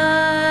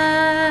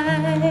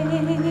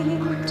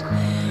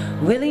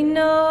 Will he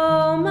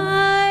know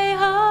my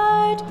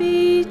heart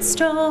beats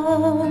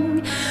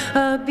strong,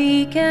 a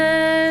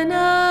beacon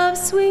of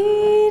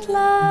sweet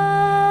light?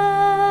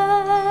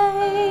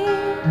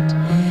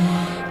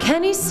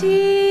 Can he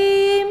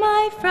see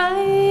my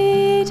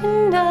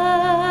frightened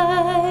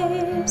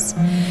eyes?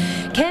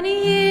 Can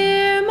he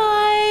hear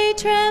my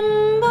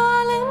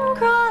trembling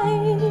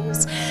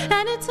cries?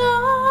 And it's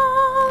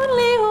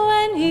only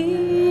when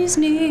he's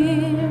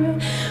near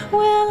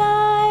will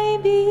I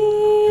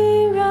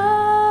be right.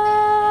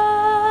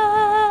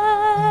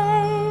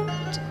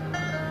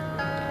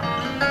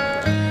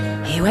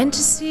 He went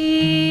to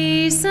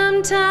sea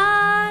some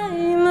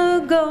time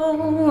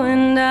ago,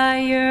 and I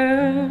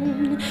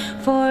yearn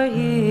for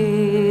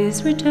his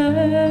his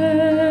return.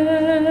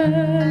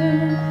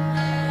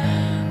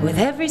 With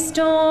every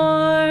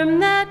storm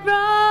that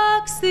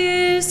rocks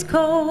this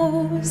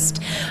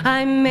coast,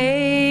 I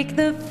make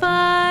the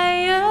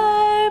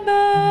fire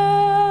burn.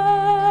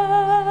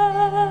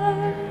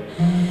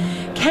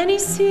 Can he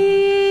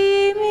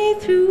see me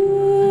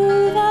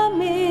through the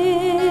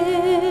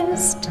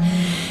mist?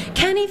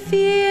 Can he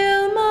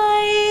feel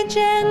my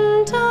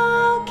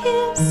gentle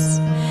kiss?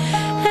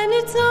 And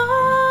it's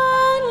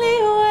only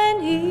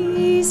when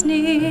he's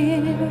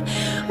near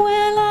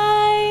will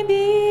I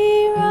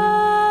be right.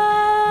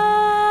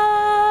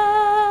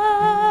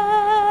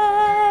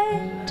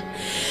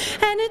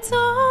 And it's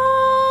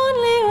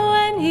only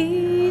when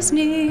he's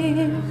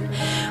near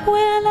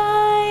will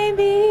I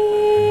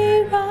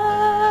be right.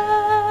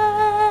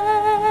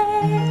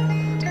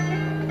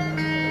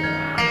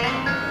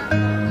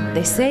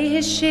 They say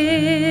his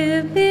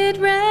ship, it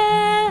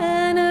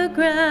ran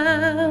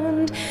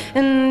aground,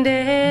 and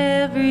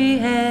every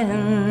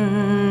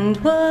hand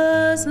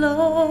was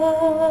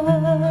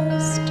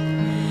lost.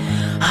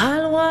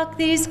 I'll walk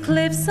these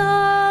cliffs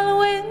all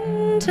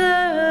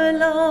winter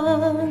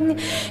long,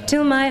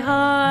 till my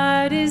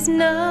heart is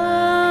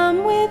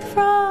numb with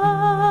frost.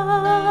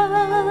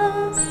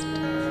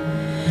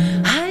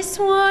 I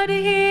swore to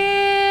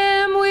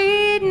him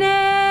we'd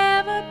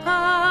never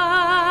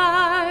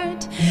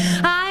part.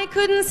 I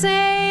couldn't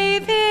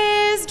save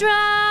his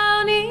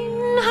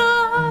drowning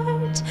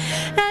heart,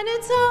 and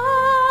it's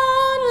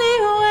only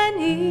when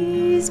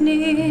he's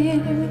near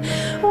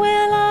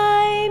will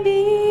I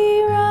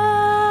be right.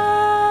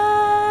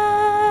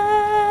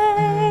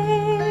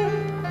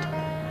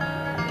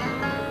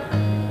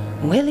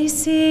 Will he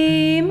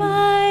see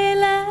my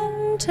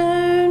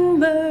lantern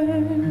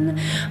burn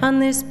on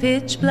this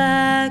pitch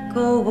black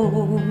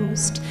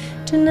coast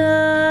tonight?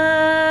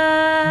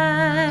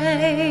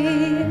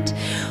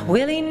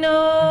 Will he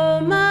know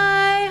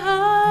my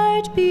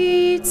heart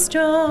beats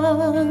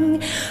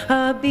strong,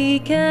 a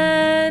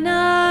beacon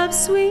of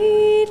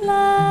sweet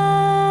light?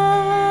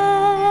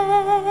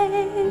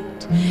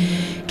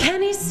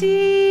 Can he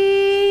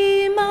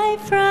see my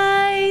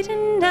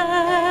frightened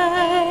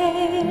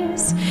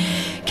eyes?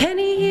 Can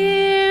he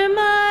hear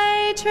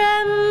my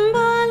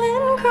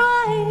trembling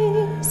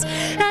cries?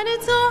 And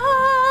it's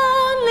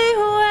only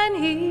when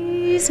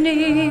he's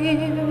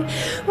near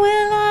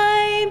will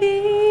I be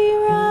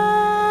right.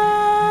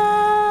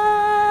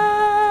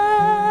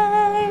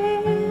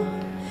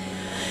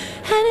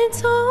 And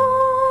it's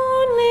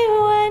only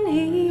when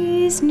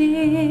he's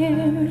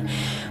near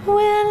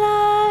will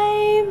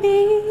I be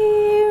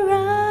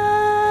right.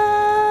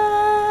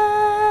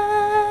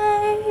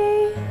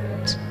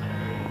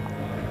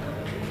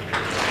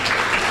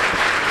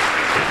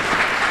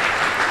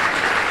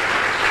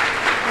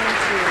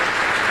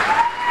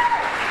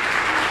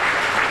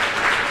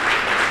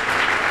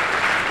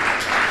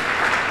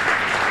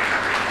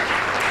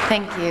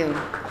 Thank you.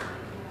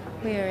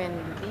 We are in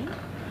B?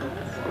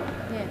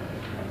 Yeah.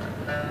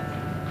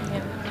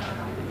 Yeah.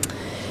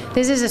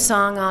 This is a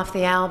song off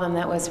the album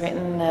that was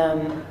written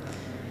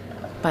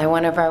by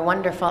one of our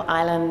wonderful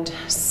island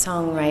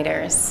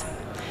songwriters,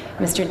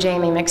 Mr.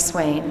 Jamie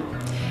McSwain.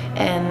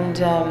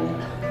 And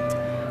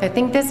I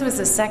think this was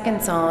the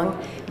second song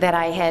that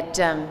I had,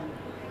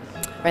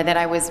 or that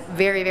I was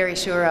very, very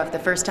sure of the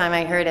first time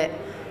I heard it,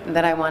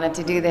 that I wanted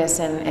to do this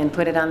and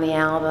put it on the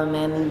album,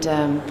 and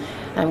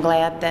I'm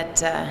glad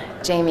that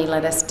Jamie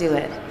let us do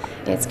it.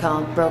 It's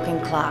called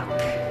Broken Clock.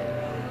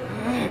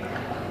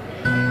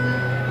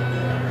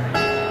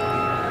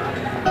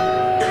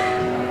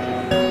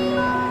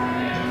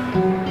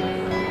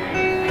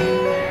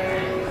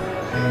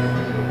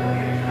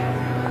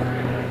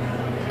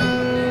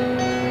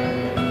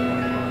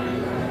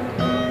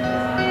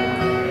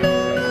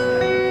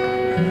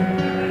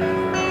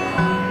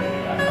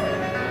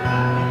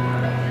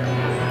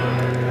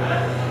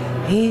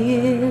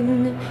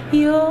 In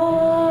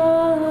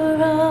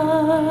your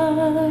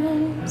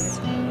arms,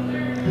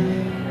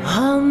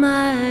 all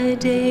my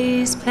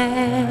days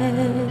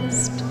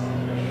passed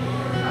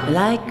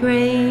like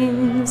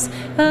grains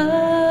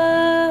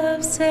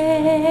of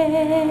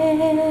sand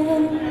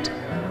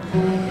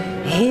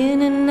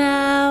in an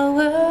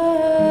hourglass.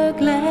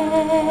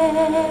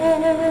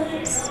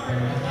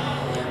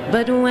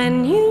 But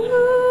when you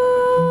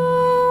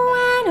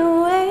went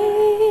away,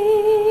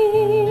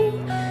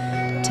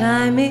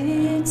 time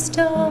it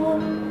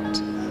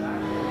stopped.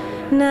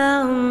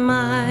 Now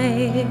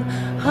my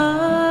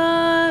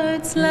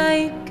heart's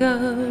like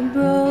a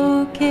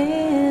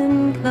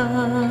broken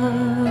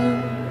clock.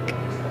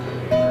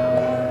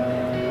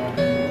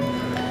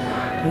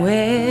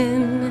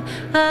 When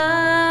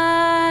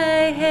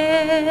I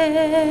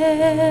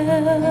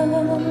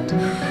held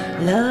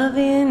love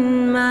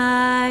in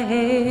my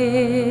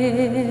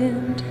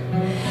hand,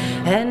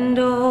 and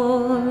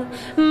all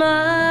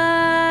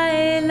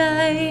my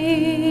life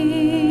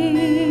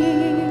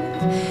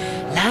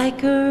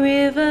like a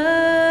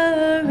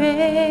river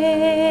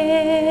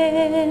ran,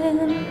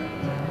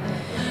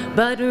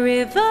 but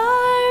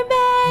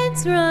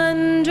riverbeds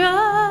run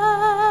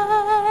dry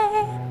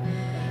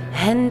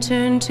and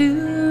turned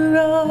to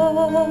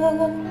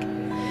rock.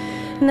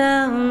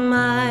 Now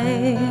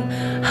my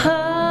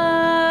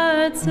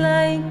heart's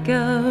like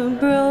a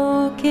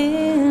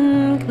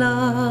broken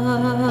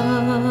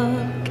clock.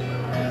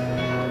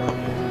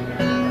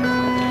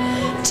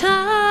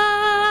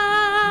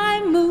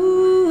 Time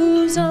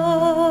moves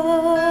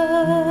on,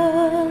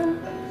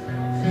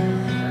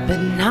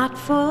 but not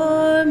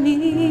for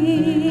me.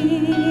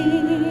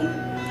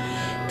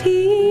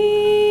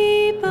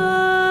 People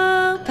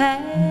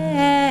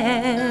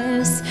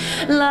pass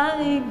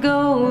like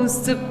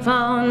ghosts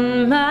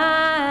upon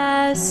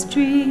my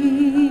street,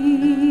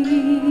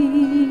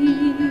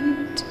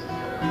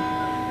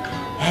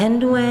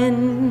 and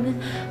when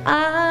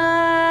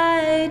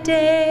I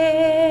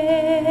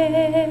dare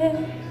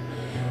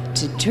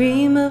to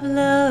dream of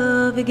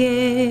love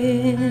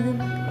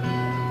again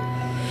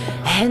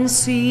and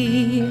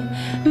see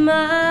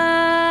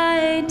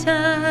my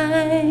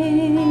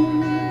times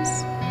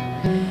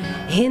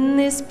in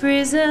this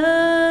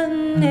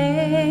prison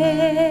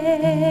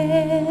end,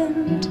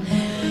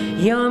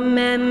 your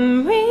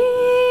memory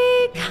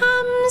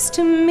comes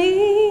to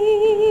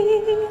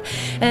me,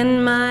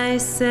 and my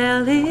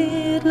cell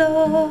it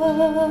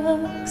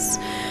locks.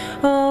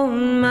 Oh,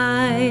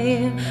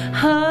 my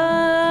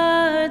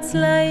heart's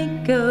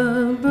like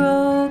a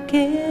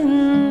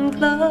broken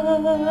clock.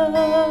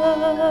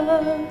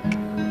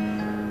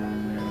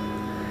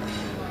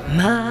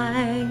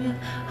 My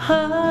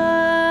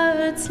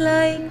heart's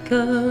like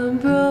a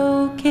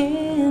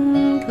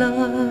broken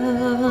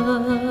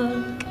clock.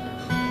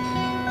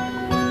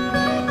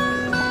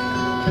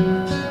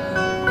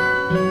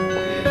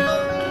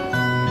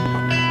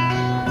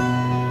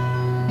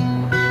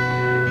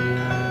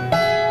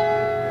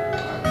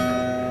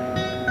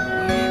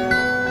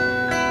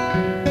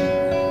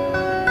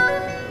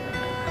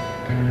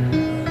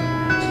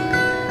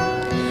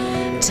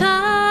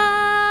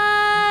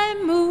 Time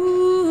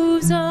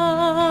moves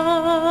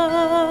on,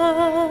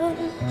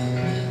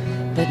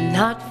 but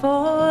not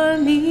for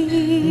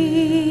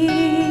me.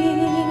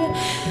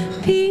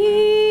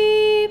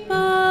 People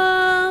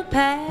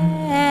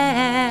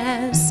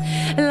pass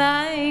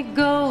like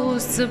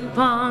ghosts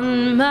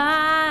upon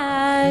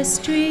my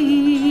street.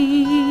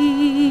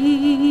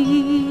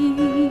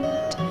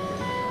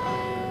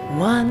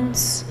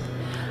 Once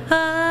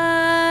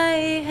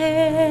I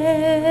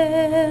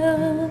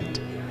held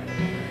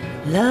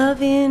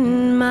love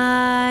in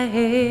my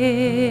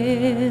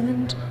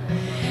hand,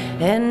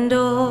 and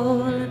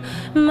all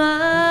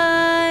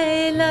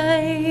my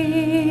life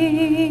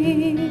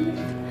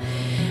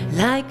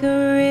like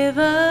a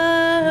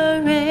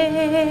river ran.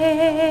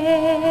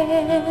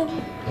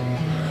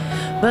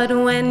 But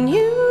when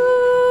you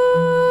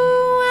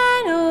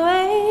went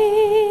away,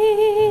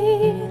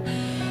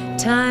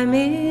 time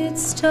it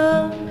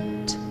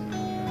stopped.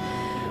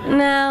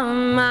 Now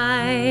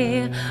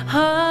my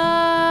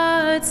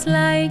heart's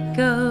like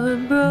a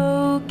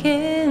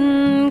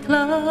broken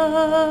clock.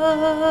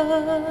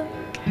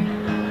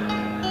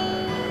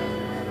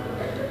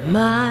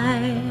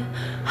 My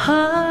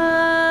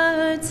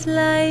heart's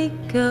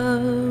like a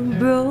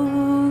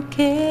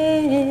broken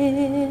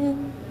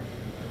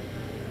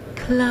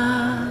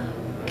clock.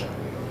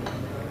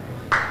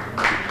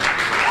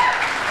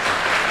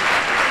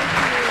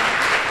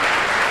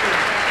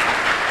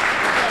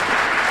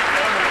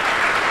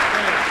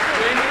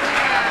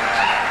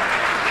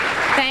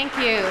 Thank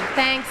you.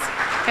 Thanks.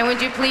 And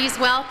would you please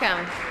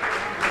welcome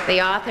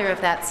the author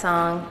of that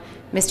song,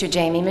 Mr.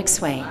 Jamie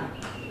McSwain.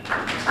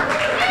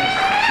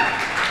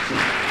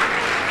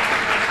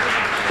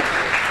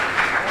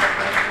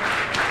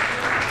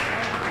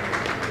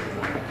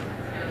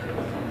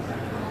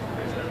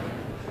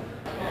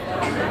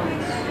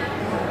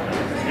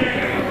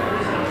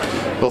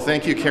 Well,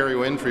 thank you, Kerri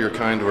Wynn, for your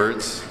kind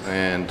words,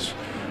 and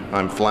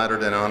I'm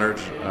flattered and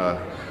honored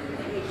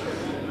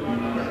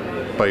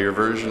by your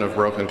version of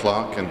Broken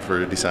Clock and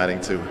for deciding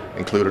to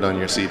include it on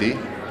your CD.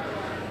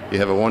 You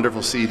have a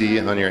wonderful CD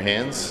on your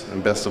hands,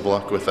 and best of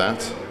luck with that.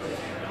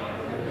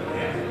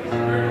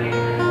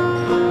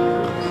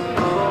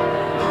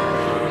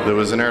 There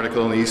was an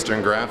article in the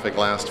Eastern Graphic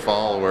last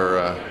fall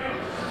where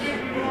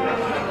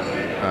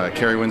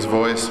Kerri Wynn's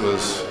voice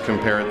was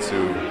compared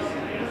to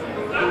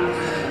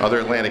other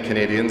Atlantic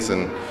Canadians,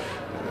 and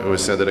it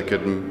was said that it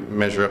could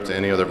measure up to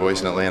any other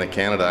voice in Atlantic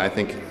Canada. I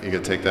think you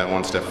could take that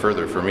one step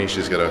further. For me,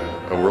 she's got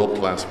a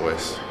world-class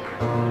voice.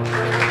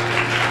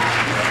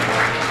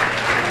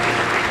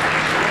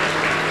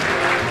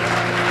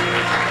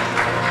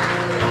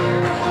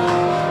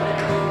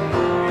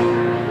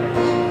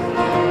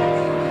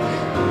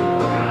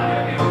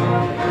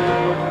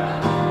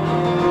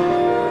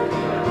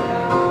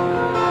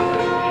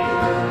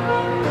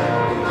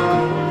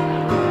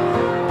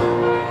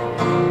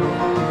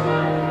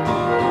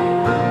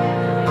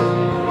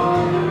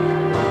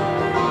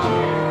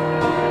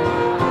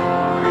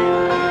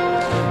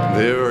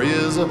 There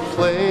is a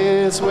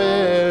place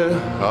where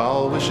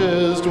all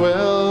wishes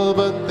dwell,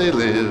 but they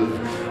live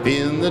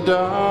in the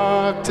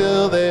dark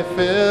till they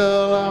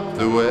fill up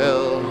the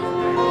well.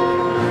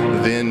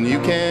 Then you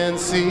can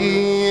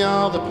see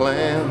all the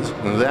plans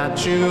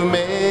that you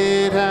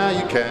made, how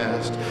you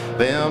cast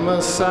them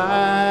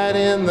aside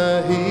in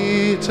the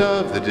heat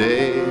of the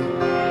day.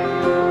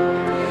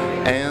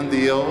 And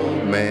the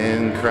old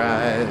man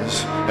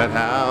cries at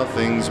how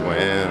things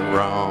went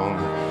wrong,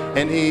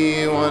 and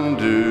he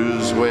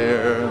wonders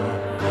where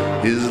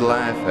his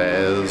life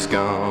has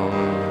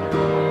gone.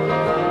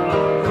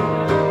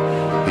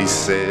 He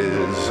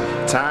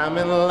says, time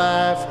and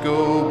life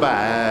go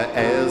by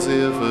as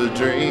if a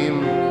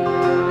dream.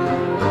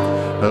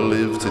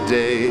 Live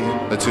today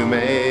to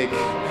make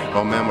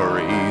our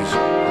memories.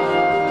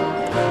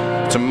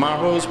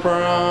 Tomorrow's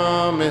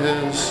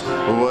promise,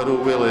 what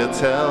will it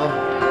tell?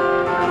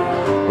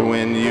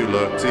 When you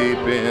look deep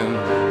in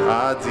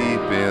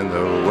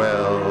the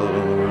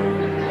well.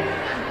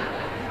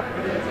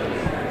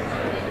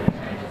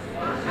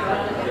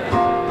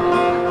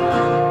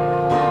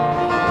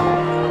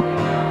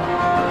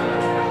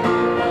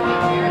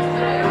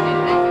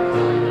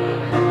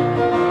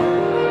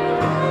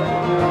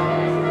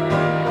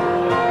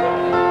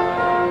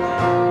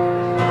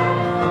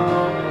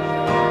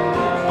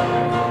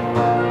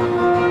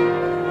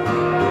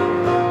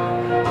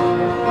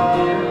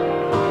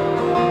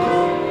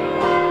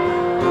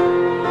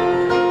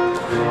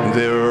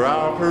 There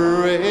are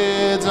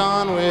parades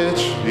on which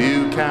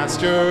you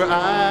cast your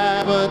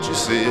eye, but you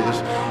sit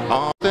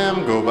on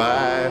them go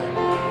by.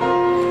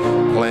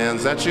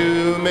 Plans that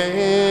you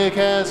make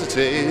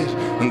hesitate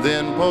and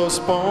then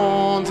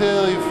postpone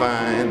till you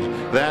find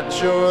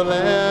that you're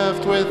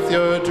left with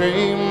your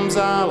dreams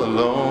all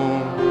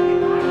alone.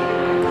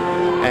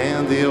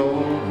 And the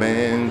old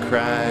man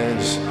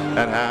cries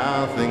at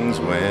how things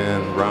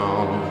went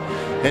wrong,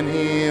 and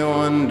he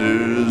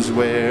wonders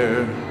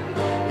where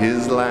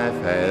his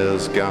life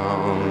has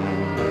gone.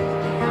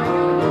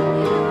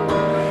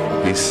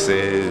 He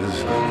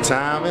says,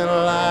 time and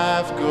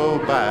life go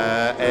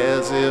by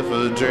as if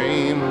a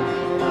dream.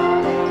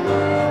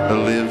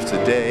 Live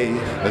today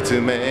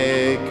to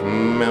make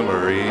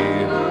memory.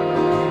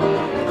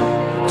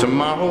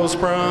 Tomorrow's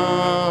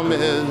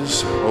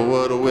promise,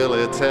 what will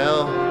it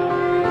tell?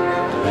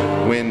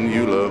 When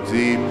you look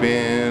deep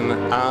in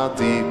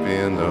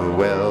the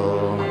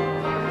well.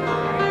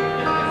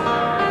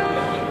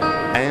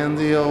 And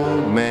the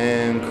old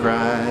man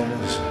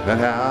cries at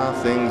how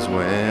things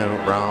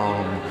went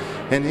wrong,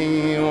 and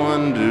he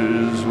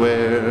wonders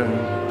where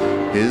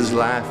his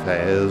life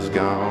has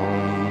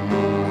gone.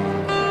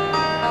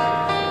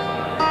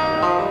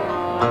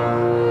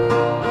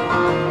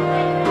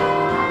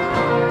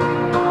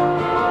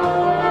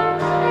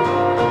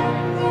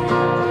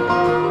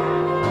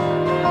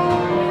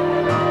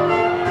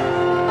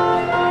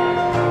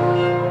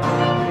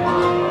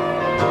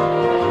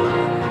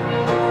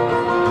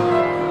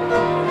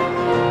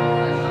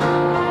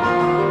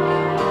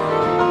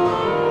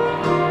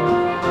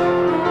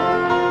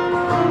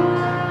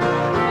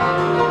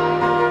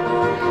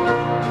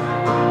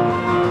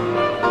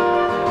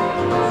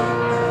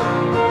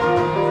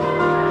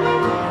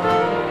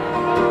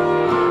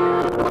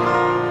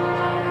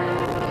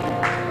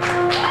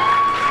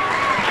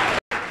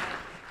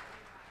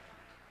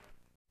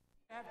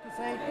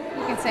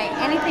 You can say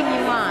anything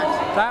you want.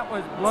 That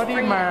was bloody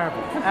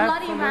marvelous.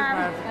 Bloody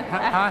marvelous.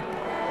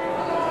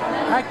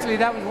 Actually,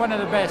 that was one of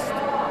the best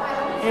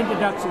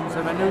introductions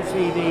of a new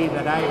CD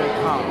that I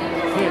recall.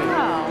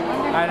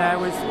 And I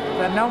was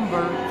the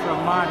number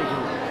from Montague.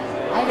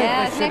 I think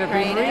this should have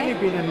really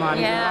been in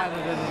Montague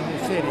rather than in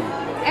the city.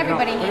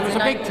 Everybody needs a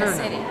night in the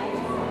city.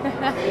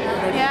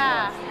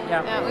 Yeah.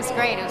 No, it was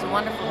great. It was a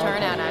wonderful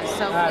turnout. I was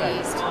so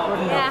pleased.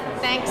 Yeah,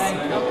 thanks.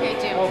 Okay,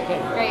 Jim.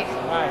 Okay. Great.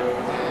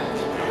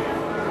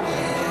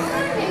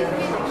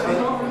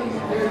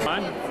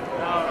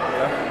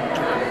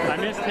 I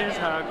missed his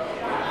hug.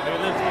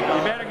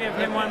 You better give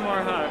him one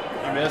more hug.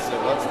 You missed it.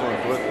 Let's do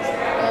it with us.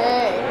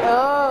 Hey,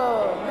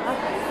 oh.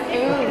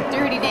 Ooh,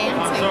 dirty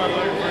dancing.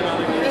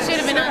 You should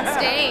have been on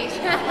stage.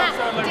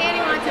 Danny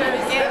wants to be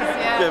gigs,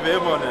 yeah. Give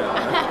him one now.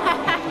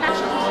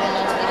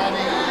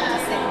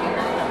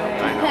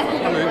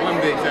 I mean, one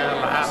big fan of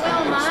the So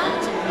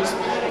much.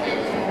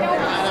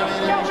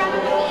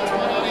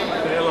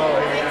 Hello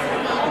here.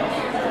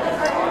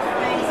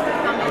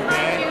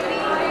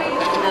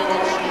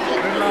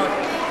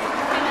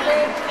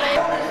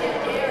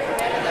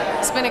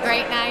 It's been a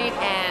great night,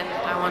 and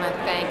I want to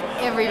thank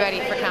everybody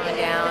for coming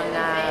down.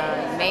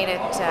 Made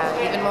it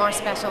even more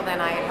special than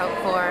I had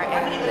hoped for,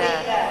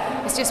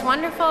 and it's just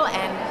wonderful,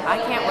 and I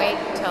can't wait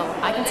till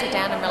I can sit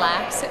down and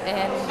relax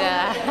and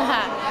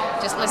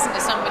just listen to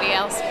somebody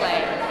else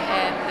play.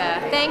 And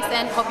thanks,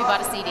 and hope you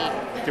bought a CD.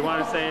 Do you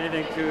want to say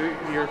anything to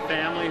your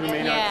family who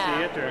may not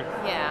see it? Or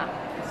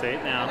say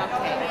it now.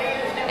 Okay.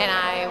 And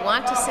I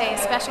want to say a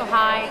special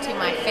hi to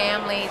my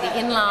family, the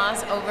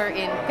in-laws over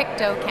in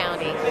Pictou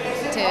County,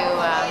 to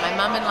my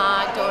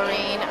mom-in-law,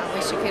 Doreen, I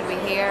wish you could be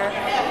here,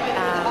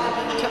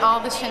 to all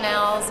the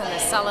Chanels and the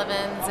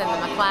Sullivans and the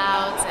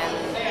McLeods and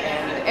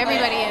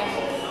everybody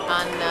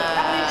on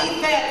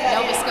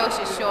Nova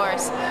Scotia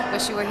shores.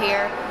 Wish you were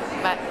here,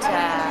 but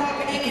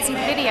you can see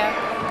the video.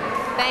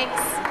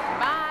 Thanks.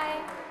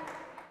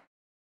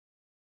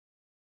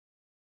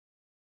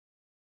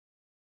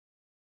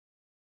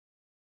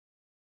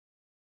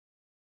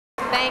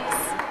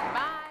 Thanks.